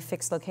 It's a very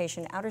fixed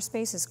location. Outer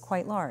space is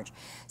quite large.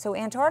 So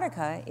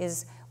Antarctica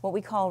is what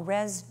we call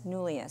res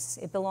nullius.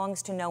 It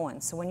belongs to no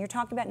one. So when you're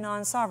talking about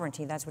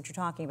non-sovereignty, that's what you're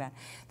talking about.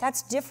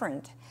 That's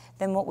different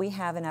than what we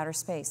have in outer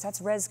space. That's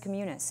res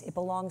communis. It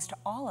belongs to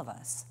all of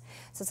us.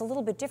 So it's a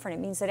little bit different.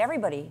 It means that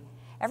everybody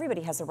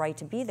has a right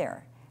to be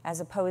there,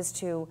 as opposed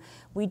to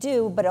we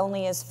do, but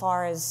only as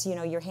far as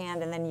your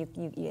hand, and then you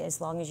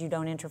as long as you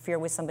don't interfere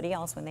with somebody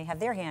else when they have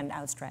their hand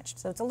outstretched.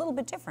 So it's a little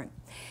bit different.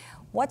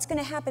 What's going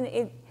to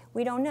happen?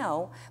 We don't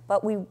know,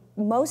 but we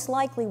most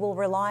likely will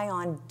rely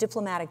on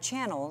diplomatic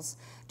channels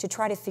to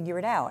try to figure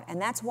it out.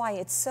 And that's why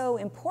it's so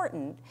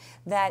important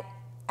that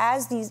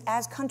as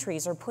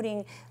countries are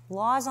putting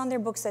laws on their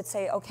books that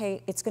say,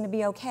 okay, it's going to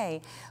be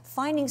okay,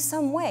 finding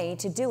some way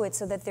to do it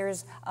so that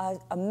there's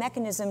a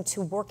mechanism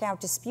to work out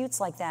disputes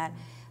like that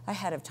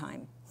ahead of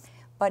time.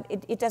 But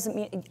it doesn't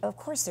mean, of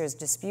course there's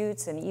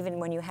disputes, and even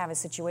when you have a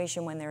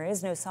situation when there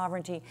is no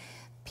sovereignty,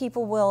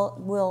 people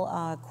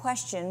will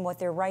question what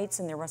their rights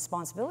and their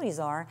responsibilities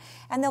are,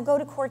 and they'll go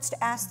to courts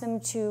to ask them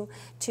to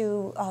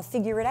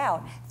figure it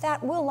out.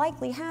 That will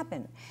likely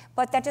happen.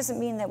 But that doesn't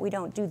mean that we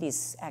don't do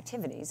these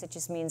activities. It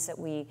just means that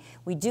we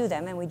do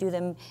them, and we do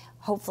them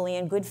hopefully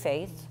in good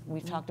faith.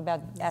 We've talked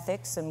about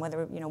ethics and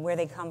whether where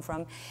they come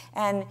from,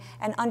 and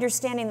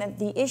understanding that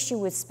the issue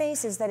with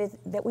space is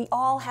that we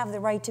all have the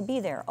right to be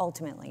there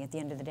ultimately at the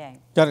end of the day.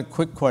 Got a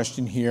quick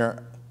question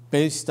here.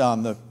 Based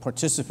on the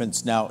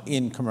participants now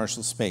in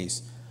commercial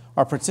space,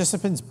 are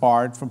participants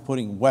barred from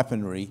putting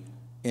weaponry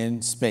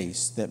in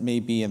space that may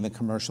be in the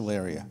commercial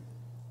area?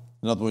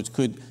 In other words,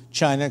 could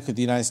the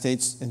United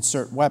States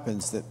insert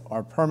weapons that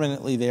are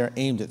permanently there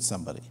aimed at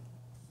somebody?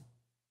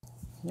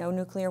 No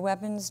nuclear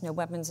weapons, no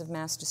weapons of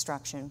mass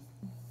destruction.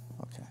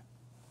 Okay.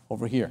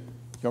 Over here,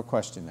 your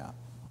question now.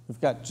 We've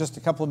got just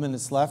a couple of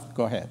minutes left.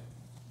 Go ahead.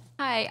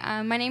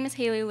 Hi, my name is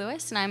Haley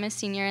Lewis, and I'm a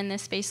senior in the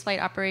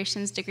Spaceflight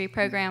Operations degree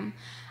program.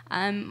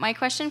 My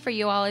question for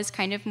you all is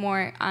kind of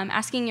more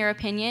asking your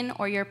opinion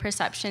or your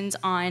perceptions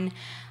on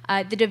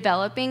the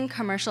developing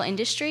commercial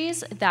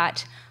industries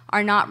that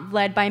are not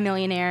led by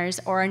millionaires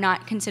or are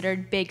not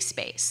considered big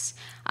space.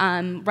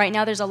 Right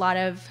now there's a lot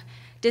of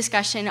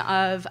discussion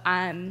of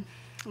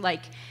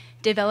like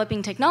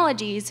developing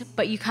technologies,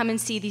 but you come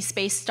and see these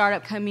space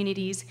startup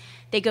communities,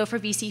 they go for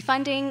VC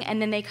funding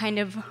and then they kind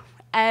of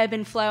ebb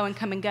and flow and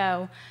come and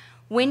go.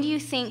 When do you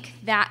think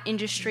that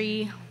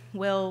industry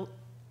will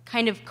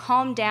kind of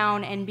calm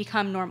down and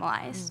become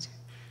normalized?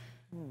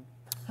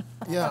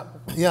 Yeah.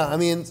 I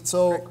mean,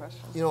 so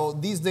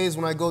these days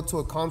when I go to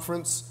a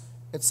conference,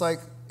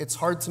 it's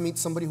hard to meet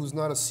somebody who's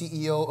not a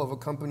CEO of a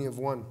company of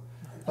one.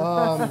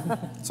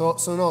 So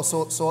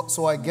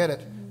I get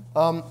it.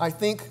 I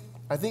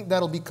think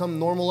that'll become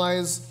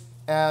normalized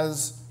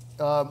as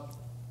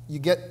you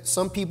get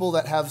some people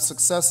that have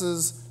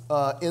successes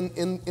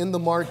in the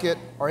market,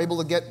 are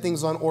able to get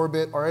things on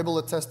orbit, are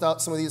able to test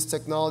out some of these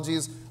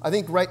technologies. I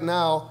think right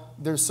now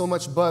there's so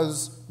much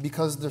buzz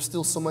because there's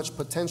still so much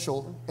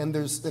potential, and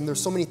there's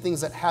so many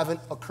things that haven't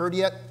occurred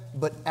yet.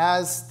 But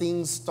as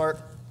things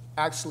start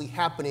actually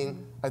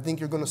happening, I think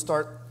you're going to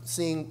start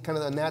seeing kind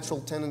of the natural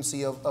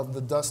tendency of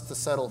the dust to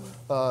settle,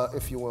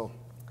 if you will.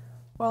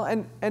 Well,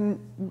 and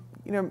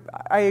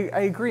I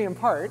agree in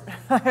part.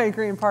 I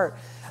agree in part.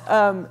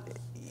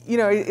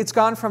 It's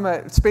gone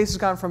from space has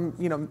gone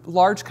from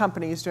large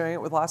companies doing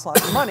it with lots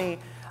of money,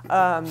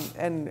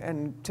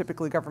 and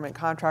typically government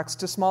contracts,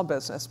 to small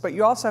business. But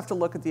you also have to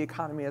look at the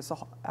economy as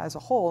a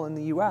whole in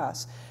the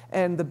U.S.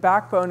 And the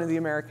backbone of the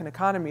American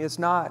economy is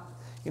not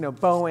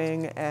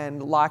Boeing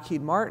and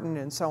Lockheed Martin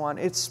and so on.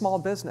 It's small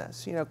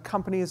business.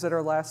 Companies that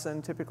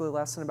are typically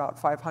less than about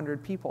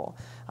 500 people.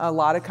 A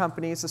lot of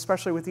companies,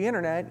 especially with the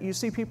internet, you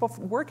see people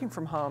working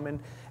from home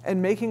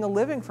and making a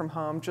living from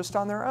home just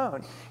on their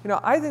own.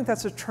 I think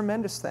that's a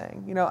tremendous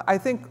thing. I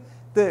think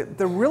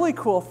The really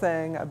cool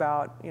thing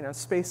about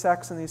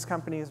SpaceX and these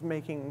companies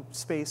making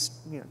space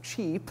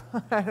cheap,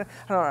 I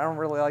don't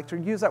really like to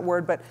use that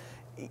word, but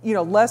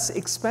less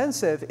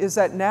expensive, is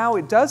that now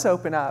it does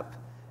open up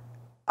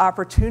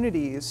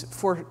opportunities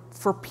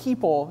for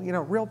people,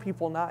 real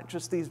people, not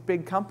just these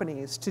big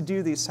companies, to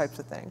do these types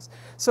of things.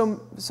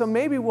 So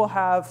maybe we'll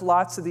have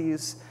lots of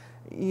these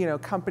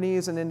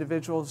companies and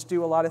individuals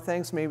do a lot of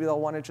things. Maybe they'll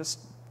want to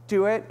just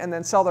do it and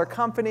then sell their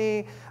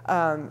company.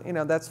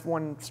 That's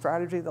one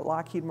strategy that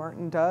Lockheed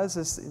Martin does,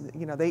 is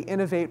they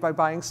innovate by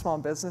buying small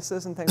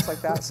businesses and things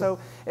like that. So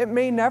it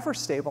may never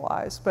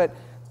stabilize, but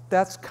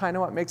that's kind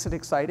of what makes it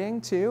exciting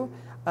too.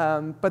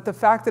 But the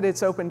fact that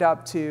it's opened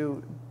up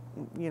to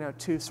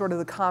sort of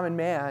the common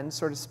man,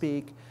 so to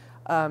speak,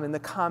 and the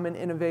common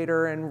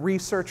innovator and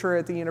researcher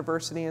at the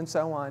university and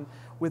so on,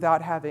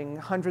 without having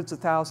hundreds of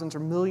thousands or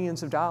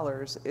millions of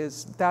dollars,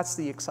 that's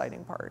the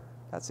exciting part.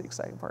 That's the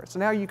exciting part. So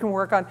now you can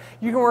work on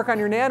your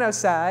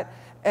nanosat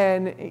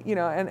and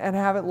and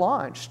have it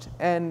launched.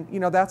 And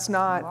that's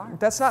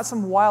not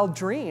some wild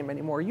dream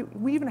anymore.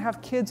 We even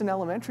have kids in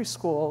elementary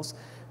schools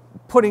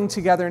putting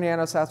together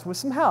nanosats with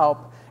some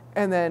help,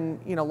 and then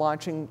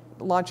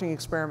launching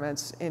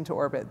experiments into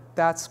orbit.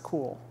 That's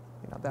cool.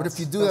 But if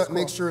you do that, cool.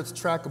 Make sure it's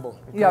trackable.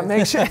 Okay? Yeah,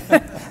 make sure,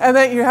 and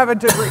then you have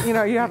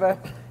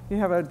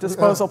a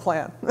disposal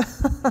plan.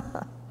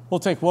 We'll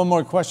take one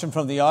more question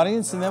from the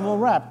audience, and then we'll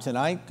wrap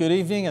tonight. Good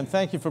evening, and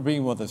thank you for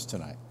being with us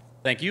tonight.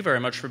 Thank you very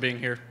much for being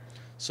here.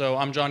 So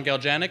I'm John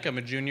Galjanik. I'm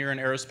a junior in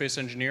aerospace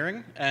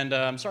engineering, and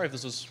I'm sorry if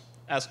this was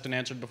asked and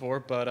answered before,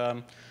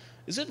 but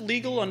is it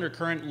legal under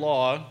current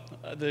law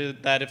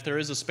that if there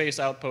is a space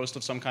outpost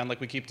of some kind,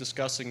 like we keep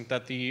discussing,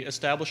 that the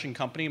establishing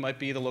company might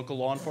be the local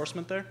law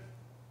enforcement there?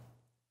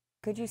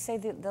 Could you say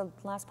the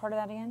last part of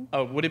that again?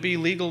 Would it be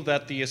legal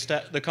that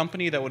the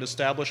company that would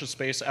establish a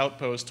space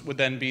outpost would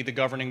then be the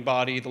governing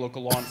body, the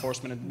local law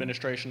enforcement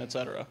administration, et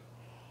cetera?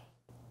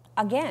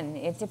 Again,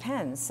 it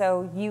depends.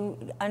 So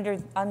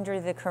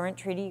under the current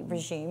treaty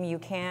regime, you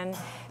can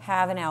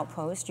have an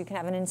outpost, you can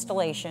have an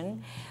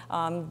installation.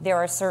 There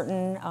are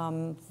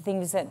certain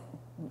things that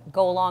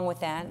go along with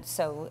that.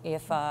 So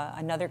if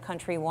another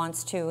country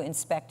wants to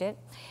inspect it,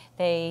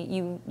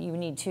 you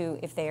need to,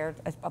 if they are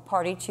a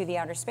party to the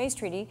Outer Space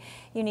Treaty,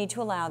 you need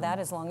to allow that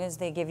as long as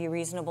they give you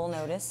reasonable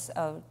notice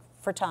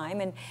for time,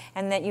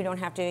 and that you don't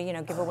have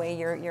to give away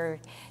your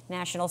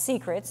national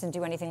secrets and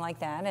do anything like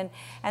that.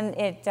 And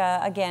it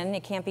again,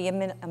 it can't be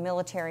a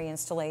military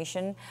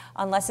installation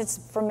unless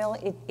it's for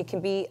it can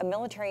be a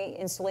military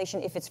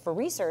installation if it's for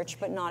research,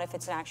 but not if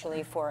it's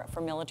actually for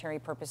military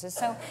purposes.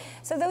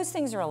 So those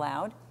things are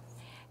allowed,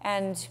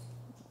 and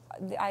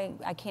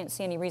I can't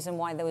see any reason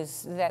why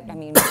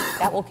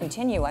that will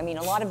continue. I mean,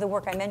 a lot of the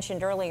work I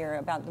mentioned earlier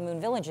about the Moon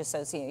Village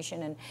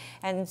Association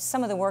and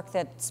some of the work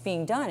that's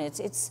being done,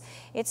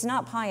 it's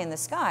not pie in the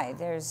sky.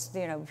 There's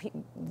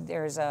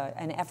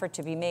an effort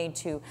to be made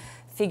to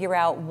figure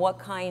out what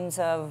kinds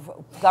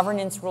of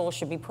governance rules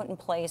should be put in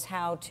place,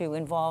 how to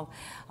involve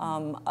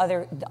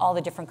all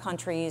the different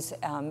countries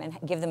and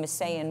give them a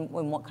say in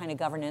what kind of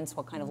governance,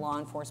 what kind of law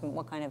enforcement,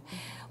 what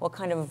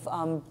kind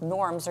of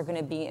norms are going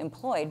to be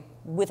employed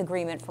with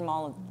agreement from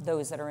all of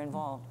those that are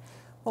involved.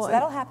 Well, so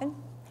that'll happen.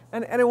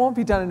 And it won't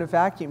be done in a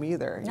vacuum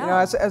either. No.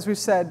 As we've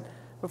said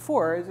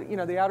before,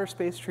 the Outer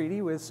Space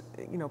Treaty was,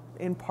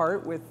 in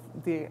part with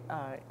the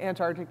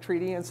Antarctic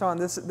Treaty and so on.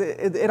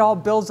 It all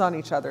builds on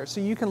each other.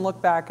 So you can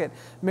look back at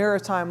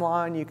maritime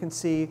law and you can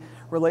see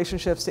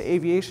relationships to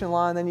aviation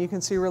law, and then you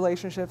can see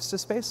relationships to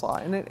space law.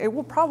 And it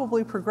will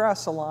probably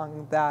progress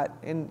along that,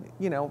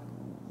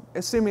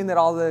 assuming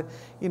that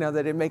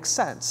that it makes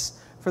sense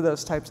for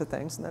those types of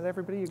things, and that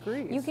everybody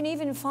agrees. You can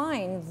even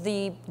find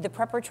the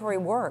preparatory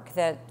work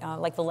that,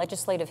 like the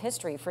legislative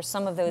history for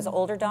some of those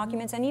older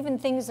documents, and even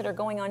things that are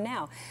going on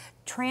now.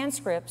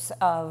 Transcripts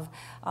of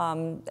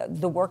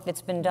the work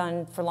that's been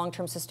done for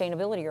long-term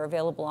sustainability are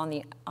available on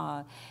the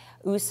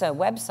USA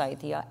website,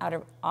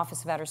 the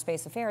Office of Outer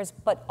Space Affairs,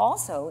 but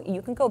also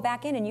you can go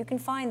back in and you can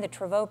find the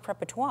Travaux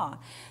Préparatoires,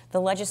 the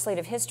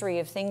legislative history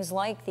of things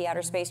like the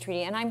Outer Space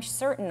Treaty. And I'm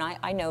certain,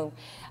 I know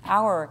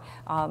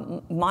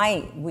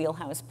my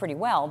wheelhouse pretty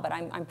well, but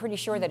I'm pretty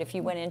sure that if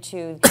you went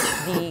into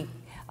the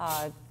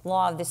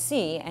Law of the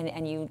Sea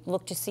and you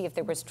look to see if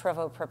there was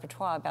Travaux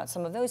Préparatoires about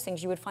some of those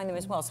things, you would find them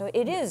as well. So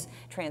it is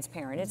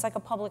transparent. It's like a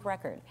public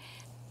record.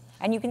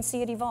 And you can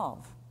see it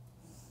evolve.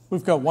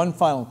 We've got one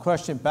final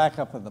question back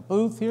up in the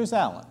booth. Here's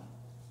Alan.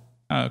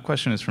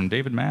 Question is from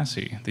David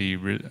Massey. The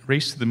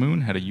race to the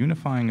moon had a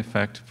unifying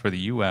effect for the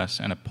U.S.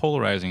 and a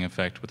polarizing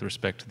effect with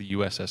respect to the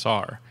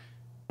USSR.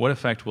 What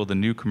effect will the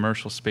new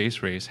commercial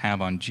space race have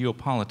on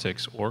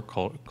geopolitics or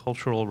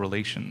cultural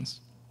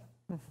relations?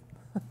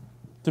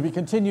 To be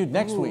continued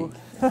next week.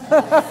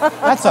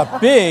 That's a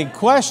big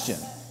question.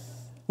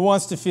 Who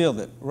wants to field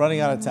it?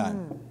 Running out of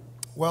time.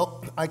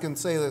 Well, I can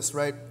say this,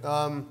 right?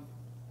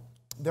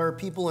 There are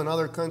people in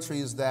other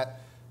countries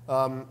that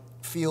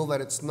feel that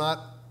it's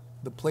not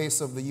the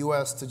place of the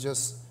U.S. to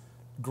just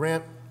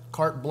grant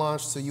carte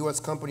blanche to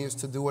U.S. companies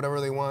to do whatever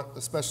they want,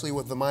 especially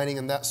with the mining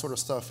and that sort of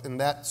stuff. And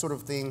that sort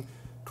of thing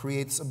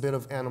creates a bit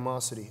of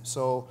animosity.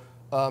 So,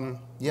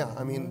 yeah,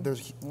 I mean,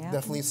 there's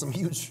definitely some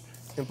huge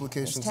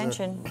implications there's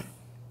tension. there.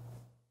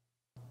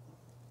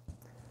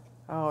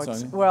 Oh,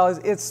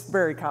 it's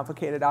very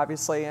complicated,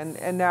 obviously,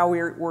 and now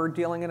we're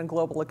dealing in a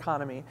global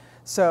economy.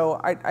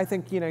 So I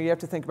think you have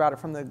to think about it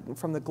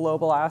from the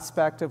global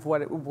aspect of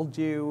what it will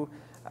do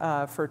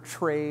for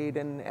trade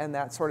and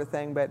that sort of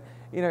thing. But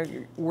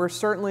we're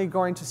certainly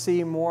going to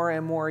see more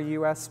and more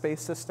U.S.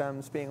 space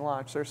systems being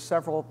launched. There's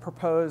several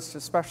proposed,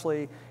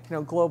 especially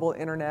global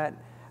internet,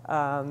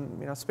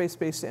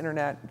 space-based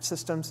internet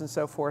systems and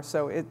so forth.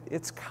 So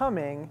it's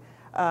coming.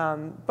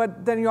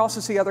 But then you also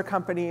see other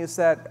companies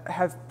that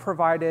have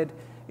provided,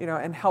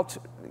 and helped,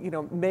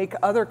 make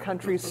other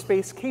countries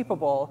space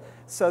capable,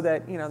 so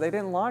that they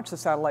didn't launch the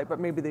satellite, but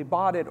maybe they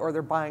bought it or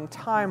they're buying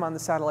time on the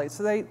satellite.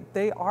 So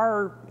they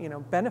are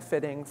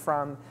benefiting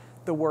from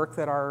the work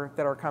that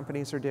our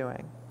companies are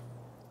doing.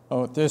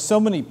 Oh, there's so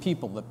many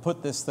people that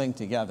put this thing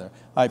together.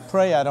 I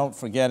pray I don't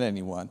forget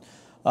anyone.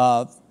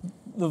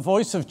 The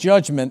voice of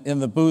judgment in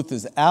the booth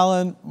is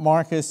Alan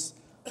Marcus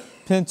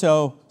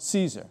Pinto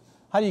Caesar.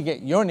 How do you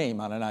get your name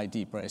on an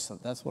ID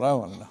bracelet? That's what I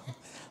want to know.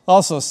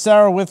 Also,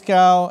 Sarah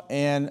Withgow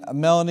and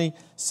Melanie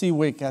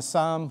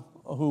Siwik-Assam,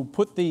 who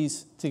put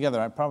these together.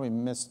 I probably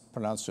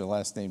mispronounced your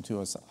last name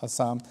too,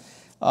 Assam.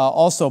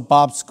 Also,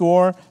 Bob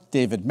Score,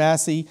 David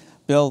Massey,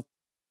 Bill.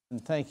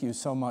 And thank you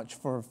so much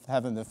for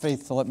having the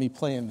faith to let me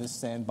play in this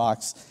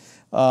sandbox,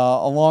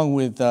 along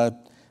with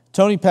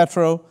Tony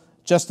Petro,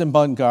 Justin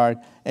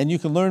Bungard. And you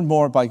can learn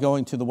more by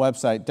going to the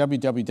website,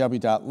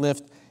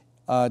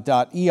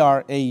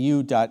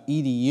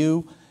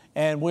 www.lift.erau.edu.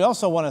 And we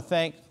also want to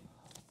thank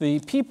the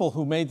people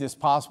who made this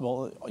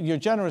possible, your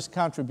generous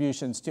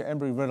contributions to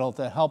Embry-Riddle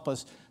to help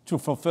us to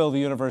fulfill the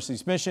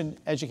university's mission,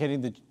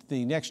 educating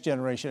the next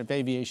generation of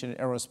aviation and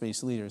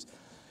aerospace leaders.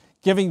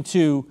 Giving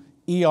to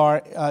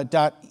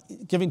erau.edu.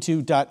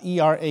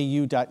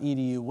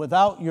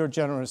 Without your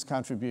generous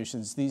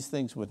contributions, these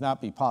things would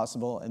not be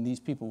possible, and these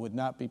people would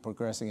not be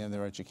progressing in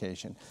their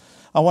education.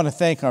 I want to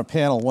thank our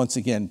panel once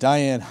again,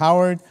 Diane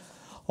Howard,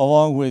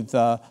 along with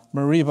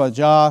Mariba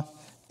Jah,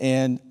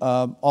 and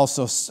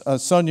also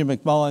Sonia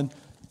McMullen.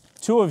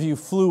 Two of you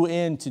flew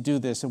in to do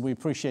this, and we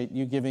appreciate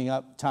you giving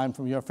up time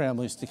from your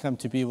families to come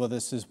to be with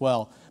us as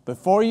well.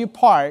 Before you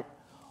part,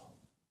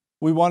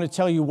 we want to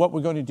tell you what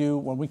we're going to do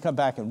when we come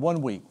back in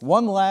 1 week.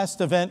 One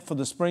last event for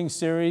the spring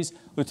series.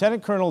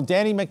 Lieutenant Colonel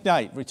Danny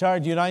McKnight,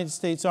 retired United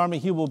States Army.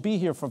 He will be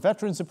here for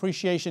Veterans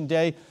Appreciation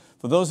Day.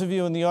 For those of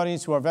you in the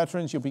audience who are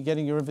veterans, you'll be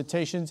getting your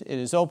invitations. It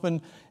is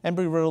open.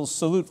 Embry-Riddle's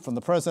salute from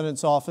the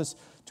President's office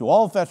to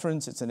all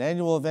veterans. It's an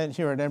annual event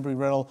here at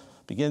Embry-Riddle.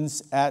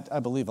 Begins at, I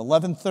believe,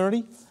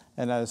 11:30,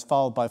 and that is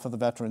followed by, for the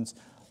veterans,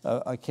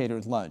 a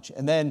catered lunch.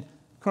 And then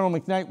Colonel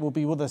McKnight will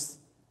be with us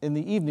in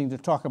the evening to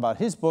talk about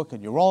his book,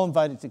 and you're all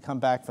invited to come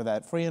back for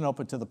that, free and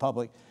open to the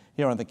public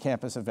here on the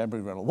campus of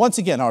Embry-Riddle. Once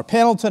again, our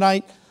panel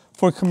tonight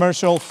for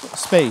commercial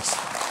space.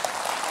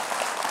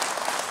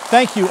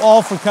 Thank you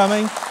all for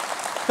coming.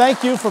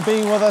 Thank you for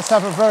being with us.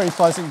 Have a very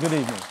pleasant good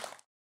evening.